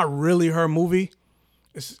Ma, it's not really her movie.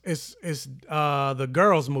 It's the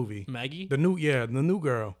girl's movie. Maggie? The new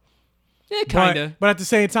girl. Yeah, kinda. But at the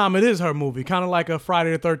same time, it is her movie. Kind of like a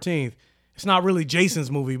Friday the 13th. It's not really Jason's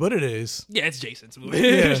movie, but it is. Yeah, it's Jason's movie.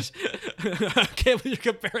 Yeah. I can't believe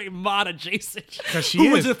you're comparing Ma to Jason.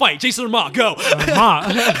 Who wins the fight? Jason or Ma? Go. Ma.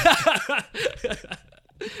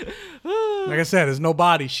 Like I said, there's no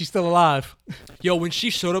body. She's still alive. Yo, when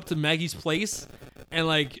she showed up to Maggie's place and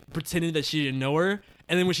like pretended that she didn't know her,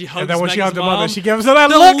 And then when she hugs And then when she Maggie's hugged the mother, mom, she gives her that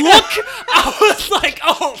the look. I was like,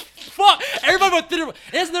 oh fuck! Everybody but theater. And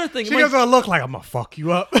that's another thing. She gives her a look like, I'm gonna fuck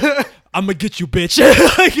you up. I'm gonna get you, bitch.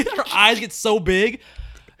 Like, her eyes get so big.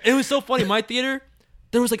 It was so funny. In my theater,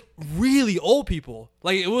 there was like really old people.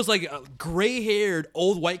 Like it was like a gray-haired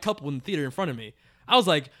old white couple in the theater in front of me. I was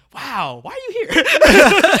like, wow, why are you here?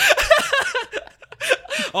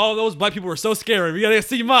 Oh, those black people were so scary. We gotta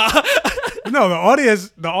see Ma. No, the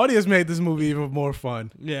audience made this movie even more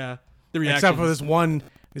fun. Yeah, the reaction. Except for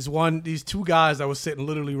these two guys that was sitting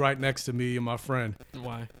literally right next to me and my friend.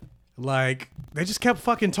 Why? Like, they just kept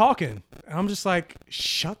fucking talking. And I'm just like,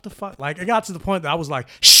 shut the fuck. Like, it got to the point that I was like,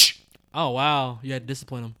 shh. Oh, wow. You had to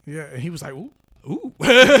discipline him. Yeah, and he was like, ooh. Ooh.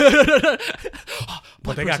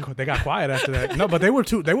 But they got quiet after that. No, but they were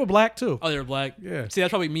black too. Oh, they were black? Yeah. See, that's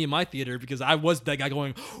probably me in my theater because I was that guy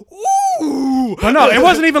going, ooh. But no, it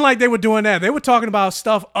wasn't even like they were doing that. They were talking about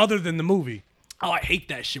stuff other than the movie. Oh, I hate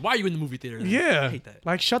that shit. Why are you in the movie theater then? Yeah. I hate that.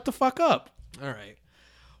 Like, shut the fuck up. All right.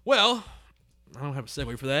 Well, I don't have a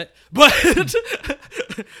segue for that, but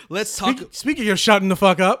let's talk. Speaking of shutting the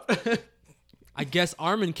fuck up. I guess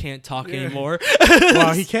Armin can't talk anymore.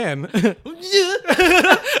 Well, he can. But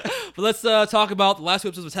let's talk about the last two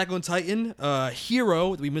episodes of Attack on Titan,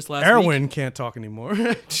 Hero that we missed last week. Erwin can't talk anymore.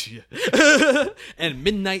 And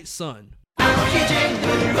Midnight Sun.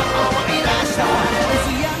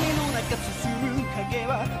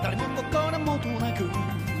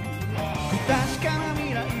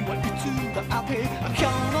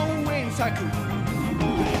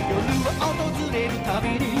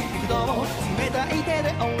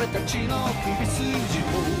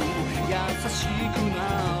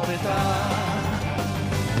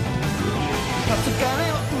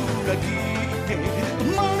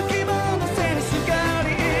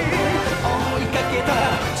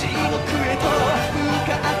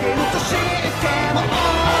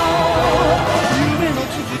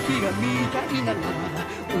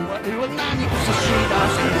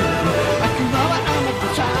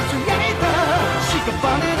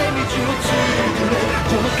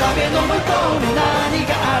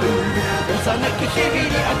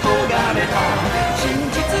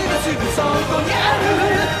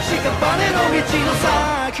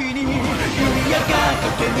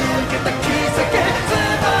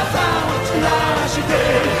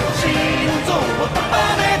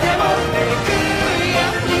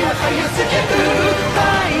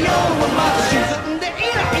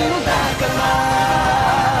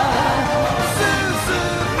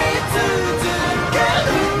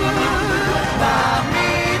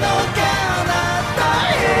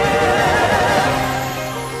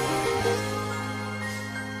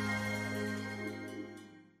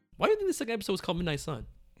 Why do you think the second episode was called Midnight Sun?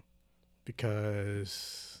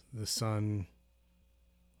 Because the sun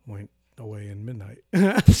went away in midnight.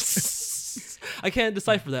 I can't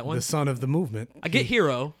decipher that one. The sun of the movement. I get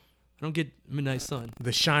Hero. I don't get Midnight Sun.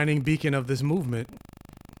 The shining beacon of this movement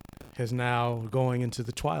is now going into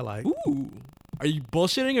the twilight. Ooh. Are you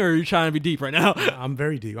bullshitting or are you trying to be deep right now? I'm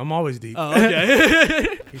very deep. I'm always deep. Oh,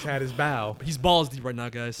 okay. He's had his bow. He's balls deep right now,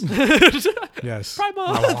 guys. Yes.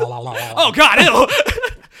 Oh, God, ew.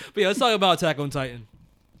 But yeah, let's talk about Attack on Titan.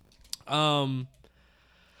 I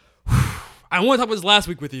want to talk about this last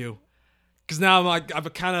week with you. Because now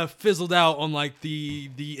I've kind of fizzled out on like the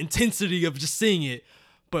intensity of just seeing it.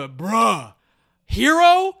 But bruh,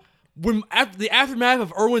 Hero, when after the aftermath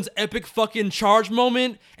of Erwin's epic fucking charge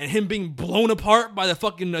moment and him being blown apart by the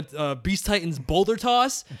fucking Beast Titan's boulder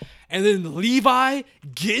toss, and then Levi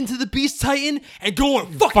getting to the Beast Titan and going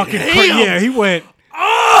fucking ham. Yeah, he went.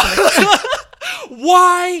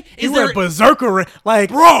 Why He is there went berserker? Like,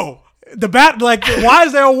 bro? Why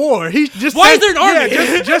is there a war? He just Why is there an army?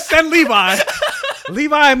 Yeah, just send Levi.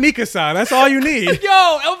 Levi and Mikasa. That's all you need. Yo,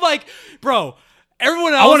 I'm like, bro.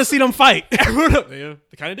 Everyone else. I want to see them fight. Everyone else, yeah,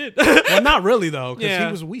 they kind of did. Well, not really though, because Yeah.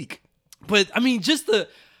 he was weak. But I mean, just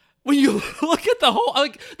when you look at the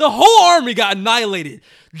whole army got annihilated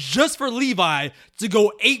just for Levi to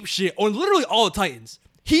go ape shit on literally all the Titans.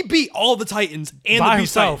 He beat all the Titans and By the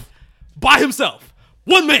Beast himself. Titan by himself.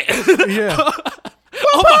 One man. Yeah.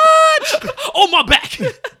 on my back.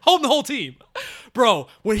 Holding the whole team. Bro,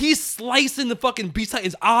 when he's slicing the fucking Beast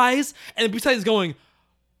Titan's eyes and the Beast Titan's going,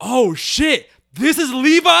 oh shit, this is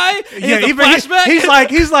Levi? And Yeah, the even flashback?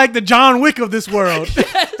 he's like the John Wick of this world.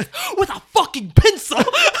 Yes, with a fucking pencil.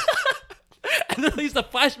 And then he's the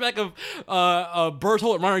flashback of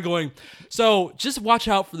Bertolt and Reiner going, so just watch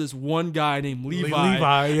out for this one guy named Levi.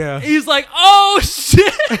 Levi, yeah. He's like, oh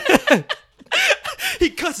shit. He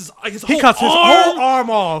cuts his whole arm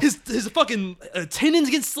off. His fucking tendons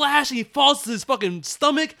get slashed, and he falls to his fucking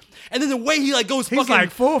stomach. And then the way he like goes, he's fucking like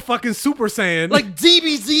full fucking Super Saiyan, like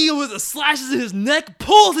DBZ with the slashes in his neck,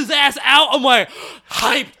 pulls his ass out. I'm like,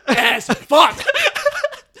 hype as fuck.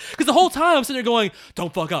 Because the whole time I'm sitting there going,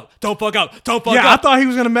 don't fuck up, don't fuck up, don't fuck up. Yeah, I thought he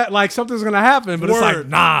was gonna like something's gonna happen, but it's like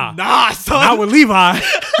nah, son. Not with Levi.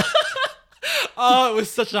 Oh, it was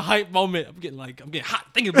such a hype moment. I'm getting hot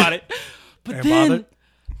thinking about it. But then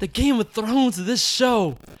the Game of Thrones of this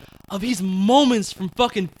show, of these moments from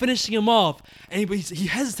fucking finishing him off, and he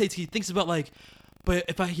hesitates. He thinks about like, but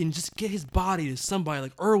if I can just get his body to somebody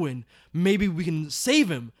like Erwin, maybe we can save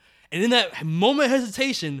him. And in that moment of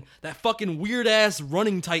hesitation, that fucking weird ass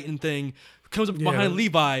running Titan thing comes up behind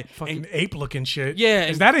Levi. Fucking ape looking shit. Yeah.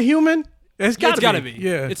 Is that a human? It's gotta be.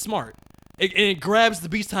 Yeah. It's smart. And it grabs the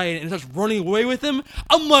Beast Titan and starts running away with him.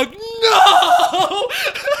 I'm like, no!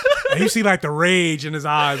 And you see like the rage in his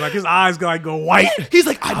eyes. Like his eyes go white. He's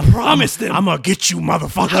like, I promised him. I'm gonna get you,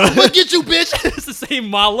 motherfucker. I'm gonna get you, bitch. It's the same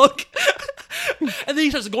Ma look. And then he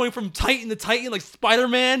starts going from Titan to Titan, like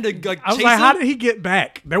Spider-Man, to like I was like, how did he get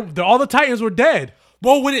back? All the Titans were dead.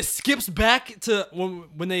 Well, when it skips back to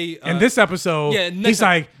when they in this episode, he's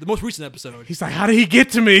like the most recent episode. He's like, how did he get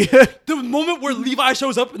to me? The moment where Levi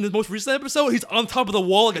shows up in the most recent episode, he's on top of the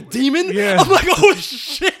wall like a demon. Yeah. I'm like, oh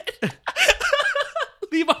shit.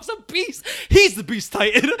 Levi's a beast. He's the Beast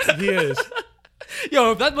Titan. He is.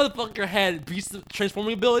 Yo, if that motherfucker had beast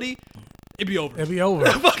transforming ability, it'd be over. It'd be over.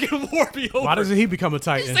 The fucking war would be over. Why doesn't he become a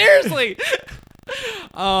Titan? Seriously.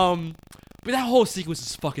 But that whole sequence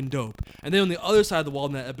is fucking dope. And then on the other side of the wall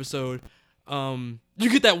in that episode, you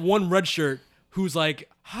get that one red shirt who's like,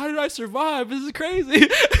 how did I survive? This is crazy.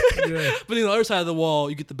 Yeah. But on the other side of the wall,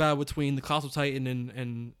 you get the battle between the Colossal Titan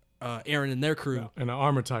and Eren and their crew. And the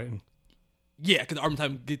Armor Titan. Yeah, because the Armor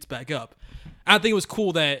Titan gets back up. I think it was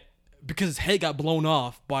cool that because his head got blown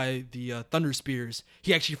off by the Thunder Spears,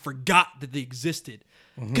 he actually forgot that they existed.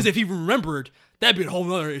 Because if he remembered, that'd be a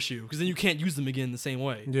whole other issue. Because then you can't use them again the same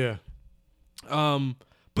way. Yeah.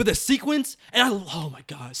 But the sequence, and oh my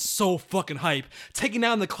god, so fucking hype. Taking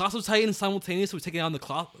down the Colossal Titan simultaneously with taking down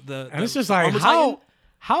the and it's just like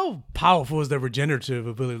how powerful is the regenerative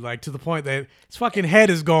ability? Like to the point that his fucking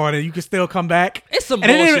head is gone and you can still come back. It's some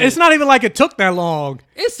and bullshit. It's not even like it took that long.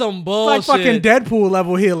 It's some bullshit. It's like fucking Deadpool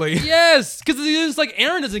level healing. Yes, because it's like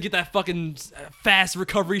Eren doesn't get that fucking fast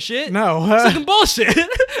recovery shit. No, it's fucking bullshit.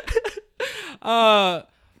 But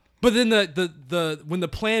then the when the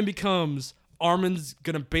plan becomes Armin's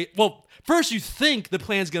gonna first you think the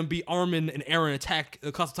plan's gonna be Armin and Eren attack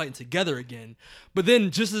the Colossal Titan together again, but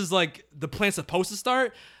then just as like the plan's supposed to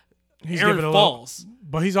start, Eren falls.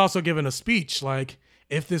 But he's also giving a speech like,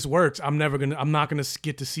 if this works, I'm not gonna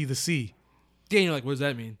get to see the sea. Yeah, you're like, what does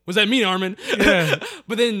that mean? What does that mean, Armin? Yeah.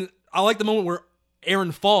 But then I like the moment where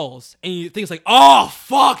Eren falls and you think it's like, oh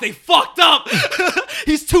fuck, they fucked up.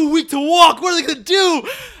 He's too weak to walk. What are they gonna do?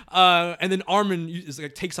 And then Armin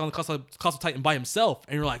takes on the Colossal Titan by himself,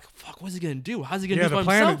 and you're like, "Fuck, what's he gonna do? How's he gonna do it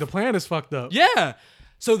by himself?" The plan is fucked up. Yeah.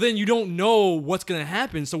 So then you don't know what's gonna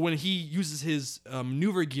happen. So when he uses his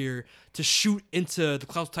maneuver gear to shoot into the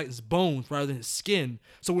Colossal Titan's bones rather than his skin,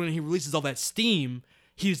 so when he releases all that steam,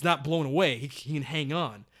 he's not blown away. He can hang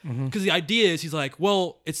on. Because the idea is, he's like,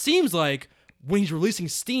 well, it seems like when he's releasing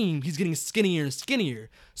steam, he's getting skinnier and skinnier.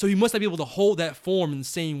 So he must not be able to hold that form in the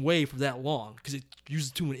same way for that long because it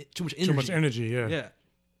uses too much energy. Too much energy, yeah. Yeah.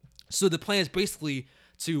 So the plan is basically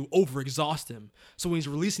to overexhaust him. So when he's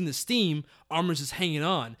releasing the steam, Armin's just hanging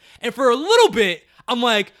on. And for a little bit, I'm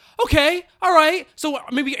like, okay, all right. So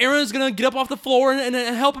maybe Eren's going to get up off the floor and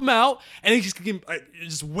help him out. And he's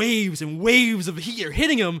just waves and waves of heat are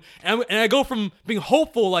hitting him. And I go from being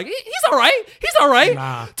hopeful, like, he's all right,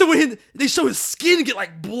 nah, to when they show his skin get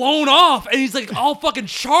like blown off. And he's like all fucking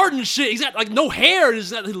charred and shit. He's got like no hair.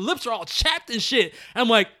 His lips are all chapped and shit. And I'm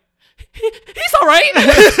like, he's all right.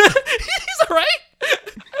 He's all right.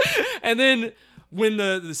 And then when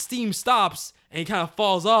the steam stops and he kind of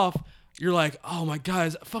falls off, you're like, oh my god,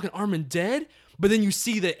 is fucking Armin dead? But then you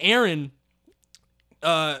see that Eren,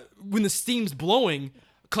 when the steam's blowing,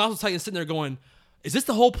 Colossal Titan's sitting there going, is this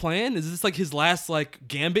the whole plan? Is this like his last like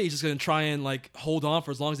gambit? He's just gonna try and like hold on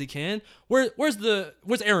for as long as he can? Where's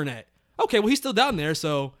Eren at? Okay, well he's still down there,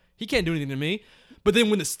 so he can't do anything to me. But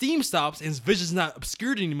then when the steam stops and his vision's not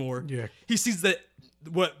obscured anymore, he sees that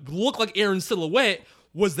what looked like Eren's silhouette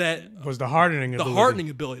was the hardening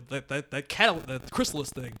ability, that catalyst, that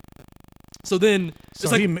chrysalis thing. So then,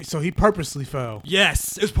 he purposely fell.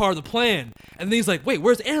 Yes, it was part of the plan. And then he's like, "Wait,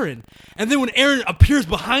 where's Eren?" And then when Eren appears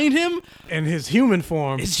behind him in his human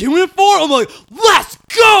form, I'm like, "Let's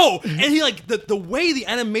let's go. And he like the way the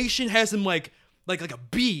animation has him like a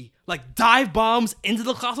bee, like dive bombs into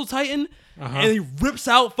the Colossal Titan, and he rips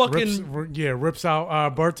out fucking rips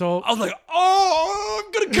out Bertold. I was like, oh,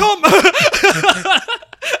 I'm gonna come.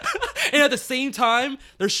 And at the same time,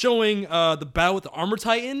 they're showing the battle with the Armor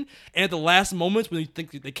Titan, and at the last moments when you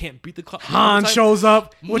think they can't beat the Han shows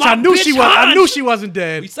up, which My I knew bitch she was. I Han! knew she wasn't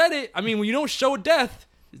dead. We said it. I mean, when you don't show a death,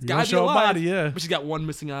 it's gotta be show a alive. body, yeah. But she's got one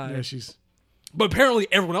missing eye. Yeah, she's. But apparently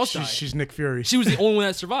everyone else died. She's Nick Fury. She was the only one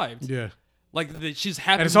that survived. Yeah. Like she's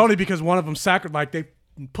happy. And it's only because one of them they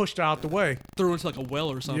pushed her out the way. Threw her into like a well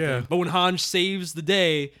or something. Yeah. But when Han saves the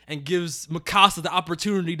day and gives Mikasa the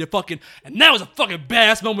opportunity to and that was a fucking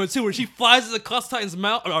badass moment too, where she flies into the Colossal Titan's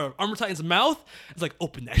mouth, or Armor Titan's mouth. It's like,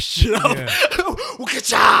 open that shit up. Yeah.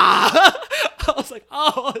 I was like,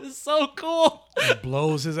 oh, it's so cool. It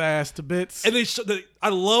blows his ass to bits. And I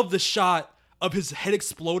love the shot of his head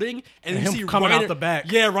exploding and you him see coming out the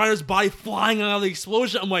back. Yeah, Reiner's body flying out of the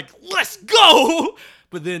explosion. I'm like, let's go.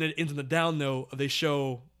 But then it ends in the down note. They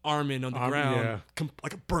show Armin on the ground,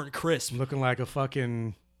 like a burnt crisp, looking like a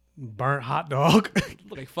fucking burnt hot dog.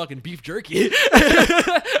 Look like fucking beef jerky.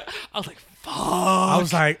 I was like, fuck. I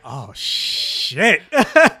was like, oh shit.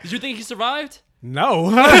 Did you think he survived?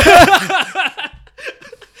 No.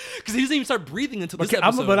 Because he doesn't even start breathing until this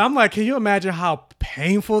episode. But I'm like, can you imagine how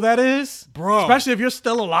painful that is? Bro. Especially if you're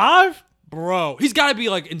still alive? Bro. He's got to be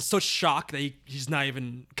like in such shock that he's not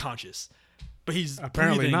even conscious. But he's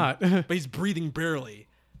apparently breathing, not. But he's breathing barely.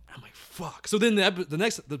 I'm like, fuck. So then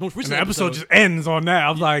the most recent episode just ends on that.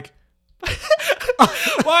 I'm like,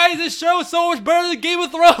 why is this show so much better than Game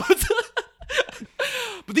of Thrones?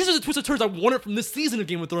 But these are the twists and turns I wanted from this season of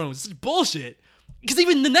Game of Thrones. This is bullshit. Because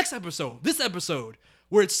even the next episode, this episode,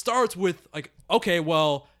 where it starts with like, okay,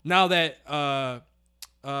 well, now that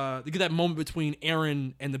they get that moment between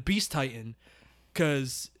Eren and the Beast Titan,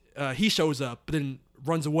 because he shows up, but then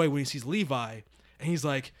runs away when he sees Levi, and he's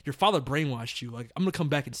like, your father brainwashed you, like, I'm gonna come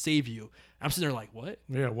back and save you. I'm sitting there like, what?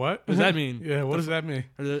 Yeah, what? What does that mean? Yeah, what does that mean?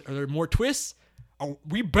 Are there more twists? Oh,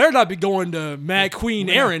 we better not be going to Mad Queen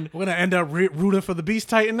Eren. We're gonna end up rooting for the Beast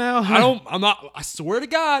Titan now. I swear to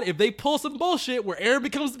God, if they pull some bullshit where Eren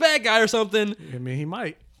becomes the bad guy or something, I mean, he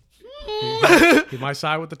might. He might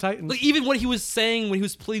side with the Titans. Like even what he was saying when he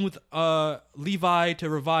was pleading with Levi to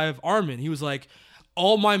revive Armin, he was like,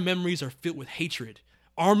 all my memories are filled with hatred.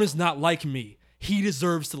 Armin's not like me. He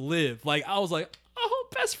deserves to live. Like, I was like, oh,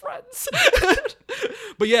 best friends.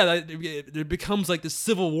 But yeah, it becomes like this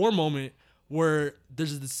civil war moment where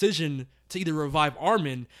there's a decision to either revive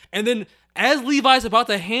Armin, and then as Levi's about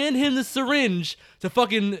to hand him the syringe to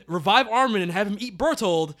fucking revive Armin and have him eat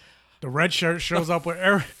Bertold, the red shirt shows up with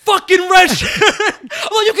Eren. Fucking red shirt! I'm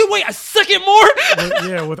like, you can wait a second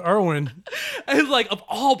more? With Erwin. And like, of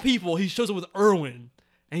all people, he shows up with Erwin.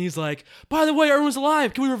 And he's like, by the way, Erwin's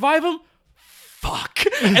alive. Can we revive him? Fuck.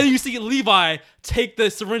 And then you see Levi take the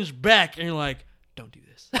syringe back, and you're like, don't do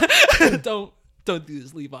this. Don't do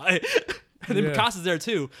this, Levi. And then Mikasa's there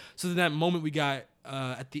too. So then that moment we got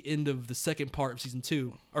at the end of the second part of season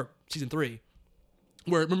 2, or season 3,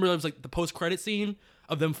 where remember there was like the post-credit scene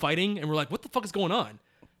of them fighting, and we're like, what the fuck is going on?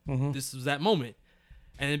 Mm-hmm. This was that moment.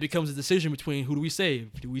 And it becomes a decision between who do we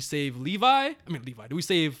save? Do we save Levi? Do we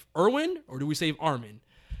save Erwin, or do we save Armin?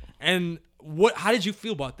 And how did you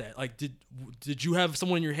feel about that? Like, did you have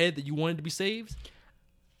someone in your head that you wanted to be saved?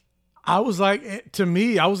 I was like,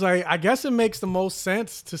 I guess it makes the most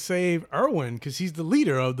sense to save Erwin because he's the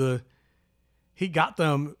leader of he got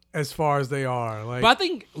them as far as they are. Like, but I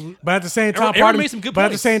think, but at the same time, Eren made some good points.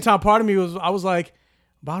 At the same time, part of me I was like,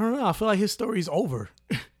 but I don't know. I feel like his story's over.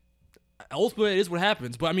 Ultimately, it is what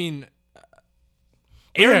happens. But I mean,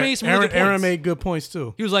 Eren made some really good points. Eren made good points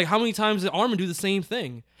too. He was like, how many times did Armin do the same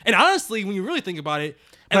thing? And honestly, when you really think about it,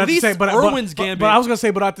 at least Erwin's gambit. But I was gonna say,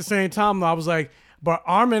 but at the same time, though, I was like, but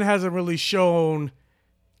Armin hasn't really shown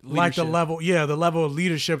like the level of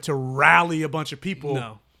leadership to rally a bunch of people.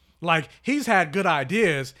 No. Like, he's had good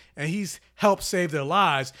ideas and he's helped save their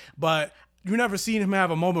lives, but you never seen him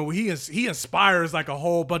have a moment where he inspires like a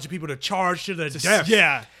whole bunch of people to charge to their death.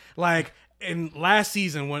 Yeah. Like in last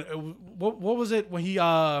season when what was it when he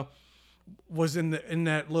was in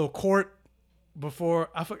that little court before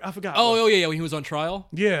I forgot. Oh yeah, when he was on trial.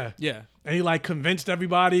 Yeah. And he like convinced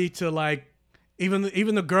everybody to like even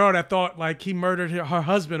the girl that thought like he murdered her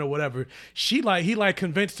husband or whatever. He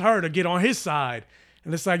convinced her to get on his side.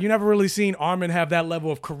 And it's like you never really seen Armin have that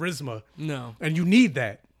level of charisma. No. And you need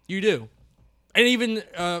that. You do. And even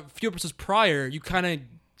a few episodes prior, you kind of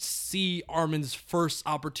see Armin's first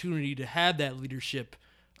opportunity to have that leadership.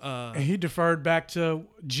 And he deferred back to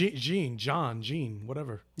Gene,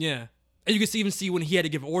 whatever. Yeah. And you can even see when he had to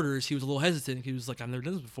give orders, he was a little hesitant. He was like, I've never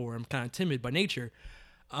done this before. I'm kind of timid by nature.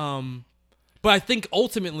 But I think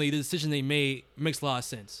ultimately the decision they made makes a lot of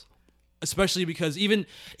sense. Especially because even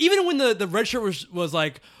when the red shirt was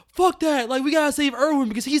like, fuck that, like, we gotta save Erwin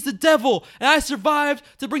because he's the devil, and I survived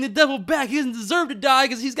to bring the devil back. He doesn't deserve to die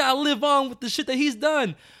because he's gotta live on with the shit that he's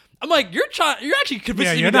done. I'm like, you're actually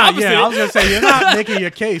convincing me the opposite. Yeah, I was gonna say, you're not making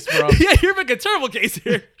your case, bro. Yeah, you're making a terrible case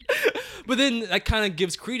here. But then that kind of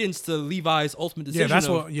gives credence to Levi's ultimate decision. Yeah, that's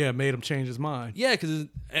what made him change his mind. Yeah, and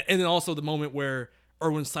then also the moment where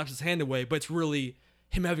Erwin slaps his hand away, but it's really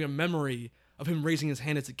him having a memory of him raising his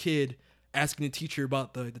hand as a kid, asking the teacher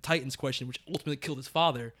about the Titans question, which ultimately killed his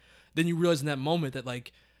father. Then you realize in that moment that,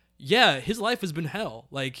 like, yeah, his life has been hell.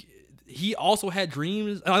 Like, he also had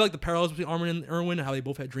dreams. And I like the parallels between Armin and Erwin, how they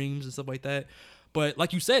both had dreams and stuff like that. But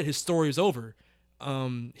like you said, his story is over.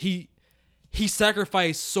 He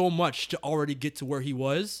sacrificed so much to already get to where he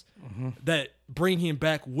was that bringing him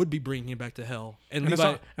back would be bringing him back to hell. And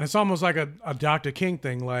it's almost like a Dr. King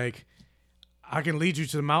thing. Like, I can lead you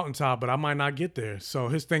to the mountaintop, but I might not get there. So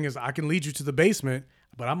his thing is, I can lead you to the basement,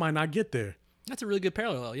 but I might not get there. That's a really good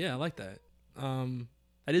parallel. Yeah, I like that.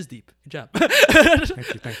 That is deep. Good job.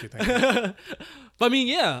 Thank you. But I mean,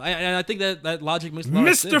 yeah, I think that logic makes a lot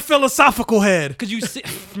of sense. Mr. Philosophical Head. Because you see,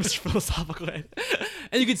 Mr. Philosophical Head,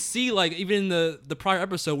 and you could see, like, even in the prior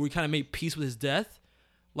episode where he kind of made peace with his death,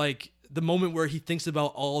 like the moment where he thinks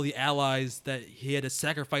about all the allies that he had to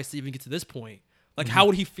sacrifice to even get to this point. Like, how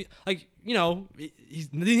would he feel? Like, you know,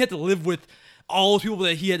 he had to live with all those people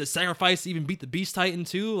that he had to sacrifice to even beat the Beast Titan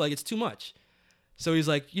too. Like, it's too much. So he's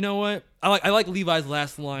like, you know what? I like Levi's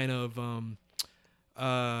last line of,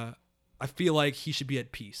 I feel like he should be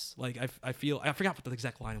at peace. Like, I forgot what the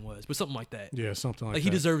exact line was, but something like that. Yeah, something like that. Like, he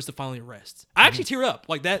deserves to finally rest. I actually tear up.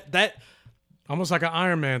 Like, that. Almost like an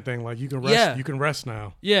Iron Man thing. Like, you can rest. Yeah. You can rest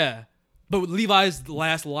now. Yeah. But Levi's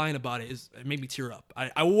last line about it made me tear up.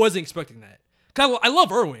 I wasn't expecting that. Cause I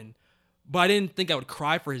love Erwin, but I didn't think I would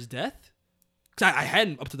cry for his death. Cause I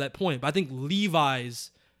hadn't up to that point. But I think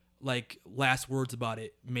Levi's, like, last words about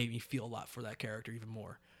it made me feel a lot for that character even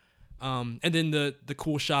more. And then the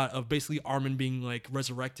cool shot of basically Armin being, like,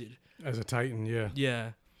 resurrected as a Titan.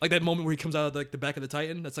 Yeah, like that moment where he comes out of, like, the back of the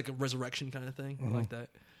Titan. That's like a resurrection kind of thing. I like that.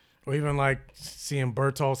 Or even, like, seeing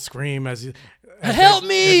Bertolt scream as help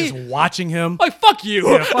me! Just watching him. Like, fuck you.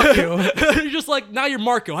 Yeah, fuck you. You're just like, now you're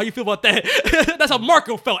Marco. How you feel about that? That's how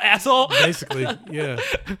Marco felt, asshole. Basically, yeah.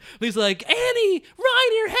 He's like, Annie,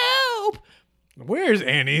 Reiner, help! Where's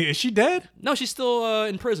Annie? Is she dead? No, she's still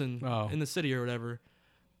in prison in the city or whatever.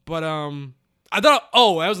 But I thought,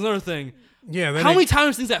 that was another thing. Yeah. How many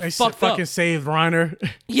times things that fucked up? Fucking saved Reiner.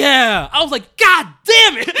 Yeah. I was like, God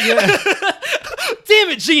damn it. Yeah. Damn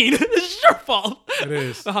it, Gene. This is your fault. It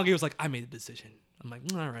is. But Hongi was like, I made the decision. I'm like,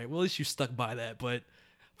 all right, well, at least you stuck by that, but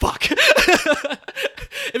fuck.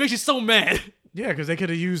 It makes you so mad. Yeah, because they could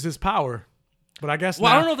have used his power. But I guess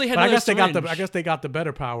I don't know if they had another syringe. I guess they got the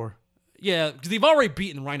better power. Yeah, because they've already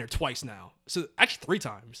beaten Reiner twice now. So actually 3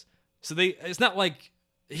 times. So it's not like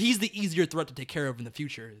he's the easier threat to take care of in the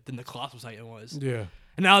future than the Colossal Titan was. Yeah.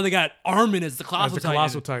 And now they got Armin as the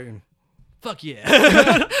Colossal Titan. Fuck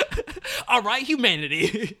yeah. All right,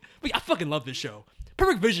 humanity. But I fucking love this show.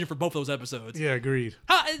 Perfect vision for both those episodes. Yeah, agreed.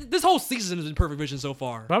 This whole season has been perfect vision so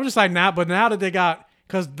far. But I'm just like, now that they got,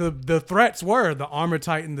 because the threats were the Armored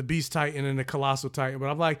Titan, the Beast Titan, and the Colossal Titan. But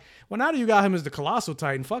I'm like, well, now that you got him as the Colossal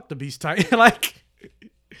Titan, fuck the Beast Titan. Like,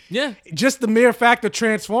 yeah. Just the mere fact of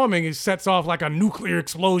transforming, it sets off like a nuclear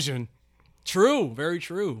explosion. True, very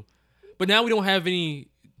true. But now we don't have any,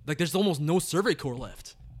 like, there's almost no Survey Corps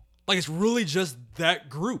left. Like, it's really just that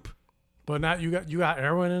group. But now you got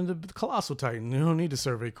Erwin and the Colossal Titan. You don't need the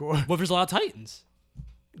Survey Corps. Well, there's a lot of Titans.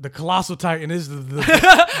 The Colossal Titan is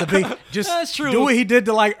the big. Just That's true. Do what he did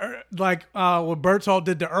to what Bertolt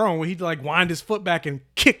did to Erwin, where he like wind his foot back and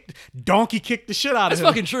donkey kicked the shit out of him.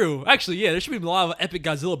 That's fucking true. Actually, yeah, there should be a lot of epic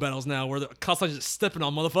Godzilla battles now where the Colossal is just stepping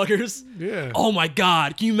on motherfuckers. Yeah. Oh my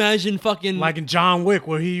god, can you imagine fucking like in John Wick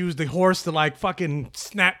where he used the horse to like fucking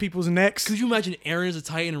snap people's necks? Could you imagine Eren as a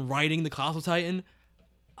Titan riding the Colossal Titan?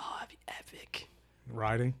 Oh, that'd be epic.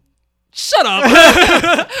 Riding? Shut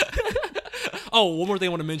up. Oh, one more thing I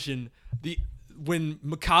want to mention. When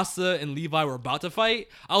Mikasa and Levi were about to fight,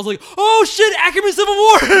 I was like, oh shit, Ackerman Civil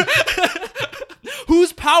War!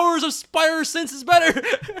 Whose powers of Spire Sense is better?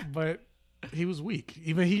 But he was weak.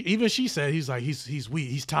 Even she said he's weak.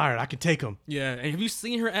 He's tired. I can take him. Yeah, and have you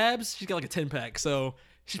seen her abs? She's got like a 10-pack, so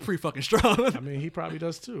she's pretty fucking strong. I mean, he probably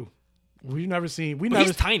does too. He's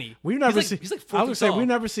tiny. We've never seen. He's like 4 I would feet say tall. we've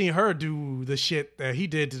never seen her do the shit that he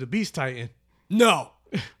did to the Beast Titan. No.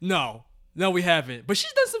 No, we haven't. But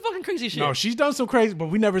she's done some fucking crazy shit. No, she's done some crazy, but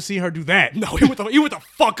we never see her do that. No, he went the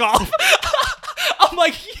fuck off. I'm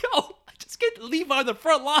like, yo, just get Levi on the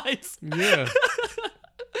front lines. Yeah.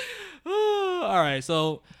 All right,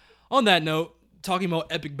 so on that note, talking about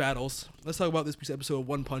epic battles, let's talk about this week's episode of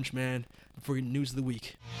One Punch Man before we get news of the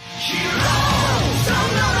week.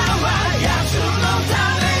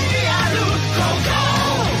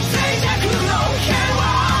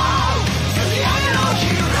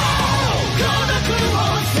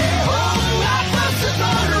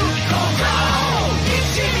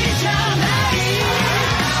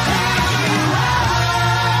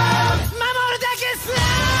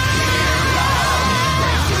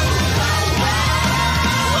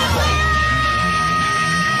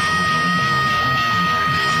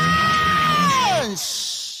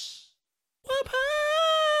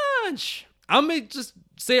 I'm gonna just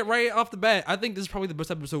say it right off the bat. I think this is probably the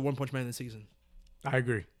best episode of One Punch Man this season. I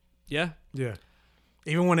agree. Yeah? Yeah.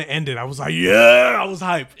 Even when it ended, I was like, yeah, I was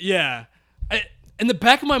hyped. Yeah. In the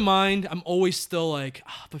back of my mind, I'm always still like,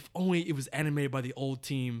 but if only it was animated by the old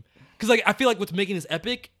team. Because like I feel like what's making this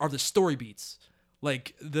epic are the story beats.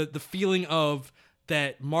 Like the feeling of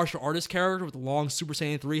that martial artist character with the long Super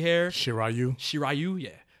Saiyan 3 hair. Shiryu, yeah.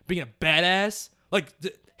 Being a badass. Like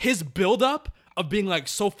his build-up of being like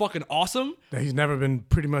so fucking awesome that he's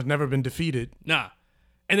pretty much never been defeated. Nah.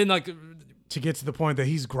 And then like to get to the point that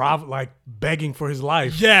he's begging for his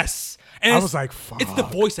life. Yes. And I was like, fuck. It's the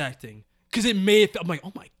voice acting. Because it made it, I'm like,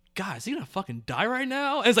 oh my God, is he gonna fucking die right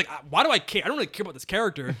now? And it's like, why do I care? I don't really care about this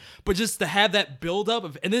character, but just to have that build up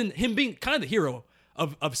of, and then him being kind of the hero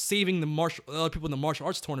of saving the other people in the martial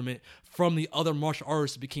arts tournament from the other martial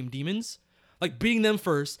artists that became demons, like beating them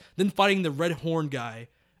first, then fighting the red horn guy,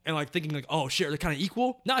 and like thinking like, oh shit, they're kind of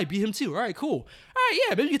equal. Nah, I beat him too. All right, cool. All right,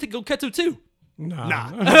 yeah, maybe you can take Goketsu too. Nah,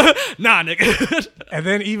 nah, nigga. And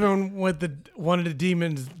then even with one of the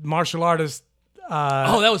demons martial artists.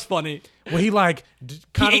 That was funny. When he kind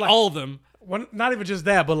of all of them. Not even just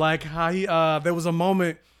that, but like how he there was a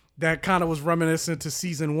moment that kind of was reminiscent to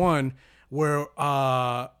season 1 where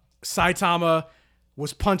Saitama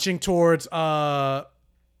was punching towards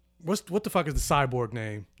what the fuck is the cyborg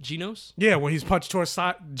name? Genos? Yeah, when he's punched towards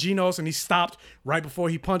Genos and he stopped right before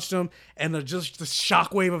he punched him, and the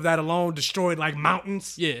shockwave of that alone destroyed like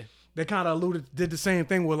mountains. Yeah. They kind of did the same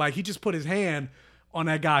thing where like he just put his hand on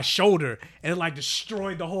that guy's shoulder and it like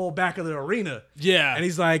destroyed the whole back of the arena. Yeah. And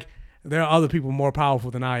he's like, there are other people more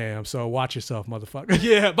powerful than I am, so watch yourself, motherfucker.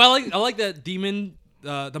 Yeah, but I like that demon,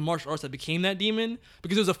 the martial arts that became that demon,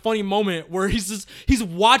 because there was a funny moment where he's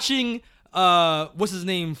watching what's his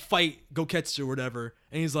name fight Goketsu or whatever,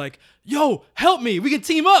 and he's like, yo, help me, we can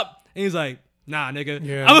team up. And he's like, nah, nigga.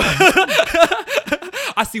 Yeah.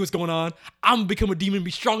 I see what's going on. I'm gonna become a demon and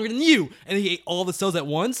be stronger than you. And he ate all the cells at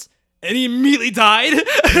once, and he immediately died.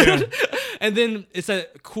 Yeah. And then it's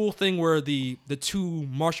that cool thing where the two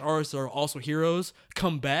martial artists are also heroes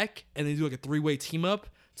come back, and they do like a 3-way team up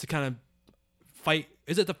to kind of fight.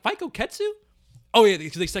 Is it the fight Goketsu? Oh yeah,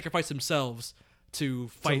 because they sacrifice themselves to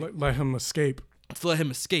fight. To let him escape. To let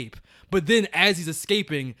him escape. But then as he's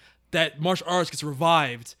escaping, that martial artist gets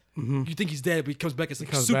revived. Mm-hmm. You think he's dead, but he comes back as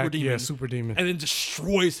like a super demon. Yeah, super demon. And then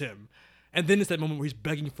destroys him. And then it's that moment where he's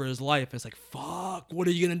begging for his life. And it's like, fuck, what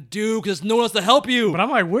are you going to do? Because there's no one else to help you. But I'm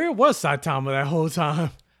like, where was Saitama that whole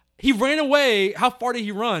time? He ran away. How far did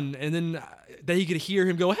he run? And then that he could hear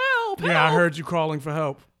him go, help. Yeah, I heard you calling for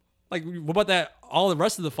help. Like, what about that? All the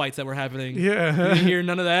rest of the fights that were happening. Yeah. You didn't hear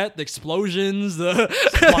none of that? The explosions,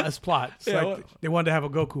 It's plot. It's yeah, like they wanted to have a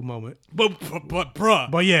Goku moment. But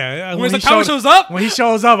bruh. But yeah. When Saitama shows up? When he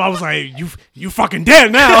shows up, I was like, you fucking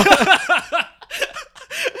dead now.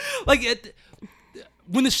 Like,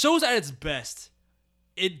 when the show's at its best,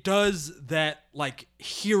 it does that, like,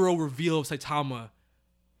 hero reveal of Saitama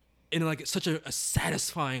in, like, such a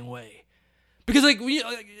satisfying way. Because like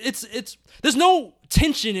it's there's no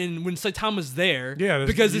tension in when Saitama's there. Yeah,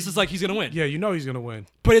 because this is like he's gonna win. Yeah, you know he's gonna win.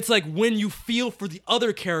 But it's like when you feel for the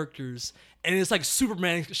other characters, and it's like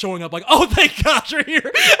Superman showing up, like, oh, thank God you're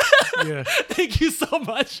here. Yeah, thank you so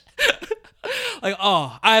much. Like,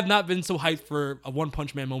 oh, I have not been so hyped for a One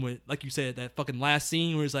Punch Man moment, like you said, that fucking last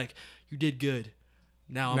scene where it's like, you did good.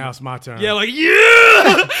 Now it's my turn. Yeah, like,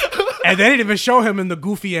 yeah. And they didn't even show him in the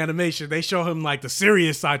goofy animation. They show him like the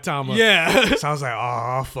serious Saitama. Yeah. So I was like,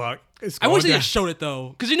 oh, fuck. I wish they just showed it, though.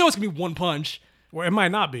 Because you know it's going to be one punch. Well, it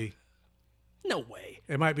might not be. No way.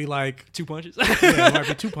 It might be like... 2 punches? Yeah, it might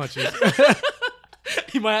be 2 punches.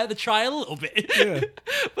 You might have to try a little bit. Yeah.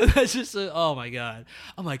 But that's just... oh, my God.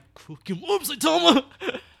 I'm like, come on, Saitama.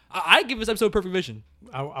 I'd give this episode perfect vision.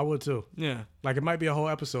 I would, too. Yeah. Like, it might be a whole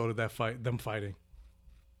episode of that fight, them fighting.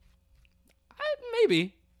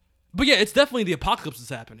 Maybe. But yeah, it's definitely the apocalypse that's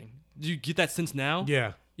happening. Do you get that sense now?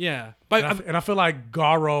 Yeah. Yeah. But And I feel like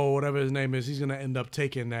Garo, whatever his name is, he's going to end up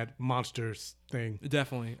taking that monsters thing.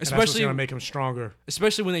 Definitely. And that's Especially going to make him stronger.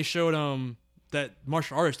 Especially when they showed that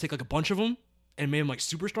martial artists take like a bunch of them and made them like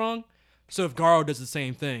super strong. So if Garo does the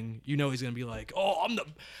same thing, you know he's gonna be like, oh,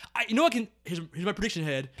 here's my prediction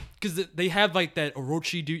head, because they have like that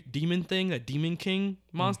Orochi demon thing, that Demon King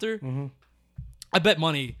monster. Mm-hmm. I bet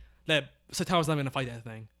money that Saitama's not gonna fight that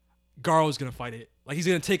thing. Garo's gonna fight it. Like he's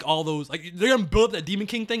gonna take all those, like they're gonna build up that Demon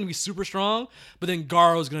King thing and be super strong, but then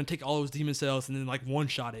Garo's gonna take all those demon cells and then like one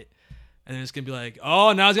shot it. And then it's gonna be like,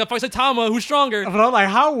 oh, now he's gonna fight Saitama, who's stronger. But I'm like,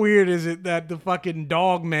 how weird is it that the fucking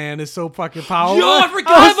dog man is so fucking powerful? Yo, I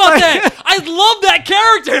forgot about that. I love that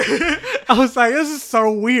character. I was like, this is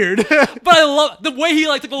so weird. But I love the way he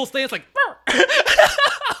like took a little stance, like.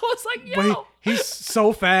 I was like, yo. But he's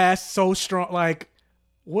so fast, so strong. Like,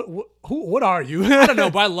 what are you? I don't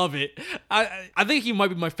know, but I love it. I think he might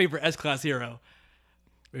be my favorite S-Class hero.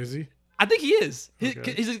 Is he? I think he is.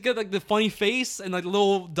 Okay. He's got like the funny face and like the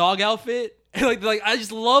little dog outfit. And like I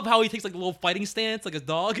just love how he takes like the little fighting stance like a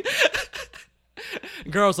dog.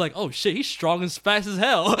 Girl's like, oh shit, he's strong and fast as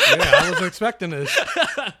hell. Yeah, I was expecting this.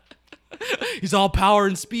 He's all power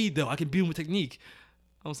and speed though. I can beat him with technique.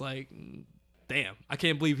 I was like, damn, I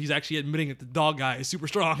can't believe he's actually admitting that the dog guy is super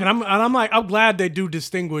strong. And I'm like, I'm glad they do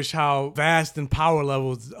distinguish how vast and power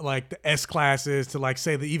levels like the S class is to like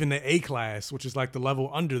say even the A class, which is like the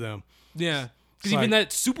level under them. Yeah. Because even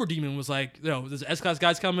that super demon was like, yo, there's S-Class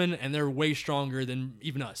guys coming and they're way stronger than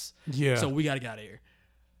even us. Yeah. So we got to get out of here.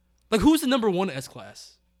 Like, who's the number one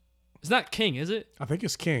S-Class? It's not King, is it? I think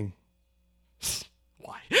it's King.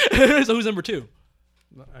 Why? So who's number two?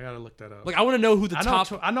 I got to look that up. Like, I want to know who the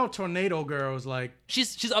top... I know Tornado Girl is like...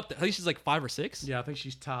 She's up there. I think she's like 5 or 6. Yeah, I think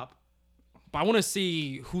she's top. But I want to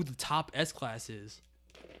see who the top S-Class is.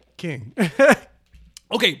 King.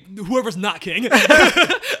 Okay, whoever's not King.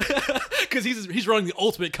 Because he's running the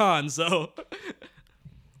ultimate con, so.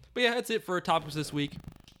 But yeah, that's it for topics this week.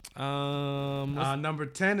 Number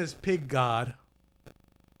 10 is Pig God.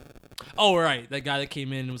 Oh, right. That guy that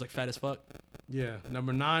came in and was like fat as fuck. Yeah.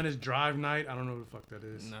 Number 9 is Drive Night. I don't know who the fuck that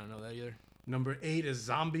is. No, I don't know that either. Number 8 is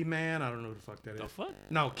Zombie Man. I don't know who the fuck that is. The fuck?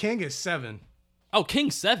 No, King is 7. Oh,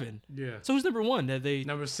 King 7? Yeah. So who's number 1?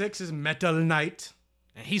 Number 6 is Metal Knight.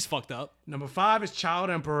 And he's fucked up. Number 5 is Child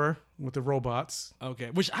Emperor with the robots. Okay,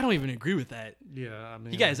 which I don't even agree with that. Yeah, I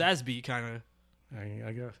mean... He got his ass beat, kind of.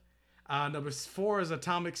 I guess. Number 4 is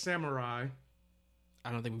Atomic Samurai.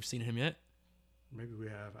 I don't think we've seen him yet. Maybe we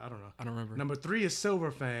have. I don't know. I don't remember. Number 3 is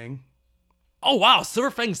Silver Fang. Oh, wow.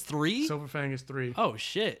 Silver Fang's 3? Silver Fang is 3. Oh,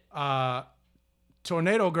 shit.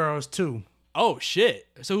 Tornado Girl is 2. Oh, shit.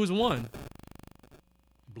 So who's 1?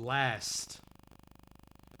 Blast.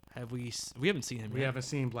 We haven't seen him yet. We haven't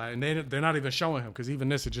seen Blast. And they're not even showing him because even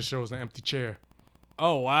this, it just shows an empty chair.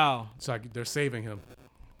 Oh, wow. It's like they're saving him.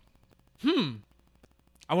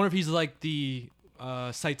 I wonder if he's like the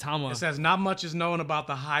Saitama. It says not much is known about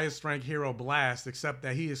the highest ranked hero Blast, except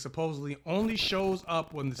that he is supposedly only shows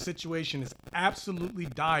up when the situation is absolutely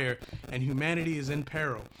dire and humanity is in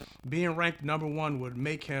peril. Being ranked number 1 would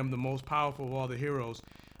make him the most powerful of all the heroes,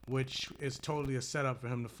 which is totally a setup for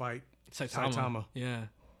him to fight Saitama. Yeah.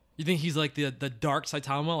 You think he's like the dark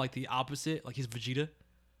Saitama, like the opposite, like he's Vegeta?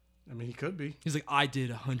 I mean, he could be. He's like, I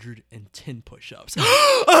did 110 push-ups.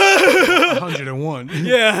 101.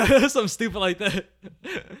 Yeah, something stupid like that.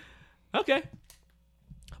 Okay.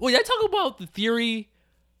 Well, yeah, talk about the theory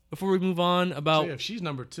before we move on about... So yeah, if she's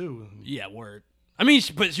number 2. Yeah, word. I mean,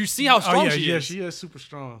 but you see how strong she is. Yeah, she is super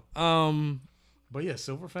strong. But yeah,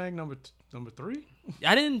 Silver Fang number 3?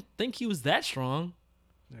 I didn't think he was that strong.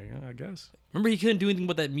 Yeah, I guess. Remember he couldn't do anything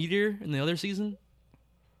but that meteor in the other season?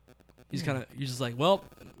 He's you're just like, well,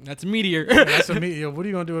 that's a meteor. That's a meteor. What are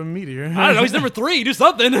you going to do with a meteor? I don't know. He's number 3. Do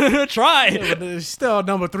something. Try. Yeah, but it's still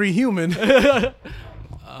number 3 human. What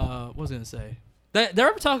was I going to say? Did I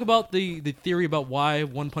ever talk about the theory about why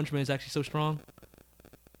One Punch Man is actually so strong?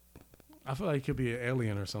 I feel like he could be an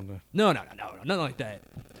alien or something. No, nothing like that.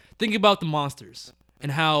 Think about the monsters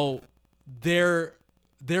and how their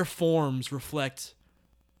forms reflect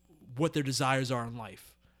what their desires are in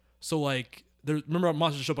life. So like, remember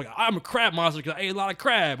monsters show up like, I'm a crab monster because I ate a lot of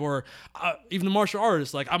crab, or even the martial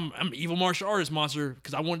artist, like I'm an evil martial artist monster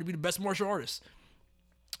because I wanted to be the best martial artist.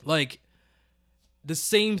 Like the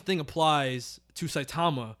same thing applies to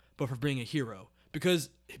Saitama, but for being a hero, because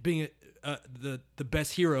being the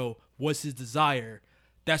best hero was his desire.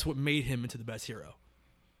 That's what made him into the best hero.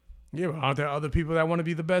 Yeah, but aren't there other people that want to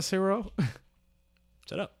be the best hero?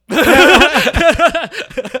 Shut up.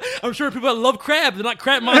 I'm sure people that love crab, they're not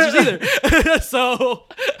crab monsters either. So,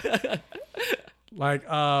 like,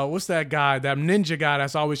 what's that guy, that ninja guy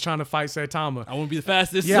that's always trying to fight Saitama? I want to be the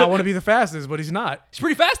fastest. Yeah, I want to be the fastest, but he's not. He's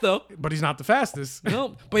pretty fast though. But he's not the fastest.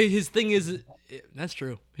 No, but his thing is, that's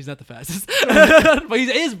true. He's not the fastest, but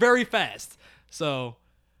he is very fast. So,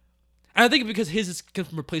 and I think because his is comes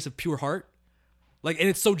from a place of pure heart, like, and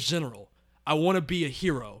it's so general. I want to be a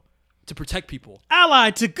hero to protect people.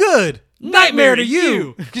 Allied to good, nightmare to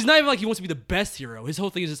you. Because not even like he wants to be the best hero. His whole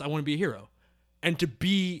thing is just, I want to be a hero. And to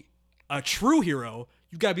be a true hero,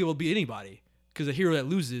 you got to be able to be anybody. Because a hero that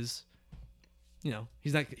loses, he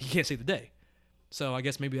can't save the day. So I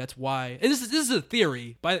guess maybe that's why. And this is a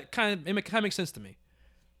theory, but it kind of makes sense to me.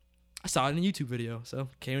 I saw it in a YouTube video, so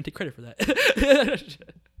can't even take credit for that.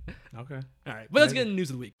 Okay. All right, but let's get into news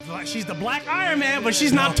of the week. She's the Black Iron Man, but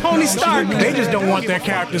she's not Tony Stark. They just don't want their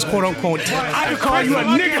characters, quote unquote. I could call you a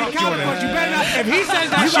nigga, you better not. If he says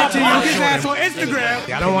that shit to you, his ass on Instagram.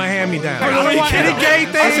 I don't want hand me down. I don't want any gay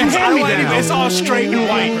things. Hand me down. It's all straight and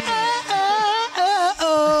white.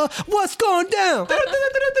 What's going down?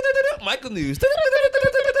 Michael News.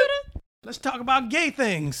 Let's talk about gay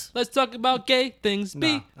things. Let's talk about gay things.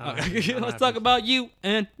 Let's talk about you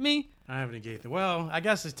and me. I have any gay things. Well, I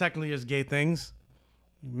guess it technically is gay things.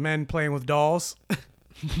 Men playing with dolls.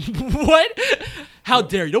 What? How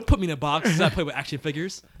dare you? Don't put me in a box because I play with action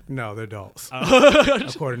figures. No, they're dolls.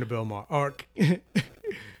 According to Bill Maher.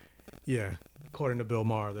 Yeah, according to Bill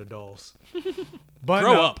Maher, they're dolls. But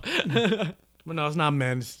Grow up. But no, it's not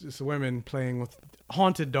men. It's women playing with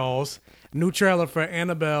haunted dolls. New trailer for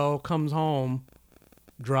Annabelle Comes Home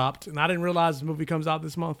dropped. And I didn't realize the movie comes out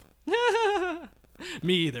this month.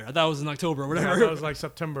 Me either. I thought it was in October or whatever. Yeah, I thought it was like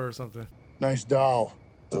September or something. Nice doll.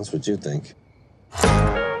 That's what you think.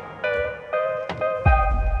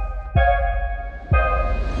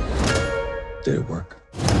 Did it work?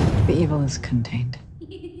 The evil is contained.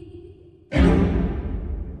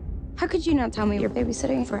 How could you not tell me you're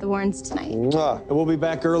babysitting for the Warrens tonight? And we'll be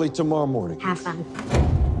back early tomorrow morning. Have fun.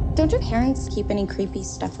 Don't your parents keep any creepy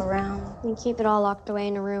stuff around? We keep it all locked away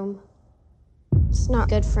in a room. It's not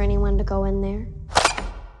good for anyone to go in there.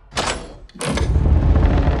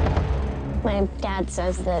 My dad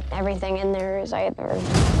says that everything in there is either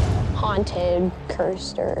haunted,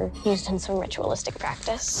 cursed, or used in some ritualistic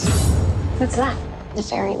practice. What's that? The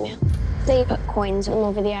ferryman. They put coins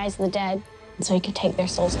over the eyes of the dead so he could take their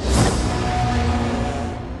souls.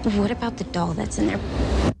 What about the doll that's in there?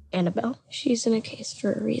 Annabelle, she's in a case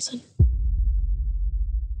for a reason.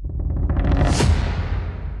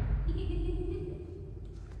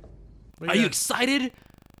 Are you excited?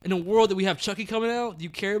 In a world that we have Chucky coming out, do you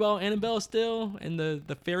care about Annabelle still and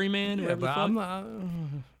the ferryman? Yeah, whatever the but fuck? I'm not.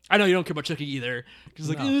 I know you don't care about Chucky either. Because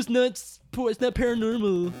like, it's not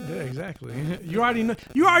paranormal. Yeah, exactly. You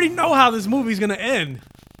already know how this movie's gonna end.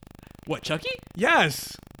 What, Chucky?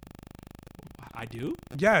 Yes. I do?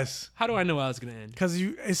 Yes. How do I know how it's gonna end? Because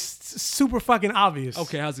it's super fucking obvious.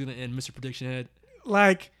 Okay, how's it gonna end, Mr. Prediction Head?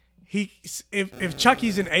 Like if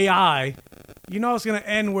Chucky's an AI, you know it's gonna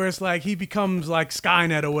end where it's like he becomes like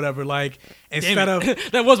Skynet or whatever. Like instead of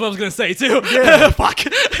that was what I was gonna say too. Yeah. Fuck.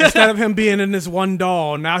 Instead of him being in this one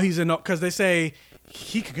doll, now he's in because they say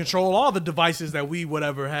he can control all the devices that we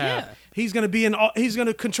whatever have. Yeah. He's gonna be in. He's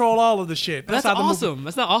gonna control all of the shit. That's how the awesome. movie.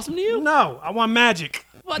 That's not awesome to you? No, I want magic.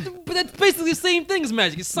 What? But that's basically the same thing as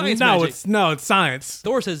magic. It's science no, magic. it's science.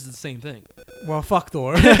 Thor says it's the same thing. Well, fuck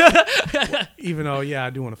Thor. Even though, yeah,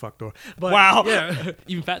 I do want to fuck Thor. But, wow. Yeah.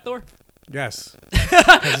 Even fat Thor? Yes.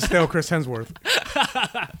 Because it's still Chris Hemsworth.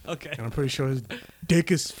 Okay. And I'm pretty sure his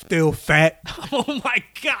dick is still fat. Oh my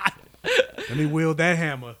god. Let me wield that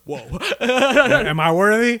hammer. Whoa. Am I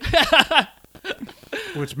worthy?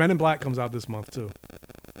 Which Men in Black comes out this month too.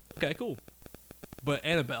 Okay, cool. But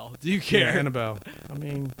Annabelle, do you care? Yeah, Annabelle. I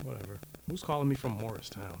mean, whatever. Who's calling me from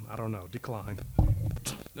Morristown? I don't know. Decline.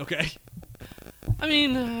 Okay. I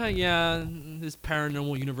mean, yeah, this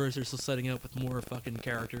paranormal universe they're still setting up with more fucking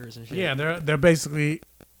characters and shit. Yeah, they're basically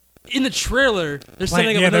in the trailer. They're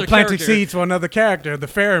setting up they're another planting character. seeds for another character, the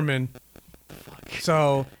ferryman. Fuck.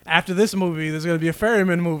 So after this movie, there's gonna be a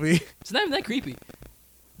ferryman movie. It's not even that creepy.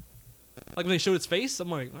 Like when they showed its face,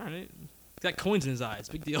 I'm like, all right, he's got coins in his eyes,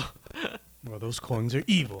 big deal. Well, those coins are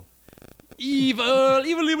evil. Evil.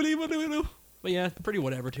 But yeah, pretty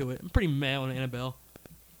whatever to it. I'm pretty mad on Annabelle.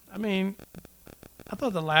 I mean, I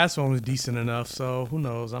thought the last one was decent enough, so who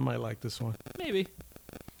knows? I might like this one. Maybe.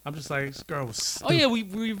 I'm just like, this girl was stupid. Oh yeah, we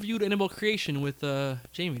reviewed Annabelle Creation with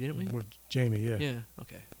Jamie, didn't we? With Jamie, yeah. Yeah,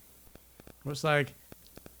 okay. It's like,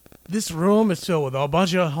 This room is filled with a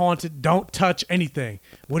bunch of haunted. Don't touch anything.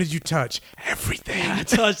 What did you touch? Everything. I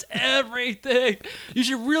touched everything. You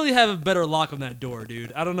should really have a better lock on that door,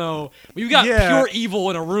 dude. I don't know. When you got pure evil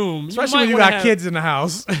in a room, Especially when you got kids in the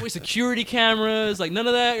house. Security cameras, like none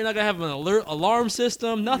of that. You're not gonna have an alarm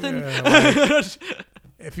system, nothing. Yeah,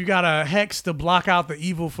 if you got a hex to block out the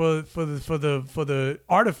evil for the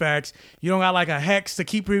artifacts, you don't got like a hex to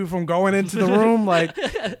keep people from going into the room. Like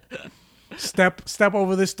step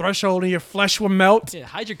over this threshold and your flesh will melt. Yeah,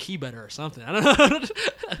 hide your key better or something. I don't know.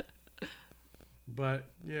 But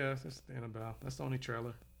yeah, that's Annabelle. That's the only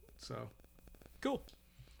trailer. So cool.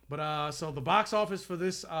 But so the box office for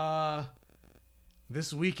this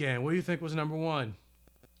this weekend, what do you think was number one?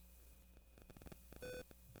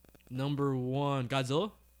 Number one,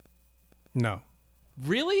 Godzilla? No.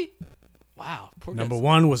 Really? Wow. Number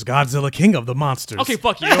one was Godzilla King of the Monsters. Okay,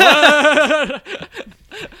 fuck you.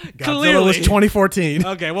 Godzilla was 2014.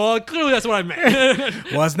 Okay, well, clearly that's what I meant.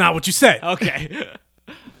 Well, that's not what you said. Okay.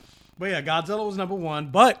 But yeah, Godzilla was number one,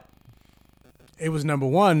 but it was number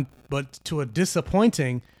one, but to a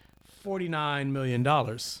disappointing $49 million.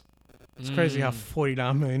 It's crazy how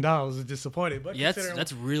 $49 million is disappointed. But yeah,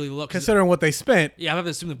 that's really low. Considering what they spent. Yeah, I have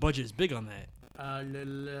to assume the budget is big on that.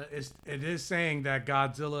 It is saying that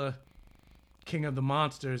Godzilla King of the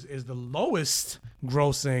Monsters is the lowest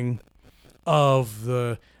grossing of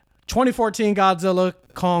the 2014 Godzilla,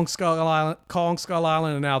 Kong Skull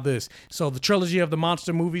Island, and now this. So the trilogy of the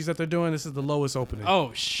monster movies that they're doing, this is the lowest opening.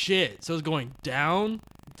 Oh shit! So it's going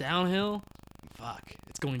downhill. Fuck!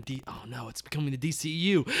 It's going deep. Oh no! It's becoming the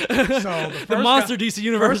DCU. So the monster DC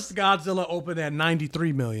universe. First Godzilla opened at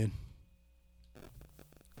 93 million.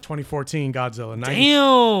 2014 Godzilla.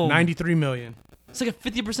 Damn. 93 million. It's like a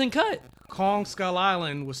 50% cut. Kong Skull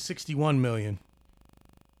Island was 61 million.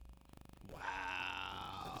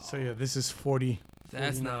 So yeah, this is 40.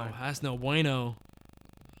 That's no bueno.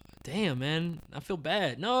 Damn, man, I feel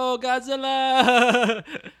bad. No, Godzilla.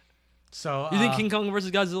 So you think King Kong versus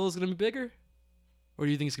Godzilla is gonna be bigger, or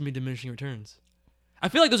do you think it's gonna be diminishing returns? I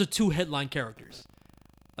feel like those are two headline characters,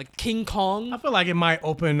 like King Kong. I feel like it might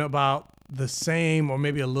open about the same or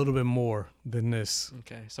maybe a little bit more than this.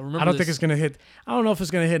 Okay, so remember, I don't think it's gonna hit. I don't know if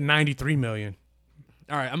it's gonna hit 93 million.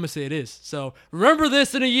 All right, I'm gonna say it is. So remember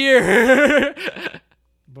this in a year.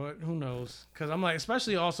 But who knows? Because I'm like,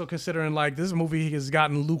 especially also considering like this movie has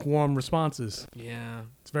gotten lukewarm responses. Yeah.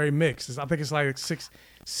 It's very mixed. I think it's like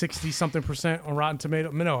 60-something% on Rotten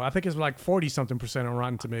Tomatoes. No, I think it's like 40-something% on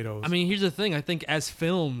Rotten Tomatoes. I mean, here's the thing. I think as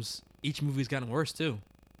films, each movie's gotten worse too.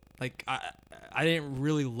 Like I didn't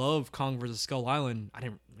really love Kong vs. Skull Island.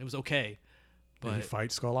 It was okay. But did you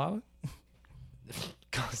fight Skull Island?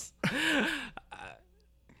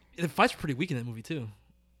 The fights were pretty weak in that movie too.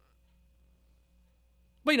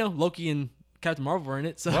 But, you know, Loki and Captain Marvel are in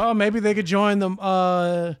it. So. Well, maybe they could join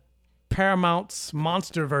the Paramount's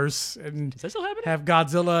Monsterverse and is that still happening? Have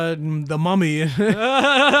Godzilla and the Mummy.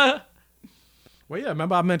 Well, yeah,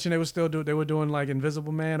 remember I mentioned they were doing like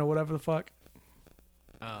Invisible Man or whatever the fuck.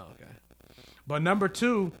 Oh, okay. But number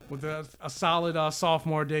two, with a solid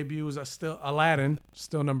sophomore debut, is still Aladdin,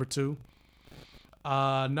 still number two.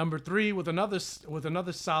 Number three, with another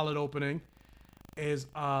solid opening, is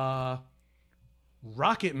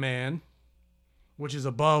Rocket Man, which is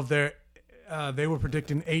above their. They were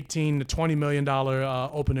predicting $18 to $20 million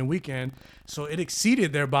opening weekend, so it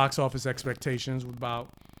exceeded their box office expectations with about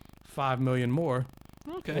 $5 million more.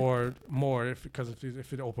 Okay. Or more, because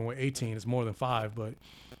if it opened with 18, it's more than 5. But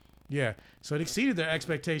yeah, so it exceeded their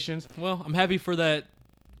expectations. Well, I'm happy for that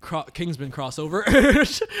Kingsman crossover.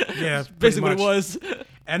 Yeah, that's basically what it was.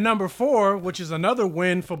 And number 4, which is another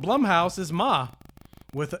win for Blumhouse, is Ma,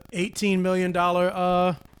 with an $18 million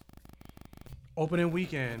opening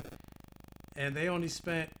weekend, and they only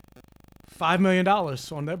spent $5 million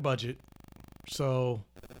on their budget, so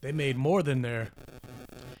they made more than their.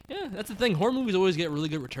 Yeah, that's the thing. Horror movies always get really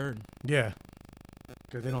good return. Yeah,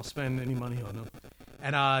 because they don't spend any money on them.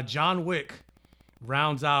 And John Wick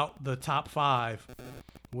rounds out the top 5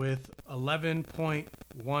 with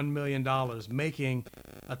 $11.1 million, making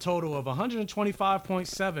a total of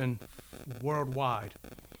 $125.7 worldwide.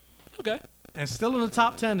 Okay. And still in the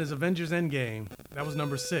top 10 is Avengers Endgame. That was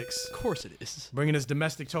number 6. Of course it is. Bringing its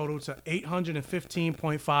domestic total to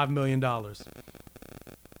 $815.5 million.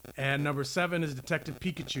 And number 7 is Detective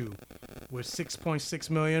Pikachu with $6.6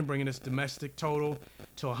 million, bringing its domestic total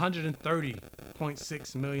to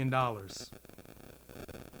 $130.6 million.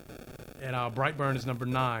 And Brightburn is number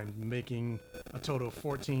 9, making a total of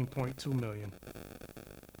 $14.2 million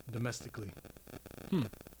domestically.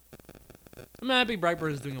 I'm happy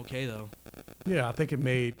Brightburn is doing okay though. Yeah, I think it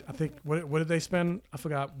made. I think what did they spend? I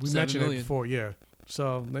forgot. We 7 mentioned million. it before. Yeah,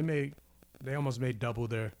 so they almost made double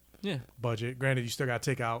their budget. Granted, you still got to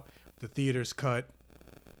take out the theater's cut,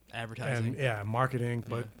 Advertising. and marketing,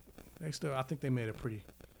 but they still. I think they made a pretty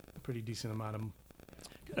decent amount of.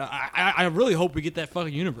 I really hope we get that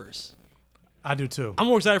fucking universe. I do too. I'm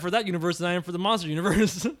more excited for that universe than I am for the monster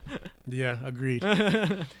universe. Yeah, agreed.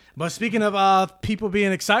 But speaking of people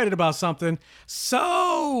being excited about something,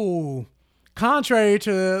 so contrary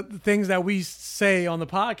to the things that we say on the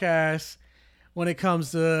podcast when it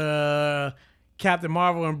comes to Captain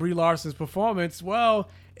Marvel and Brie Larson's performance, well,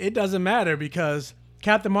 it doesn't matter because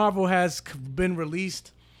Captain Marvel has been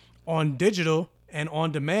released on digital and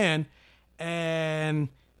on demand, and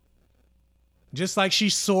just like she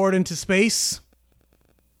soared into space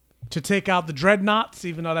to take out the Dreadnoughts,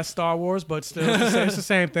 even though that's Star Wars, but still it's the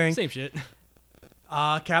same thing. Same shit.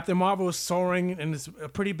 Captain Marvel is soaring, and it's a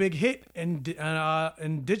pretty big hit in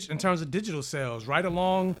terms of digital sales, right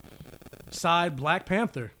alongside Black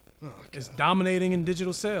Panther. It's dominating in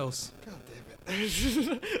digital sales.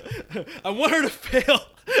 I want her to fail.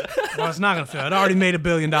 Well, it's not gonna fail. It already made $1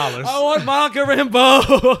 billion. I want Monica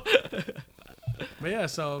Rambeau. But yeah,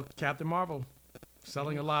 so Captain Marvel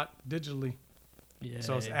selling a lot digitally. Yeah.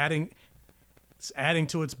 So it's adding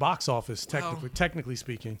to its box office, technically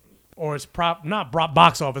speaking, or it's not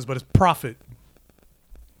box office, but it's profit,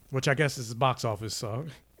 which I guess is the box office. So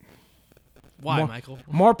why, Michael?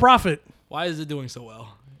 More profit. Why is it doing so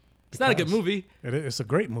well? It's not a good movie. It's a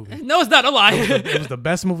great movie. No, it's not a lie. It was the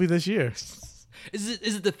best movie this year.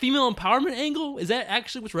 Is it the female empowerment angle? Is that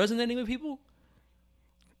actually what's resonating with people?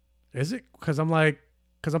 Is it? Because I'm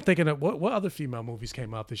thinking of what other female movies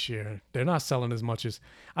came out this year. They're not selling as much as.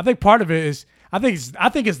 I think part of it is. I think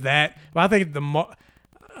it's that. But I think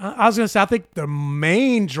I was gonna say I think the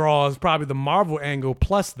main draw is probably the Marvel angle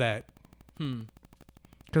plus that.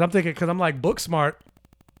 Because I'm like Booksmart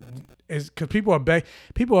is because people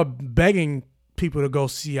are begging people to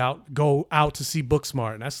go out to see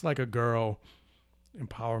Booksmart, and that's like a girl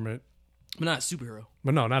empowerment. But not a superhero.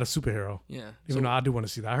 But no, not a superhero. Yeah. Even though I do want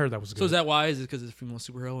to see that. I heard that was good. So is that why? Is it because it's a female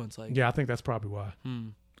superhero? And it's like. Yeah, I think that's probably why.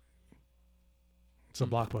 It's a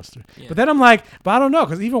blockbuster. Yeah. But then I'm like, but I don't know,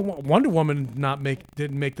 because even Wonder Woman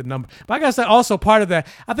didn't make the number. But I guess that also part of that.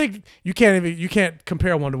 I think you can't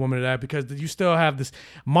compare Wonder Woman to that because you still have this.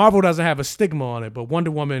 Marvel doesn't have a stigma on it, but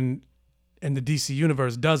Wonder Woman in the DC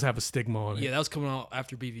universe does have a stigma on it. Yeah, that was coming out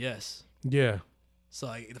after BVS. Yeah. So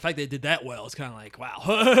like, the fact that it did that well, it's kind of like, wow.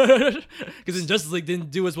 Because Justice League didn't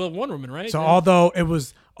do as well as Wonder Woman, right? So although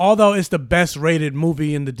it's the best rated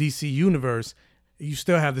movie in the DC universe, you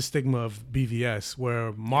still have the stigma of BVS,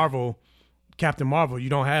 where Captain Marvel, you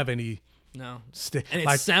don't have any. No. And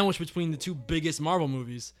it's sandwiched between the two biggest Marvel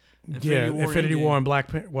movies. Infinity War and Black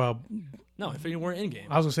Panther. Well, no, Infinity War and Endgame.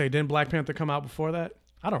 I was gonna say, didn't Black Panther come out before that?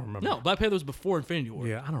 I don't remember. No, Black Panther was before Infinity War.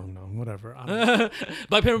 Yeah, I don't know. Whatever.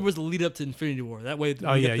 Black Panther was the lead up to Infinity War. That way,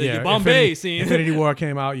 the Bombay scene. Infinity War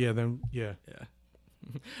came out. Yeah.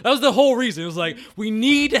 That was the whole reason. It was like, we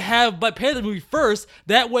need to have Black Panther movie first.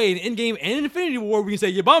 That way, in Endgame and Infinity War, we can say,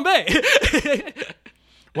 yeah, Bombay.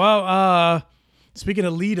 Well, speaking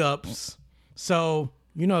of lead ups, so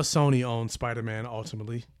Sony owns Spider-Man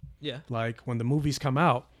ultimately. Yeah. Like when the movies come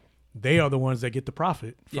out, they are the ones that get the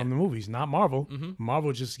profit from the movies, not Marvel.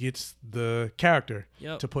 Marvel just gets the character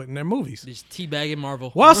to put in their movies. Just teabagging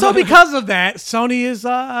Marvel. Well, so because of that, Sony is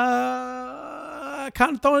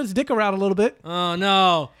kind of throwing its dick around a little bit. Oh,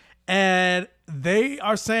 no. And they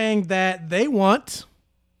are saying that they want,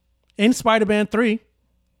 in Spider-Man 3...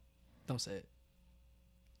 Don't say it.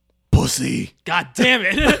 Pussy. God damn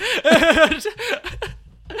it.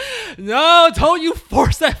 No, don't you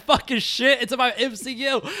force that fucking shit into my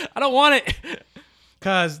MCU. I don't want it.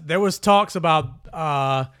 Because there was talks about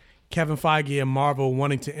Kevin Feige and Marvel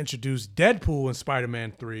wanting to introduce Deadpool in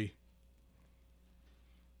Spider-Man 3.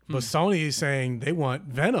 But Sony is saying they want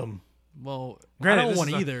Venom. Well, I don't want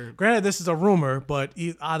either. Granted, this is a rumor, but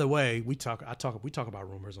either way, we talk about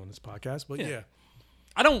rumors on this podcast. But yeah.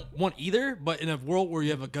 I don't want either, but in a world where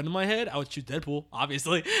you have a gun in my head, I would choose Deadpool,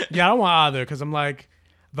 obviously. Yeah, I don't want either, because I'm like,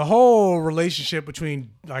 the whole relationship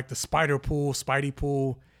between like the Spidey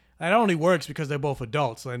pool, that only works because they're both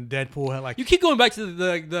adults, and Deadpool had like. You keep going back to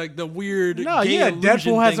the weird. No, gay yeah,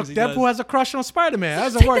 Deadpool has a crush on Spider-Man. That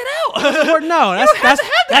doesn't work. That out. That doesn't work. No,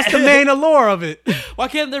 that's the main allure of it. Why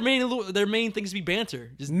can't their main things be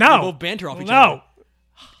banter? Just no, both banter off each other. No,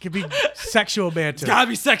 it could be sexual banter. It's gotta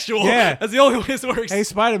be sexual. Yeah, that's the only way this works. Hey,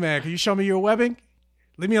 Spider-Man, can you show me your webbing?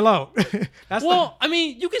 Leave me alone. I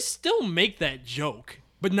mean, you can still make that joke,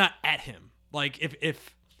 but not at him. Like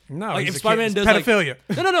if No, like he's if a Spider-Man kid. does It's pedophilia.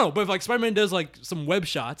 Like, no. But if like Spider-Man does like some web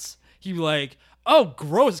shots, he'd be like, "Oh,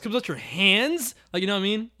 gross! It comes out your hands." Like, you know what I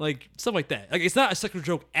mean? Like stuff like that. Like it's not a sexual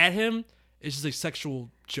joke at him. It's just a sexual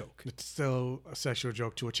joke. It's still a sexual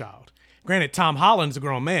joke to a child. Granted, Tom Holland's a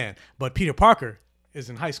grown man, but Peter Parker is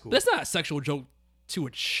in high school. That's not a sexual joke to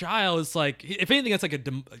a child. It's like, if anything, that's like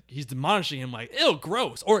he's demolishing him. Like, ew,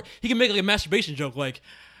 gross. Or he can make like a masturbation joke. Like,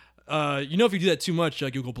 if you do that too much,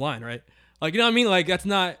 like you'll go blind, right? Like, you know what I mean? Like, that's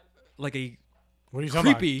not like a What are you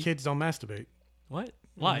talking creepy. about? Kids don't masturbate. What?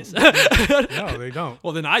 Lies. No, they don't.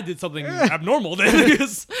 Well, then I did something abnormal then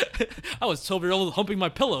because I was 12-year-old humping my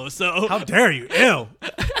pillow. So How dare you? Ew.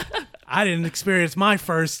 I didn't experience my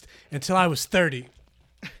first until I was 30.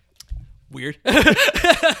 Weird.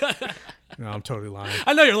 No, I'm totally lying.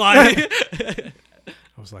 I know you're lying. I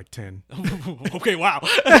was like 10. Okay, wow.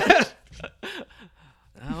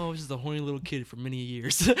 I was just a horny little kid for many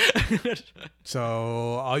years. So,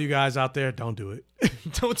 all you guys out there, don't do it.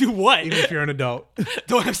 Don't do what? Even if you're an adult.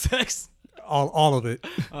 Don't have sex. All of it.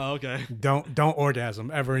 Oh, okay. Don't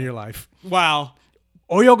orgasm ever in your life. Wow.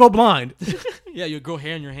 Or you'll go blind. Yeah, you'll grow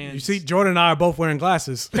hair in your hands. You see, Jordan and I are both wearing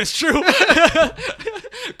glasses. That's true.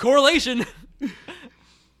 Correlation.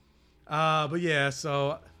 But yeah,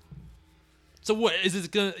 so what is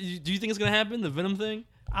it gonna? Do you think it's gonna happen? The Venom thing?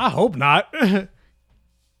 I hope not.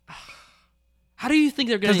 How do you think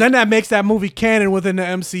they're gonna? Because then that makes that movie canon within the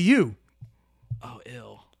MCU. Oh,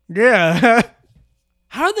 ill. Yeah.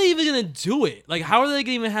 How are they even gonna do it? Like, how are they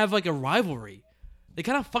gonna even have like a rivalry? They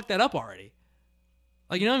kind of fucked that up already.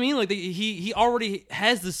 Like, you know what I mean? Like, he already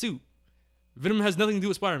has the suit. Venom has nothing to do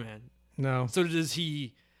with Spider-Man. No. So does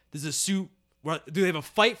the suit? Do they have a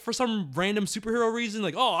fight for some random superhero reason?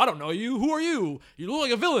 Like, oh, I don't know you. Who are you? You look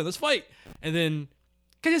like a villain. Let's fight. And then,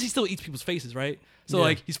 I guess he still eats people's faces, right? So Yeah.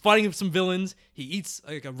 like, he's fighting some villains. He eats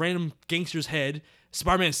like a random gangster's head.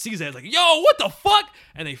 Spider-Man sees that, like, yo, what the fuck?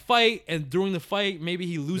 And they fight. And during the fight, maybe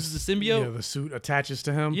he loses the symbiote. Yeah, the suit attaches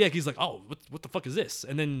to him. Yeah, he's like, oh, what the fuck is this?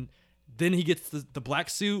 And then he gets the black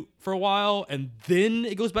suit for a while, and then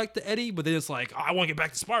it goes back to Eddie, but then it's like, oh, I want to get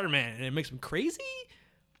back to Spider-Man, and it makes him crazy?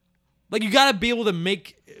 Like, you gotta be able to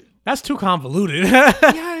make... That's too convoluted.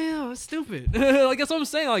 yeah, it's stupid. Like, that's what I'm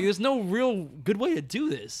saying. Like, there's no real good way to do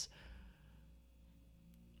this.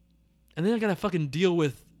 And then I gotta fucking deal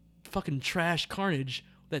with fucking trash Carnage,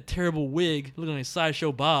 that terrible wig, looking like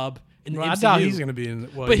Sideshow Bob. In the MCU. I doubt he's going to be in.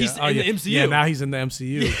 Well, but yeah. he's in the MCU. Yeah, now he's in the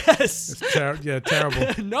MCU. Yes. It's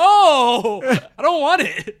terrible. No, I don't want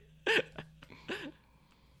it.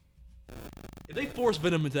 If they force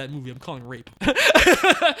Venom into that movie, I'm calling rape.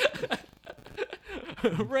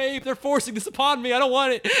 Rape. They're forcing this upon me. I don't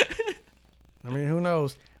want it. I mean, who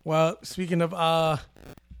knows? Well, speaking of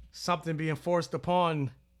something being forced upon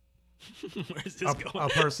Where's this going? a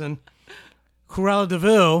person, Cruella de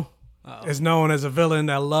Vil is known as a villain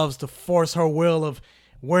that loves to force her will of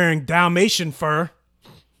wearing Dalmatian fur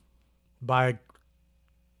by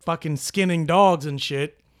fucking skinning dogs and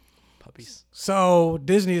shit. Puppies. So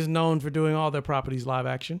Disney is known for doing all their properties live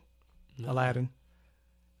action. Aladdin,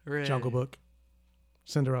 Hooray. Jungle Book,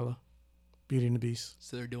 Cinderella, Beauty and the Beast.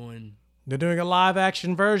 So they're doing a live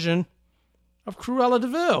action version of Cruella de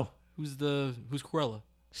Vil. Who's Cruella?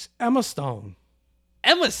 Emma Stone.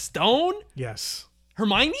 Emma Stone? Yes.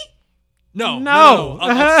 Hermione? No.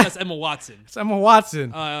 That's Emma Watson. It's Emma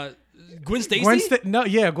Watson. Gwen Stacy?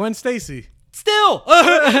 Gwen Stacy. Still.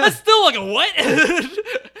 That's still like a what?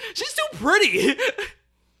 She's too pretty.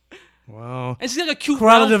 Well, and she's like a cute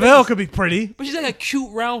Cruella round de Vil face. could be pretty. But she's like a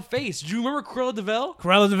cute round face. Do you remember Cruella de Vil?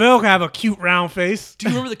 Cruella de Vil can have a cute round face. Do you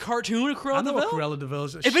remember the cartoon of Cruella I know de Vil? what Cruella de Vil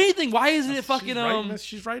is. If anything, why isn't it fucking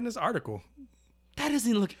she's writing this article. That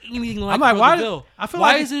doesn't look anything like I'm like, Cruella de Vil. I feel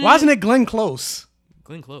why isn't it Glenn Close?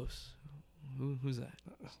 Glenn Close. Who's that?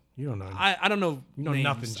 You don't know. I don't know. You know names.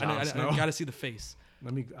 nothing, Jon I Snow. gotta see the face.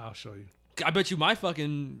 I'll show you. I bet you my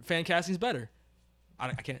fucking fan casting's better.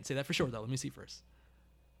 I can't say that for sure though. Let me see first.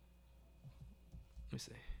 Let me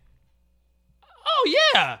see.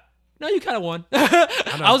 Oh yeah. No, you kind of won.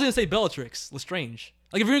 I was gonna say Bellatrix Lestrange.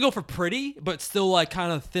 Like if you're gonna go for pretty, but still like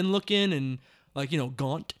kind of thin looking and like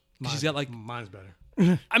gaunt. She's got like mine's better.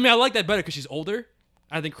 I mean, I like that better because she's older.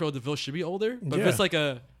 I think Cruella de Vil should be older. But if it's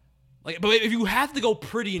but if you have to go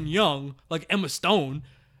pretty and young, like Emma Stone,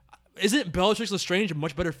 isn't Bellatrix Lestrange a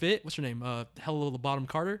much better fit? What's her name? Helena Bonham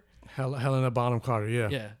Carter. Helena Bonham Carter. Yeah.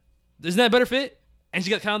 Yeah. Isn't that a better fit? And she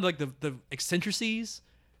got kind of like the eccentricities.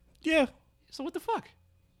 Yeah. So what the fuck?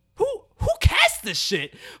 Who cast this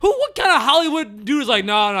shit? What kind of Hollywood dude is like,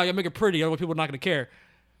 no, I gotta make it pretty, otherwise people are not gonna care.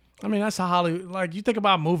 I mean, that's how Hollywood. Like you think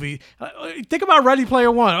about movie, think about Ready Player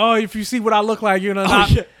One. Oh, if you see what I look like, you're gonna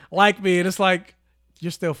not like me. And it's like,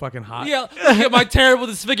 you're still fucking hot. Yeah, look at my terrible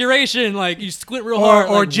disfiguration. Like you squint real hard.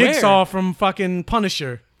 Or like, Jigsaw where? from fucking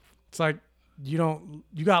Punisher. It's like you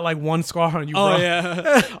got like one scar on you, Oh bro.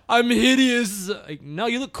 yeah, I'm hideous. Like, no,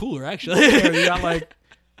 you look cooler actually. Yeah, you got like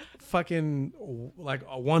fucking like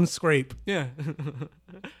one scrape. Yeah.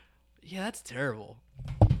 Yeah, that's terrible.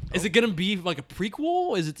 Is it gonna be like a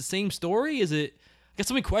prequel? Is it the same story? Is it? I got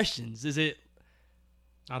so many questions. Is it?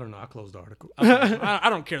 I don't know. I closed the article. Okay. I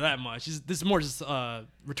don't care that much. This is more just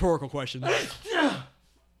rhetorical question.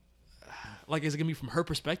 Like, is it gonna be from her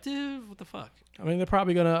perspective? What the fuck? I mean, they're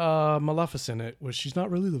probably gonna Maleficent it, where she's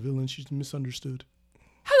not really the villain. She's misunderstood.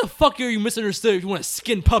 How the fuck are you misunderstood if you want to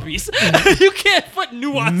skin puppies? You can't put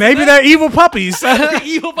nuance. Maybe in they're evil puppies.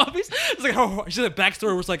 Evil puppies. It's like she's a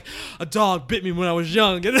backstory where it's like a dog bit me when I was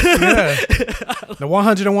young. Yeah. The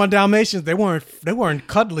 101 Dalmatians, they weren't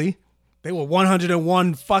cuddly. They were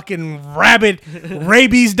 101 fucking rabid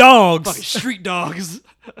rabies dogs. Fucking street dogs.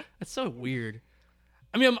 That's so weird.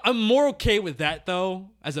 I mean, I'm more okay with that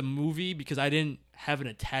though as a movie because I didn't have an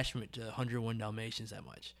attachment to 101 Dalmatians that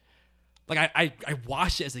much. Like I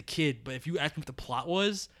watched it as a kid, but if you ask me what the plot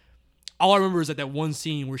was, all I remember is that one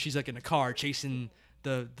scene where she's like in a car chasing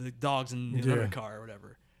the dogs in another car or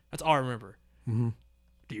whatever. That's all I remember. Mm-hmm.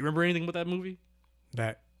 Do you remember anything about that movie?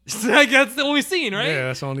 That. Like, that's the only scene, right? Yeah,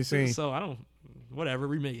 that's the only scene. So I don't. Whatever,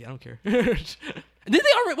 remake it. I don't care. Did they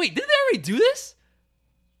already do this?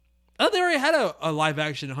 I thought they already had a live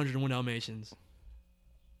action 101 Dalmatians.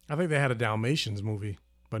 I think they had a Dalmatians movie,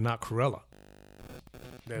 but not Cruella.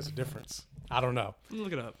 There's a difference. I don't know.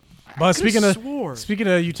 Look it up. But speaking of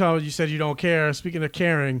you said you don't care. Speaking of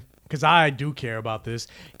caring, because I do care about this,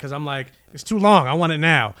 because I'm like, it's too long. I want it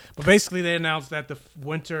now. But basically, they announced that the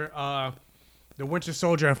Winter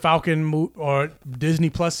Soldier and Falcon or Disney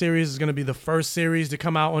Plus series is going to be the first series to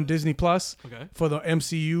come out on Disney Plus for the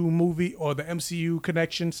MCU movie or the MCU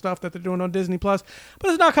connection stuff that they're doing on Disney Plus.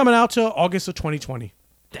 But it's not coming out till August of 2020.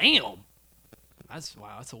 Damn. That's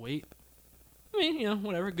a wait. I mean,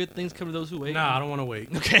 whatever. Good things come to those who wait. Nah, I don't want to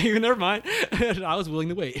wait. Okay, never mind. I was willing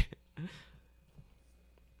to wait.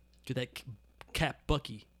 Get that Cap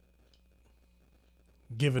Bucky.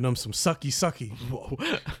 Giving them some sucky. Whoa.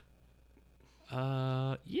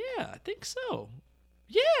 Yeah, I think so.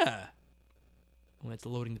 Yeah. Well, it's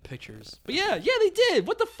loading the pictures. But yeah, they did.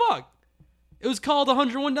 What the fuck? It was called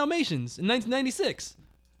 101 Dalmatians in 1996.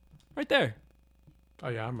 Right there. Oh,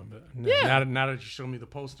 yeah, I remember that. Yeah. Now that you showed me the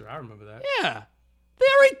poster, I remember that. Yeah. They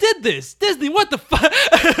already did this. Disney, what the fuck?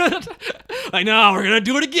 Like, no, we're going to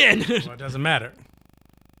do it again. Well, it doesn't matter.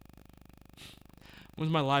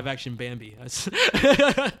 When's my live action Bambi?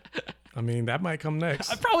 I mean, that might come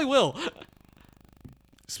next. I probably will.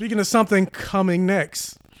 Speaking of something coming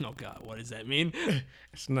next. Oh, God, what does that mean?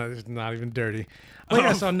 It's not even dirty. Oh,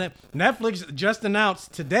 yeah, so Netflix just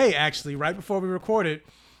announced today, actually, right before we recorded,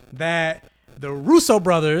 that the Russo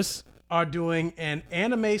brothers are doing an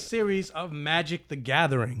anime series of Magic the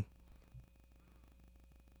Gathering.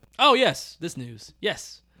 Oh, yes. This news.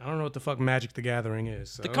 Yes. I don't know what the fuck Magic the Gathering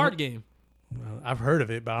is. So. The card game. Well, I've heard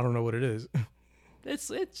of it, but I don't know what it is.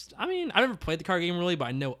 It's. I mean, I've never played the card game really, but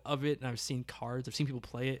I know of it, and I've seen cards. I've seen people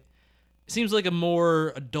play it. It seems like a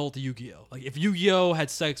more adult Yu-Gi-Oh! Like if Yu-Gi-Oh!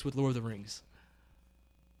 Had sex with Lord of the Rings.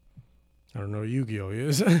 I don't know what Yu-Gi-Oh!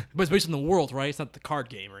 Is. But it's based on the world, right? It's not the card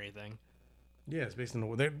game or anything. Yeah, it's based on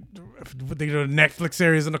the. They do a Netflix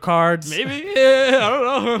series on the cards. Maybe. Yeah, I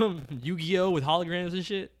don't know. Yu-Gi-Oh! With holograms and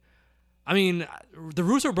shit. I mean, the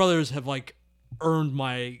Russo brothers have like earned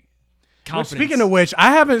my confidence. Well, speaking of which,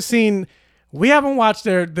 we haven't watched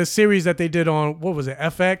the series that they did on, what was it,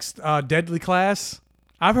 FX, Deadly Class.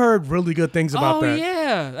 I've heard really good things about that. Oh,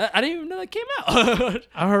 yeah. I didn't even know that came out.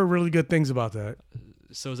 I heard really good things about that.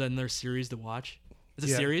 So is that another series to watch? Is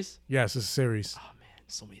it a series? Yes, it's a series. Oh, man.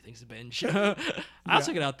 So many things to binge. I'll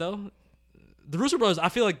check it out, though. The Russo brothers, I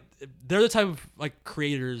feel like they're the type of like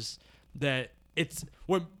creators that it's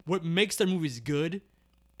what makes their movies good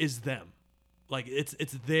is them. Like it's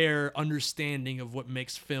their understanding of what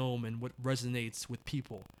makes film and what resonates with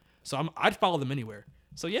people. So I'd follow them anywhere.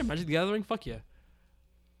 So yeah, Magic the Gathering, fuck yeah.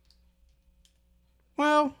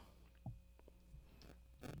 Well,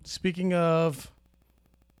 speaking of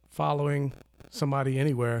following somebody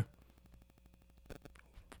anywhere,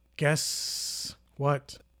 guess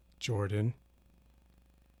what, Jordan?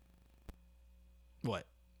 What?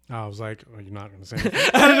 I was like, oh, you're not going to say anything.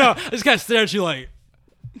 I don't know. I just kind of stare at you like,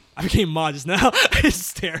 I became mod just now. I just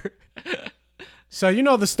stare. So you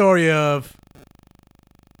know the story of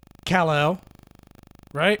Kal-El,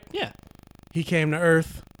 right? Yeah. He came to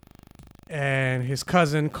Earth, and his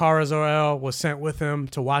cousin, Kara Zor-El, was sent with him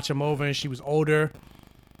to watch him over, and she was older.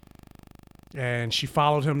 and she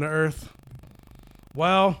followed him to Earth.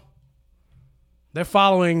 Well, they're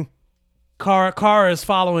following. Kara is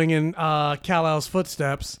following in Kal-El's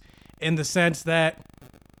footsteps in the sense that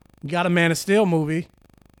you got a Man of Steel movie.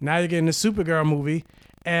 Now you're getting a Supergirl movie.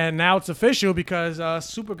 And now it's official because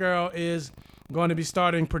Supergirl is going to be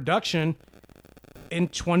starting production in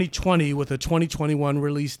 2020 with a 2021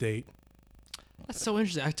 release date. That's so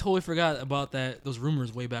interesting. I totally forgot about those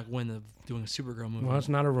rumors way back when of doing a Supergirl movie. Well, it's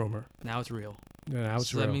not a rumor. Now it's real. Yeah, now it's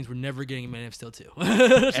so real. That means we're never getting a Man of Steel 2.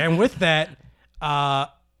 And with that,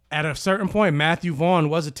 at a certain point, Matthew Vaughn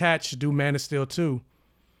was attached to do Man of Steel 2.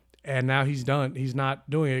 And now he's done. He's not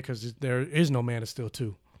doing it because there is no Man of Steel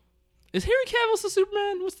 2. Is Henry Cavill still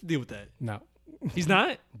Superman? What's the deal with that? No. He's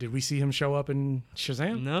not? Did we see him show up in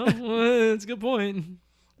Shazam? No. That's a good point.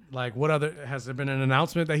 Like, what other... Has there been an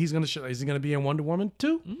announcement that he's going to... Is he going to be in Wonder Woman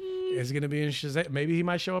 2? Is he going to be in Shazam? Maybe he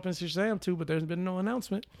might show up in Shazam 2, but there's been no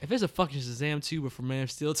announcement. If there's a fucking Shazam 2 before Man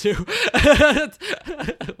of Steel 2,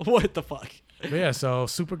 what the fuck? But yeah, so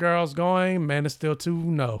Supergirl's going. Man of Steel 2,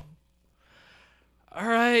 no. All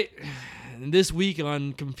right. This week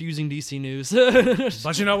on Confusing DC News.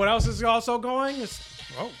 But you know what else is also going?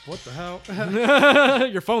 What the hell?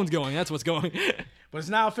 Your phone's going. That's what's going. But it's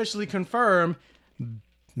now officially confirmed.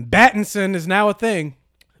 Battinson is now a thing.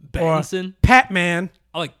 Battinson? Patman.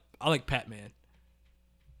 I like Patman.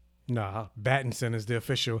 Nah, Battinson is the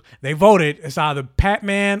official. They voted. It's either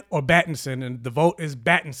Patman or Battinson, and the vote is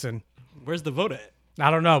Battinson. Where's the vote at? I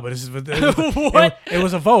don't know, but it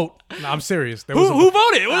was a vote. No, I'm serious. Who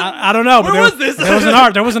voted? I don't know. But Where was this? There was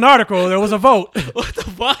an article. There was a vote. What the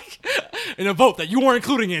fuck? In a vote that you weren't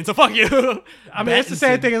including in. So fuck you. I mean, it's the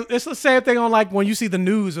same thing. It's the same thing on like when you see the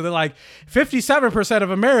news where they're like 57% of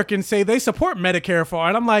Americans say they support Medicare for,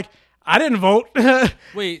 and I'm like, I didn't vote.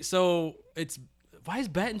 Wait, so why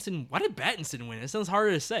did Battinson win? It sounds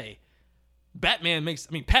harder to say. Patman makes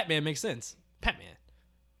sense. Patman.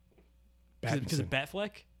 Because of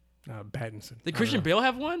Batfleck? Pattinson. Did Christian Bale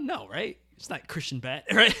have one? No, right? It's not Christian Bat,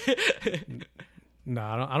 right? No,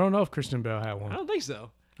 I don't know if Christian Bale had one. I don't think so.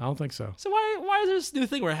 I don't think so. So why is there this new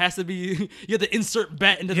thing where it has to be you have to insert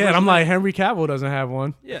Bat into the Yeah, and I'm like, Henry Cavill doesn't have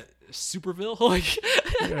one. Yeah, Superville? Like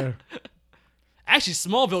yeah. Actually,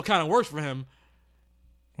 Smallville kind of works for him.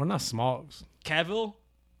 Well, not Smalls. Cavill,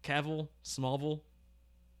 Smallville.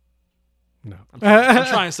 No. I'm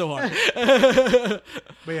trying so hard.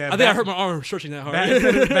 But yeah, I think I hurt my arm stretching that hard.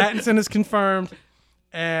 Pattinson is confirmed.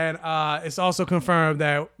 And it's also confirmed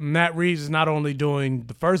that Matt Reeves is not only doing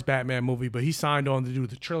the first Batman movie, but he signed on to do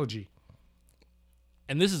the trilogy.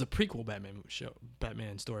 And this is a prequel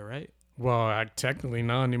Batman story, right? Well, technically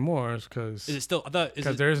not anymore, because is it still?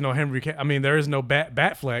 Because there is no there is no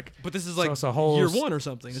Batfleck. But this is like so whole, year one or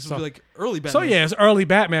something. This would be like early Batman. So yeah, it's early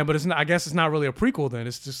Batman, but it's not. I guess it's not really a prequel. Then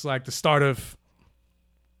it's just like the start of.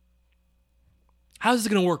 How is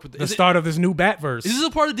this gonna work with the start of this new Batverse? Is this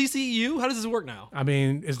a part of DCEU? How does this work now? I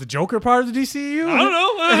mean, is the Joker part of the DCEU? I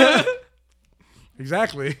don't know.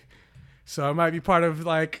 Exactly. So it might be part of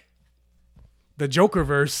like the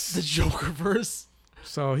Jokerverse. The Jokerverse.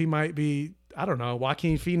 So he might be. I don't know.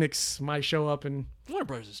 Joaquin Phoenix might show up and. Warner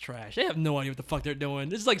Brothers is trash. They have no idea what the fuck they're doing.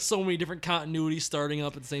 There's like so many different continuities starting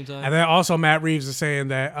up at the same time. And then also Matt Reeves is saying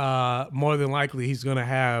that more than likely he's going to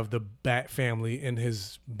have the Bat family in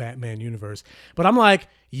his Batman universe. But I'm like,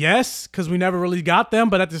 yes, because we never really got them.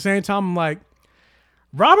 But at the same time, I'm like,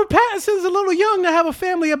 Robert Pattinson's a little young to have a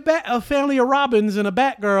family of Robins and a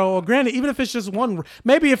Batgirl. Or granted, even if it's just one,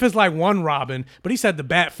 maybe if it's like one Robin. But he said the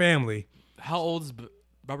Bat family. How old is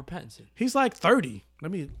Robert Pattinson? He's like 30. Let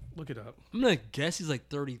me look it up. I'm going to guess he's like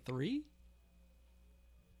 33.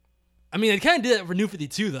 I mean, they kind of did that for New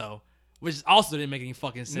 52, though, which also didn't make any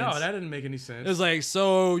fucking sense. No, that didn't make any sense. It was like,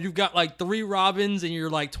 so you've got like 3 Robins and you're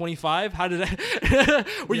like 25? How did that...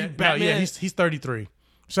 you Batman? No, yeah, he's 33.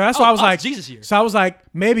 So that's why I was like... Jesus here. So I was like,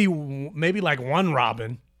 maybe like one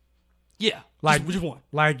Robin. Yeah. Like, just one.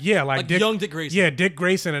 Like, yeah, like young Dick Grayson. Yeah, Dick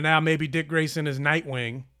Grayson, and now maybe Dick Grayson is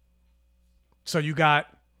Nightwing. So you got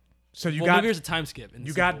maybe there's a time skip.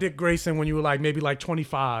 You got Dick Grayson when you were like maybe like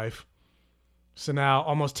 25. So now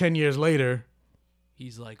almost 10 years later,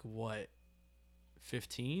 he's like what,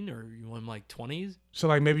 15 or you want him like 20s? So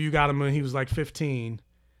like maybe you got him when he was like 15.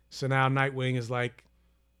 So now Nightwing is like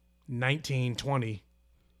 19, 20.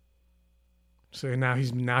 So now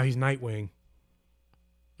he's Nightwing.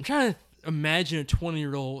 I'm trying to imagine a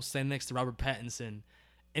 20-year-old standing next to Robert Pattinson.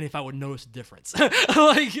 And if I would notice a difference.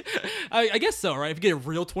 Like, I guess so, right? If you get a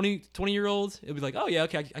real 20-year-old, it'd be like, oh, yeah,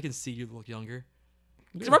 okay, I can see you look younger.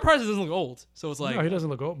 Because Robert Pattinson doesn't look old. So it's like... No, he doesn't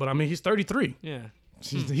look old. But, I mean, he's 33. Yeah.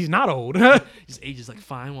 He's not old. His age is like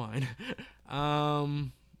fine wine.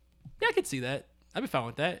 Yeah, I could see that. I'd be fine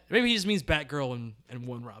with that. Maybe he just means Batgirl and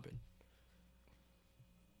one Robin.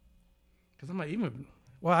 Because I'm like, even...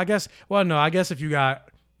 Well, I guess... Well, no, I guess if you got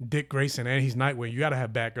Dick Grayson and he's Nightwing, you got to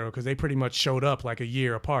have Batgirl because they pretty much showed up like a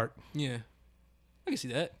year apart. Yeah. I can see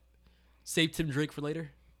that. Save Tim Drake for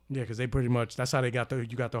later. Yeah, because they pretty much... That's how they got you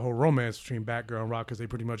got the whole romance between Batgirl and Rock because they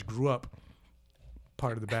pretty much grew up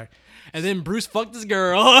part of the back. And then Bruce fucked his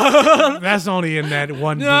girl. That's only in that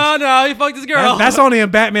one... No, he fucked his girl. That's only in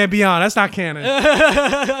Batman Beyond. That's not canon.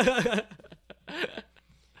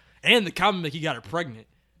 And the comic, he got her pregnant.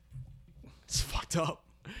 It's fucked up.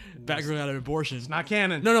 Batgirl got an abortion. It's not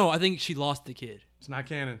canon. No, I think she lost the kid. It's not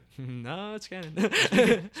canon. No, it's canon.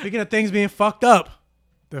 Speaking of things being fucked up,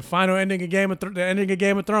 the final ending of Game of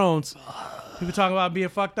Thrones. People talking about being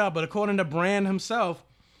fucked up, but according to Bran himself,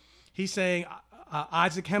 he's saying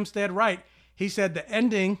Isaac Hempstead Wright. He said the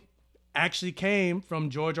ending actually came from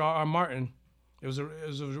George R.R. Martin. It was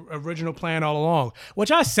an original plan all along,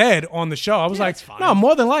 which I said on the show. I was like, no,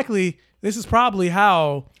 more than likely, this is probably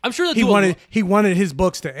how I'm sure he wanted his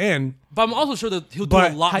books to end. But I'm also sure that he'll do a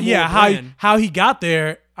lot more. Yeah, how he got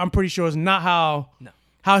there, I'm pretty sure is not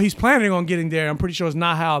how he's planning on getting there. I'm pretty sure it's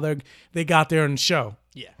not how they got there in the show.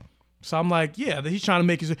 Yeah. So I'm like, yeah, he's trying to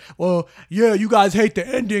make it. Well, yeah, you guys hate the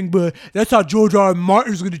ending, but that's how George R. R.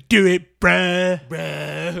 Martin's gonna do it,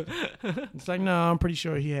 bruh. It's like, no, I'm pretty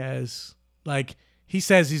sure he has. Like, he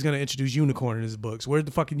says he's gonna introduce unicorn in his books. Where's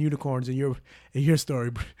the fucking unicorns in your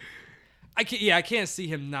story? I can't see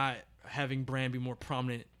him not having Bran be more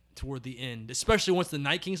prominent toward the end, especially once the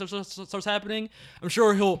Night King starts happening. I'm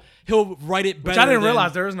sure he'll write it better. Which I didn't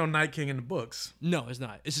realize there is no Night King in the books. No, it's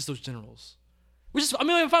not. It's just those generals. Which is,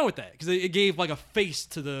 I'm fine with that because it gave like a face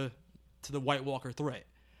to the White Walker threat.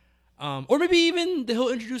 Or maybe even he'll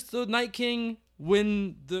introduce the Night King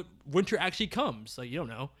when the winter actually comes. Like, you don't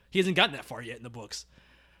know. He hasn't gotten that far yet in the books.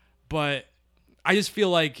 But I just feel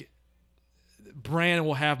like Bran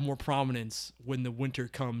will have more prominence when the winter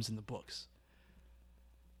comes in the books.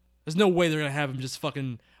 There's no way they're going to have him just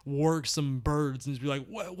fucking work some birds and just be like,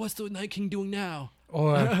 what's the Night King doing now?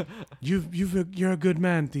 Or, you're a good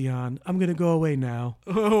man, Theon. I'm going to go away now.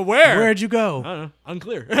 Where? Where'd you go? I don't know.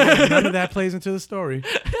 Unclear. None of that plays into the story.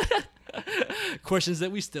 Questions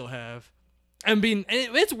that we still have. I mean,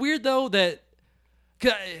 it's weird, though, that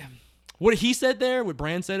what he said there, what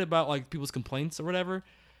Bran said about like people's complaints or whatever,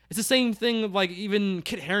 it's the same thing of like even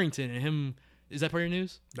Kit Harington and him. Is that part of your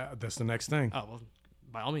news? That's the next thing. Oh, well,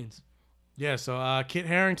 by all means. Yeah, so Kit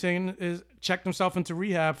Harington checked himself into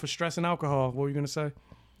rehab for stress and alcohol. What were you going to say?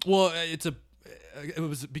 Well, it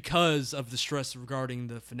was because of the stress regarding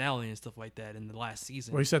the finale and stuff like that in the last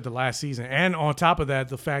season. Well, he said the last season. And on top of that,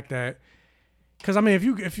 the fact that, because I mean,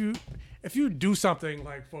 if you do something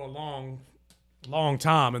like for a long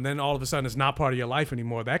time and then all of a sudden it's not part of your life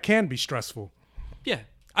anymore, that can be stressful. Yeah.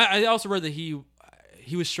 I also read that he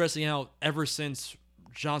was stressing out ever since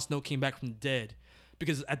Jon Snow came back from the dead,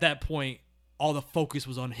 because at that point all the focus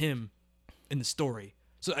was on him in the story.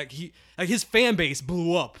 So his fan base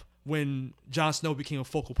blew up when Jon Snow became a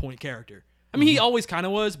focal point character. I mean, he always kind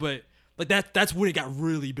of was, but like that's when it got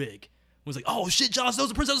really big. It was like, oh shit, Jon Snow's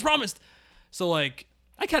the princess as promised. So like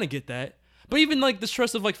I kind of get that. But even like the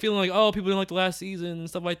stress of like feeling like, oh, people didn't like the last season and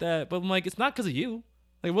stuff like that. But I'm like, it's not because of you.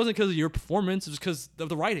 Like, it wasn't because of your performance. It was because of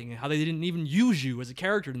the writing and how they didn't even use you as a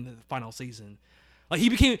character in the final season. Like,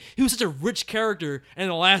 he was such a rich character, and in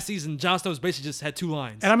the last season, Jon Snow basically just had 2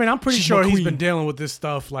 lines. And I mean, I'm pretty sure he's been dealing with this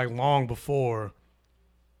stuff like long before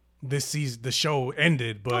this season, the show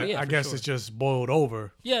ended, but I guess it's just boiled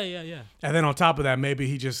over. Yeah. And then on top of that, maybe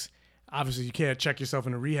he just, obviously you can't check yourself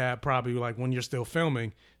into rehab probably like when you're still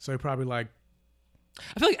filming. So he probably like.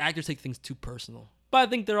 I feel like actors take things too personal, but I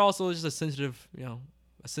think they're also just a sensitive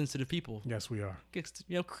people. Yes, we are.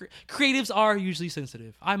 Creatives are usually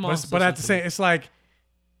sensitive. I'm also but at the same, it's like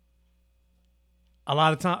a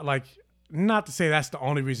lot of time, like, not to say that's the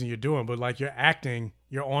only reason you're doing, but like you're acting,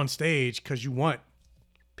 you're on stage because you want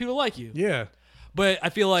people like you. Yeah. But I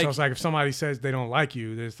feel like... So it's like if somebody says they don't like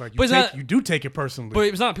you, it's like you do take it personally. But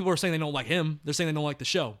it's not people are saying they don't like him. They're saying they don't like the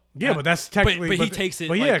show. Yeah, but that's technically... But he takes it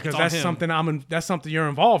But yeah, because that's something that's something you're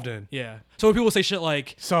involved in. Yeah. So when people say shit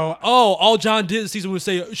like, "So all John did this season was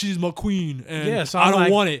say, she's my queen, and yeah, so I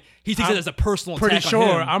don't want it," he takes it as a personal attack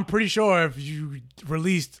on him. I'm pretty sure if you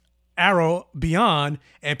released Arrow Beyond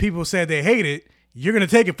and people said they hate it, you're going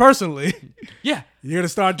to take it personally. Yeah. You're going to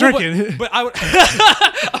start drinking. But I would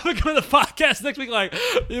go to the podcast next week like,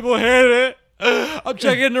 people hated it. I'm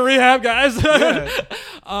checking into rehab, guys. Yeah.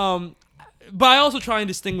 But I also try and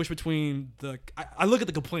distinguish between I look at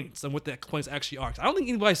the complaints and what the complaints actually are. I don't think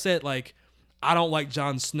anybody said, like, I don't like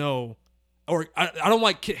Jon Snow or I don't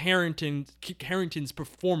like Kit Harington's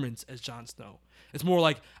performance as Jon Snow. It's more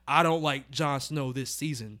like I don't like Jon Snow this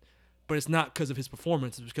season, but it's not because of his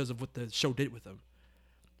performance. It's because of what the show did with him.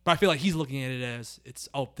 But I feel like he's looking at it as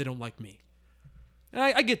they don't like me. And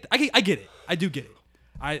I get it. I get it. I do get it.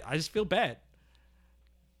 I just feel bad.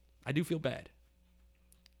 I do feel bad.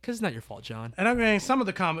 Because it's not your fault, John. And I mean, some of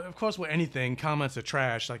the comments, of course, with anything, comments are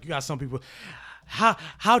trash. Like, you got some people,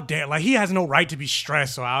 how dare, like, he has no right to be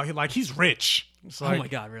stressed or out here. Like, he's rich. It's like, oh my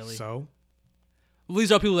God, really? So? Well,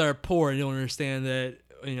 these are people that are poor and don't understand that,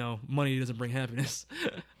 money doesn't bring happiness.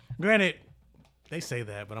 Granted, they say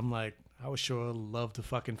that, but I'm like, I would sure love to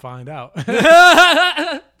fucking find out.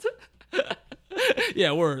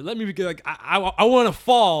 Yeah, word. Let me be like, I want to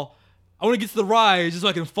fall. I want to get to the rise just so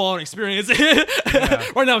I can fall and experience it. Yeah.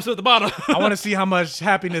 Right now, I'm still at the bottom. I want to see how much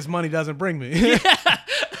happiness money doesn't bring me. Yeah.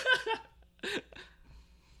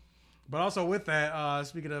 But also with that,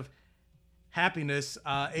 speaking of happiness,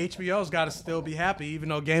 HBO's got to still be happy, even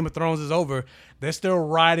though Game of Thrones is over. They're still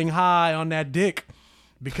riding high on that dick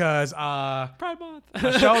because Pride Month.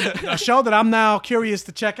 a show that I'm now curious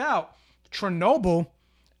to check out, Chernobyl,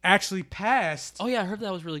 actually passed. Oh yeah, I heard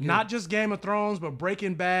that was really good. Not just Game of Thrones, but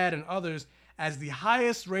Breaking Bad and others as the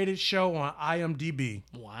highest rated show on IMDb.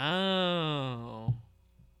 Wow.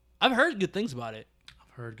 I've heard good things about it.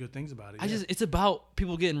 It's about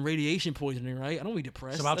people getting radiation poisoning, right? I don't want to be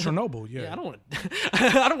depressed. It's about Chernobyl, yeah. Yeah, I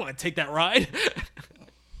don't want to take that ride.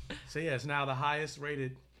 So yeah, it's now the highest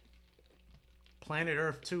rated. Planet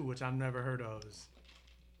Earth 2, which I've never heard of, is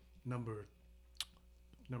number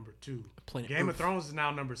 2. Game of Thrones is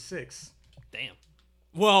now number 6. Damn.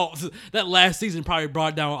 Well, that last season probably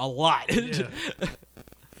brought down a lot. Yeah.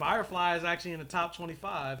 Firefly is actually in the top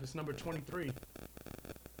 25. It's number 23.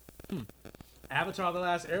 Avatar: The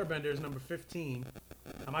Last Airbender is number 15.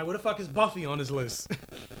 I'm like, where the fuck is Buffy on this list?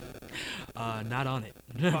 Not on it.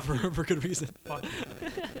 for good reason. Fuck.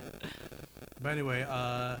 But anyway,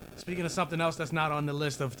 speaking of something else that's not on the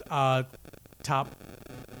list of top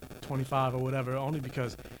 25 or whatever, only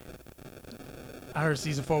because I heard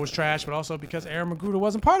season 4 was trash, but also because Aaron McGruder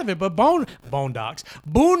wasn't part of it. But Boondocks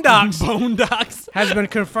has been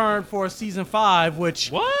confirmed for season 5,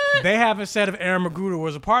 which they haven't said if Aaron McGruder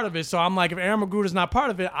was a part of it. So I'm like, if Aaron McGruder's not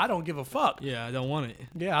part of it, I don't give a fuck. Yeah, I don't want it.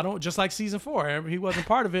 Yeah, I don't. Just like season 4, he wasn't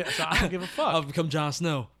part of it, so I don't give a fuck. I'll become Jon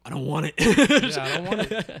Snow. I don't want it. Yeah, I don't want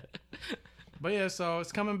it. But yeah, so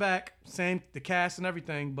it's coming back, same the cast and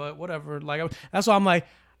everything, but whatever. Like that's why I'm like,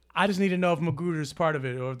 I just need to know if Magruder's part of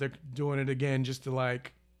it or if they're doing it again just to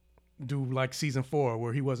like do like season 4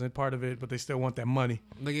 where he wasn't part of it, but they still want that money.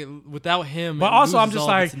 Like without him, but also I'm just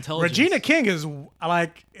like, Regina King is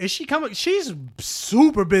like, is she coming? She's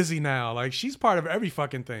super busy now. Like she's part of every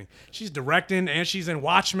fucking thing. She's directing and she's in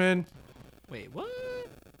Watchmen. Wait, what?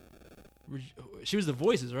 She was the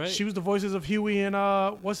voices, right? She was the voices of Huey and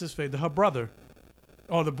what's his face? Her brother.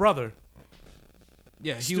 Oh, the brother.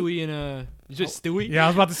 Yeah, Huey and just Stewie. Yeah, I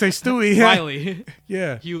was about to say Stewie. Riley.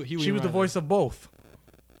 Yeah, Huey. She was the voice of both.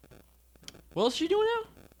 What else is she doing now?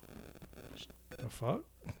 The fuck?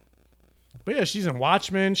 But yeah, she's in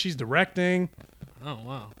Watchmen. She's directing. Oh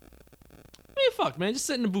wow. Man, fuck, man, just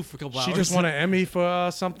sit in the booth for a couple hours. She just won an Emmy for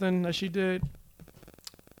something that she did.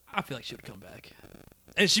 I feel like she would come back.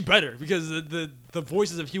 And she better, because the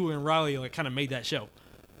voices of Huey and Riley like kind of made that show.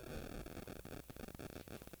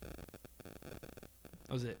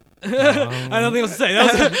 That was it. I don't think else to say.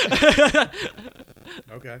 That was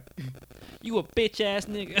it. Okay. You a bitch ass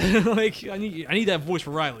nigga. Like I need that voice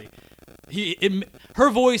for Riley. Her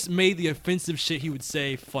voice made the offensive shit he would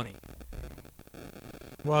say funny.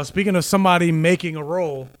 Well, speaking of somebody making a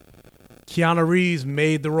role, Keanu Reeves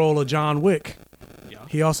made the role of John Wick. Yeah.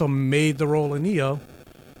 He also made the role of Neo.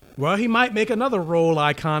 Well, he might make another role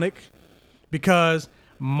iconic because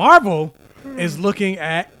Marvel is looking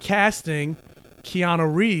at casting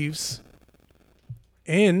Keanu Reeves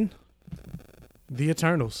in The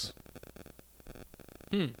Eternals.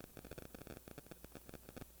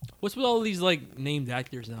 What's with all these like named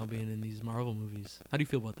actors now being in these Marvel movies? How do you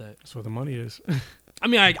feel about that? That's where the money is. I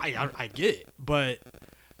mean, I get it, but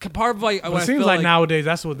part of like it seems like nowadays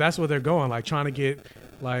that's what they're going, like trying to get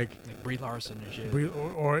like Brie Larson and shit,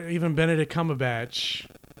 or even Benedict Cumberbatch.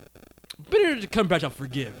 Benedict Cumberbatch I'll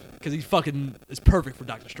forgive because he fucking is perfect for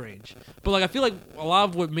Doctor Strange. But like I feel like a lot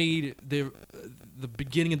of what made the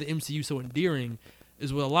beginning of the MCU so endearing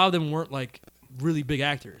is what a lot of them weren't like really big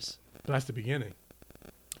actors. But that's the beginning.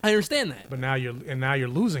 I understand that. But now you're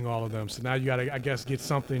losing all of them. So now you gotta, I guess, get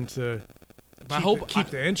something to keep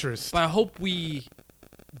the interest. But I hope we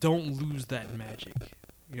don't lose that magic.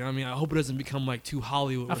 You know what I mean? I hope it doesn't become like too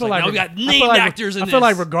Hollywood. I It's feel like, like now we got named actors in I this. feel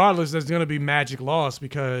like regardless, there's gonna be magic lost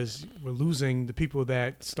because we're losing the people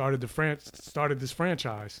that started this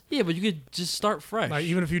franchise. Yeah, but you could just start fresh. Like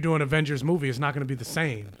even if you do an Avengers movie, it's not gonna be the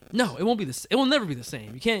same. No, it won't be it will never be the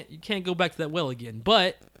same. You can't go back to that well again.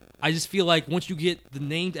 But I just feel like once you get the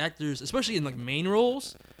named actors, especially in like main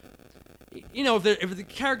roles, you know, if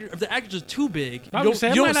the actors are too big, you don't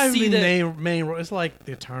see that. Main role. It's like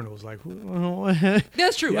the Eternals. Like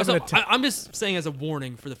That's true. Yeah, I'm just saying as a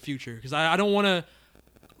warning for the future because I don't want to,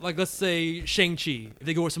 like, let's say Shang-Chi, if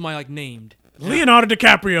they go with somebody like named. Leonardo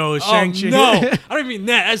DiCaprio is Shang-Chi. No, I don't mean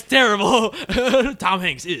that. That's terrible. Tom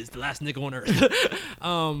Hanks is the last nigga on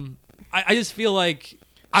earth. I just feel like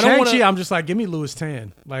I don't want to. I'm just like, give me Louis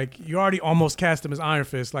Tan. Like you already almost cast him as Iron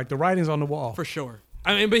Fist. Like the writing's on the wall for sure.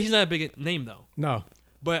 I mean, but he's not a big name though. No.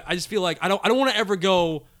 But I just feel like I don't want to ever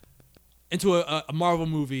go into a Marvel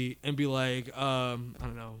movie and be like, I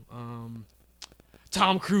don't know,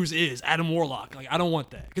 Tom Cruise is Adam Warlock. Like I don't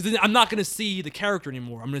want that because I'm not gonna see the character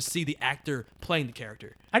anymore. I'm gonna see the actor playing the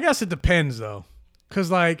character. I guess it depends though, because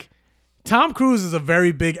like Tom Cruise is a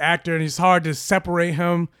very big actor and it's hard to separate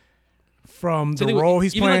him from the role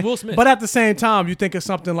he's playing. Like Will Smith. But at the same time, you think of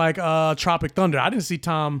something like Tropic Thunder. I didn't see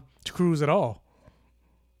Tom Cruise at all.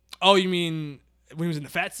 Oh, you mean when he was in the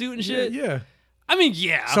fat suit and shit? Yeah. I mean,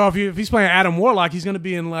 yeah. So if he's playing Adam Warlock, he's gonna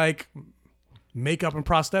be in like makeup and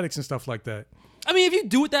prosthetics and stuff like that. I mean, if you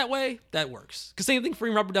do it that way, that works. Because same thing for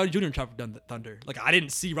Robert Downey Jr. in Tropic Thunder. Like, I didn't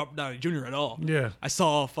see Robert Downey Jr. at all. Yeah. I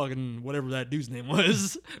saw fucking whatever that dude's name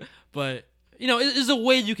was. But, you know, there's a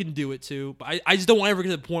way you can do it too. But I just don't want to ever get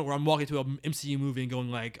to the point where I'm walking to an MCU movie and going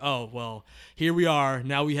like, oh, well, here we are.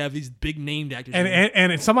 Now we have these big named actors.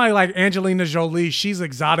 And somebody like Angelina Jolie, she's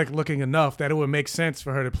exotic looking enough that it would make sense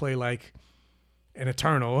for her to play like an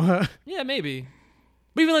Eternal. Yeah, maybe.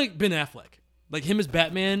 But even like Ben Affleck. Like him as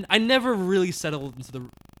Batman, I never really settled into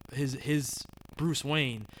his Bruce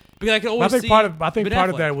Wayne. Because I could always see part of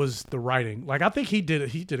Affleck. that was the writing. Like I think he did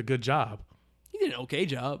a good job. He did an okay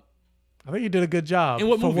job. I think he did a good job In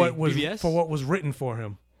what for movie? what was written for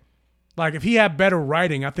him. Like if he had better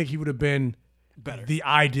writing, I think he would have been better. The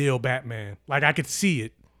ideal Batman. Like I could see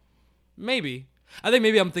it. Maybe. I think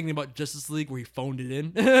maybe I'm thinking about Justice League where he phoned it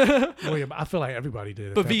in. Well, yeah, I feel like everybody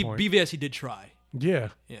did. But BVS he did try.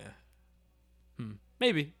 Yeah. Yeah.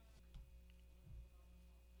 Maybe.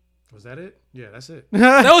 Was that it? Yeah, that's it.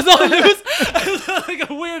 That was all it was. Like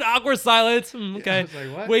a weird, awkward silence. Okay. Yeah, I was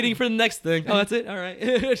like, what? Waiting for the next thing. Oh, that's it? All right.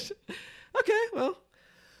 Okay, well.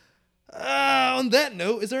 On that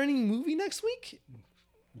note, is there any movie next week?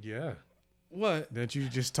 Yeah. What? Didn't you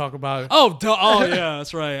just talk about? Oh yeah,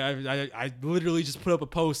 that's right. I literally just put up a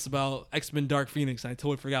post about X-Men Dark Phoenix. And I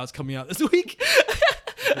totally forgot it's coming out this week.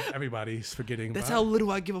 Everybody's forgetting That's about how little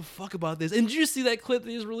I give a fuck about this. And did you see that clip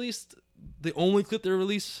they just released? The only clip they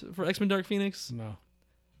released for X-Men Dark Phoenix? No.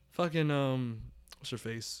 Fucking, what's her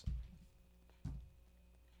face?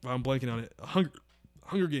 I'm blanking on it.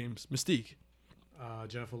 Hunger Games, Mystique.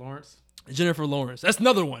 Jennifer Lawrence. Jennifer Lawrence. That's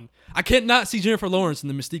another one. I can't not see Jennifer Lawrence in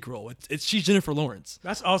the Mystique role. She's Jennifer Lawrence.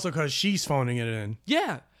 That's also because she's phoning it in.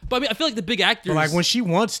 Yeah. But I mean, I feel like the big actors. But like when she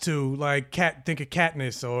wants to, like think of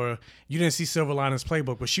Katniss, or you didn't see Silver Linings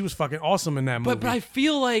Playbook, but she was fucking awesome in that movie. But I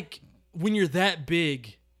feel like when you're that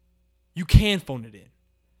big, you can phone it in.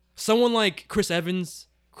 Someone like Chris Evans,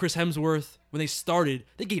 Chris Hemsworth, when they started,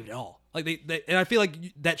 they gave it all. Like they and I feel like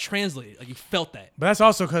that translated. Like you felt that. But that's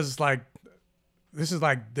also because like this is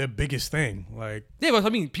like their biggest thing. Like yeah, but I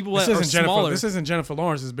mean, people that are smaller. This isn't Jennifer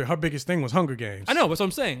Lawrence's. Her biggest thing was Hunger Games. I know, that's what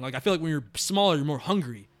I'm saying. Like I feel like when you're smaller, you're more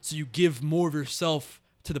hungry, so you give more of yourself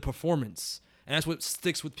to the performance, and that's what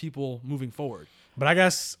sticks with people moving forward. But I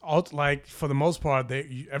guess like for the most part,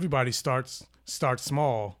 everybody starts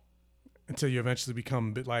small until you eventually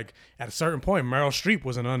become like at a certain point. Meryl Streep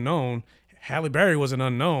was an unknown. Halle Berry was an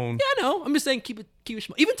unknown. Yeah, I know. I'm just saying keep it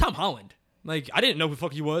small. Even Tom Holland. Like I didn't know who the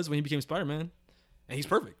fuck he was when he became Spider-Man. And he's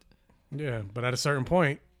perfect. Yeah, but at a certain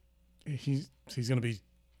point, he's gonna be. You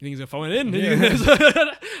think he's gonna phone it in? Yeah.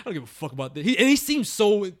 I don't give a fuck about that. And he seems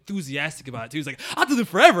so enthusiastic about it too. He's like, I'll do this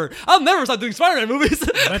forever. I'll never stop doing Spider-Man movies.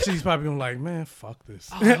 Eventually, he's probably gonna be like, man, fuck this.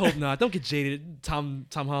 Oh, I hope not. Don't get jaded, Tom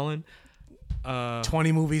Holland.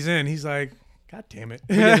 20 movies in, he's like, God damn it.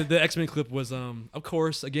 Yeah, the X-Men clip was, of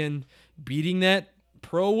course, again beating that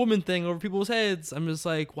pro-woman thing over people's heads. I'm just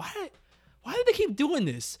like, why did they keep doing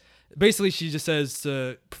this? Basically, she just says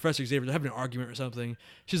to Professor Xavier, they're having an argument or something.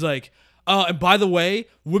 She's like, and by the way,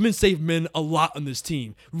 women save men a lot on this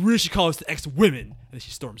team. We really should call us the X-Women. And then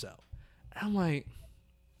she storms out. And I'm like,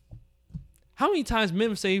 how many times men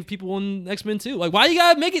have saved people on X-Men too? Like, why you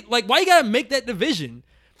gotta make it? Like, why you gotta make that division?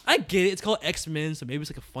 I get it. It's called X-Men, so maybe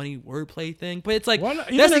it's like a funny wordplay thing. But it's like Well,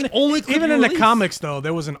 that's the only clip even you in the release. comics though,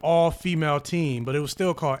 there was an all-female team, but it was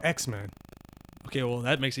still called X-Men. Okay, well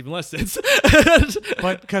that makes even less sense.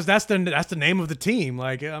 But because that's the name of the team.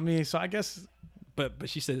 Like, I mean, so I guess. But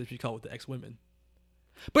she said that she called it the X-Women.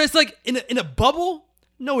 But it's like in a bubble,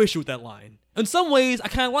 no issue with that line. In some ways, I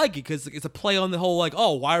kind of like it because it's a play on the whole like,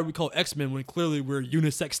 oh, why are we called X-Men when clearly we're a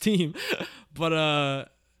unisex team? But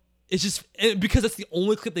it's just because that's the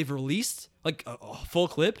only clip they've released, like a full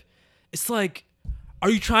clip. It's like, are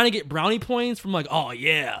you trying to get brownie points from like, oh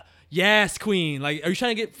yeah, yes, Queen? Like, are you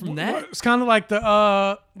trying to get from that? It's kind of like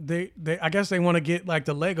the they I guess they want to get like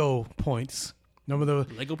the Lego points. Remember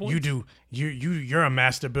the Lego points? You're a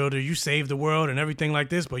master builder. You save the world and everything like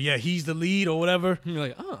this. But yeah, he's the lead or whatever. And you're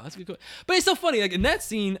like, oh, that's good. But it's so funny. Like in that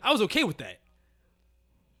scene, I was okay with that.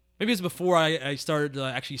 Maybe it was before I started to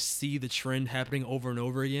actually see the trend happening over and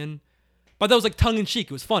over again. But that was like tongue in cheek.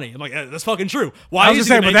 It was funny. I'm like, that's fucking true. Why? I was just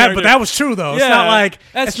saying, but that was true though. Yeah, it's not like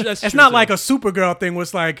that's it's not like a Supergirl thing. Where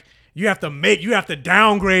it's like you have to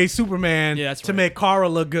downgrade Superman to make Kara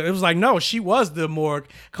look good. It was like no, she was the more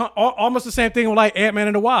almost the same thing with like Ant-Man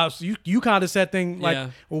and the Wasp. You kind of said thing like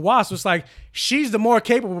with Wasp. It's like she's the more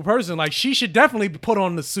capable person. Like she should definitely put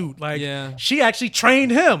on the suit. Like she actually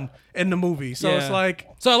trained him in the movie. So it's like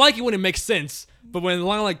I like it when it makes sense. But when a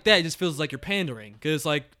line like that, it just feels like you're pandering. Because,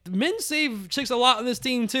 like, men save chicks a lot on this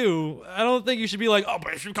team, too. I don't think you should be like, oh,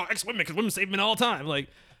 but I should call X-Women because women save men all the time. Like,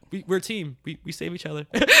 we're a team. We save each other.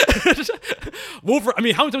 Wolverine. I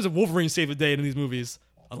mean, how many times have Wolverine saved a day in these movies?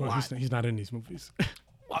 A lot. He's not in these movies.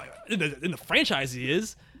 Well, in the franchise, he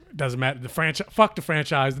is. Doesn't matter. The franchise. Fuck the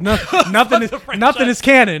franchise. Nothing is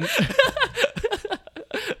canon.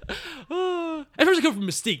 Especially come from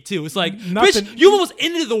Mystique too. It's like, bitch, you almost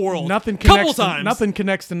ended the world. Nothing couple times. Nothing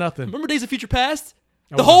connects to nothing. Remember Days of Future Past?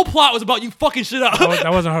 The whole plot was about you fucking shit up.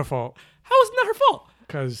 That wasn't her fault. How was it not her fault?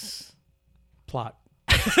 Because plot.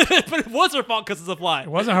 But it was her fault because it's a plot. It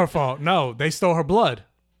wasn't her fault. No, they stole her blood.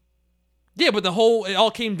 Yeah, but it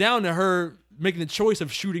all came down to her making the choice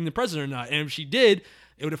of shooting the president or not. And if she did,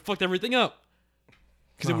 it would have fucked everything up.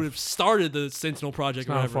 Because it would have started the Sentinel Project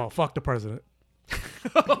or whatever. It's not her fault. Fuck the president.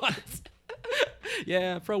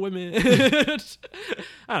 Yeah, pro women.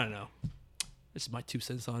 I don't know. This is my 2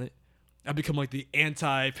 cents on it. I've become like the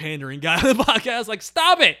anti-pandering guy on the podcast. Like,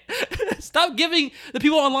 stop it. Stop giving the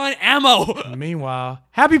people online ammo. Meanwhile,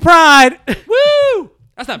 happy Pride. Woo!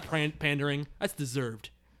 That's not pandering. That's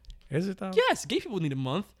deserved. Is it though? Yes, gay people need a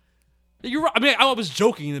month. You're right. I mean, I was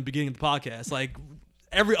joking in the beginning of the podcast. Like,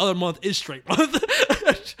 every other month is straight month.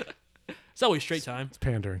 It's always straight time. It's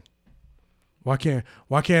pandering. Why can't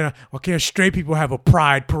straight people have a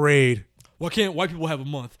pride parade? Why can't white people have a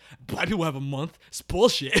month? Black people have a month? It's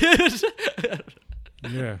bullshit.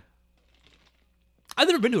 Yeah. I've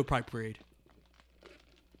never been to a pride parade.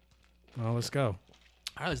 Well, let's go. All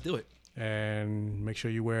right, let's do it. And make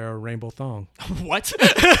sure you wear a rainbow thong. What?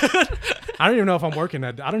 I don't even know if I'm working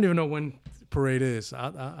that. I don't even know when parade is.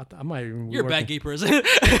 I might even be You're a bad gay person.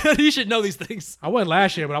 You should know these things. I went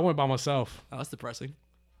last year, but I went by myself. Oh, that's depressing.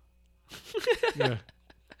 Yeah.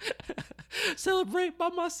 Celebrate by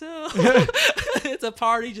myself. It's a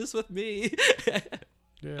party just with me.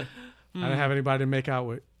 Yeah. I didn't have anybody to make out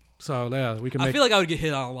with. So yeah, we can make I feel like I would get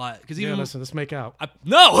hit on a lot. Yeah, listen, let's make out.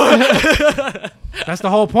 No. That's the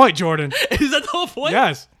whole point, Jordan. Is that the whole point?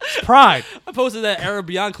 Yes. It's pride. I posted that Arrow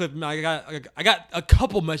Beyond clip and I got a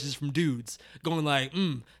couple messages from dudes going like,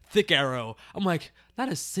 thick Arrow. I'm like, not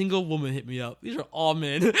a single woman hit me up. These are all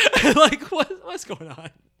men. Like, what's going on?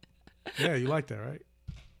 Yeah, you like that, right?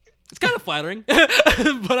 It's kind of flattering,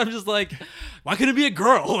 but I'm just like, why couldn't it be a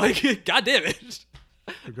girl? Like, God damn it.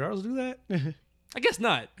 Do girls do that? I guess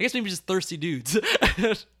not. I guess maybe just thirsty dudes.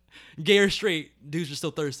 Gay or straight, dudes are still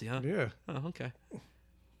thirsty, huh? Yeah. Oh, okay.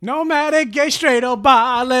 Nomadic, gay, straight, or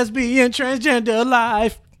bi, lesbian, transgender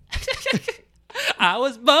life. I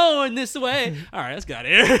was born this way. All right, let's get out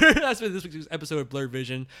of here. That's been this week's episode of Blurred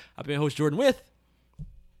Vision. I've been your host, Jordan, with...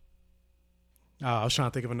 Oh, I was trying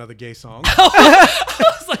to think of another gay song.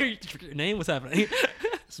 I was like, your name? What's happening?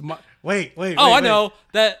 Wait. I know.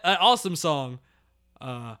 That awesome song.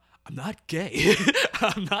 I'm not gay.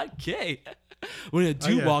 I'm not gay. When a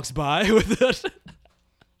dude walks by with it.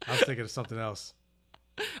 I was thinking of something else.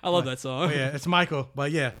 I love that song. Oh, yeah, it's Michael,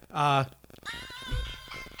 but yeah. I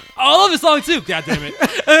love this song too. God damn it.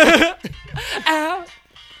 Ow.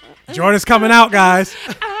 Jordan's coming out, guys.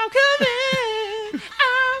 I'm coming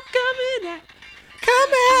out.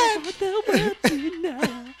 Come out.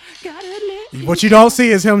 What you don't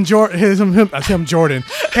see is him Jordan, him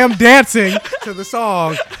dancing to the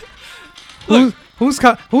song.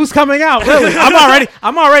 Who's coming out? Really?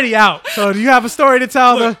 I'm already out. So do you have a story to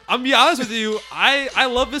tell? Look, I'm be honest with you. I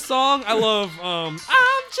love this song. I love I'm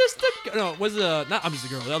just a no. Was not I'm just a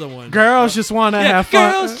girl. The other one. Girls just wanna have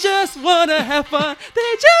fun. Girls just wanna have fun. They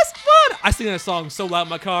just wanna. I sing that song so loud in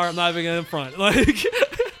my car. I'm not even in front. Like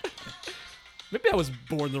maybe I was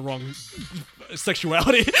born the wrong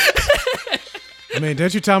sexuality. I mean,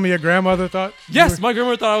 didn't you tell me your grandmother thought? Yes, my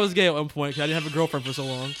grandmother thought I was gay at one point because I didn't have a girlfriend for so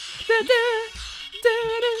long.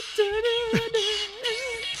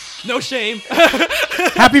 No shame.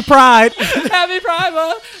 Happy Pride. Happy Pride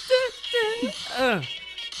Month. All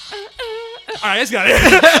right, let's go.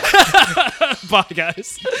 Bye,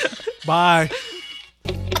 guys. Bye.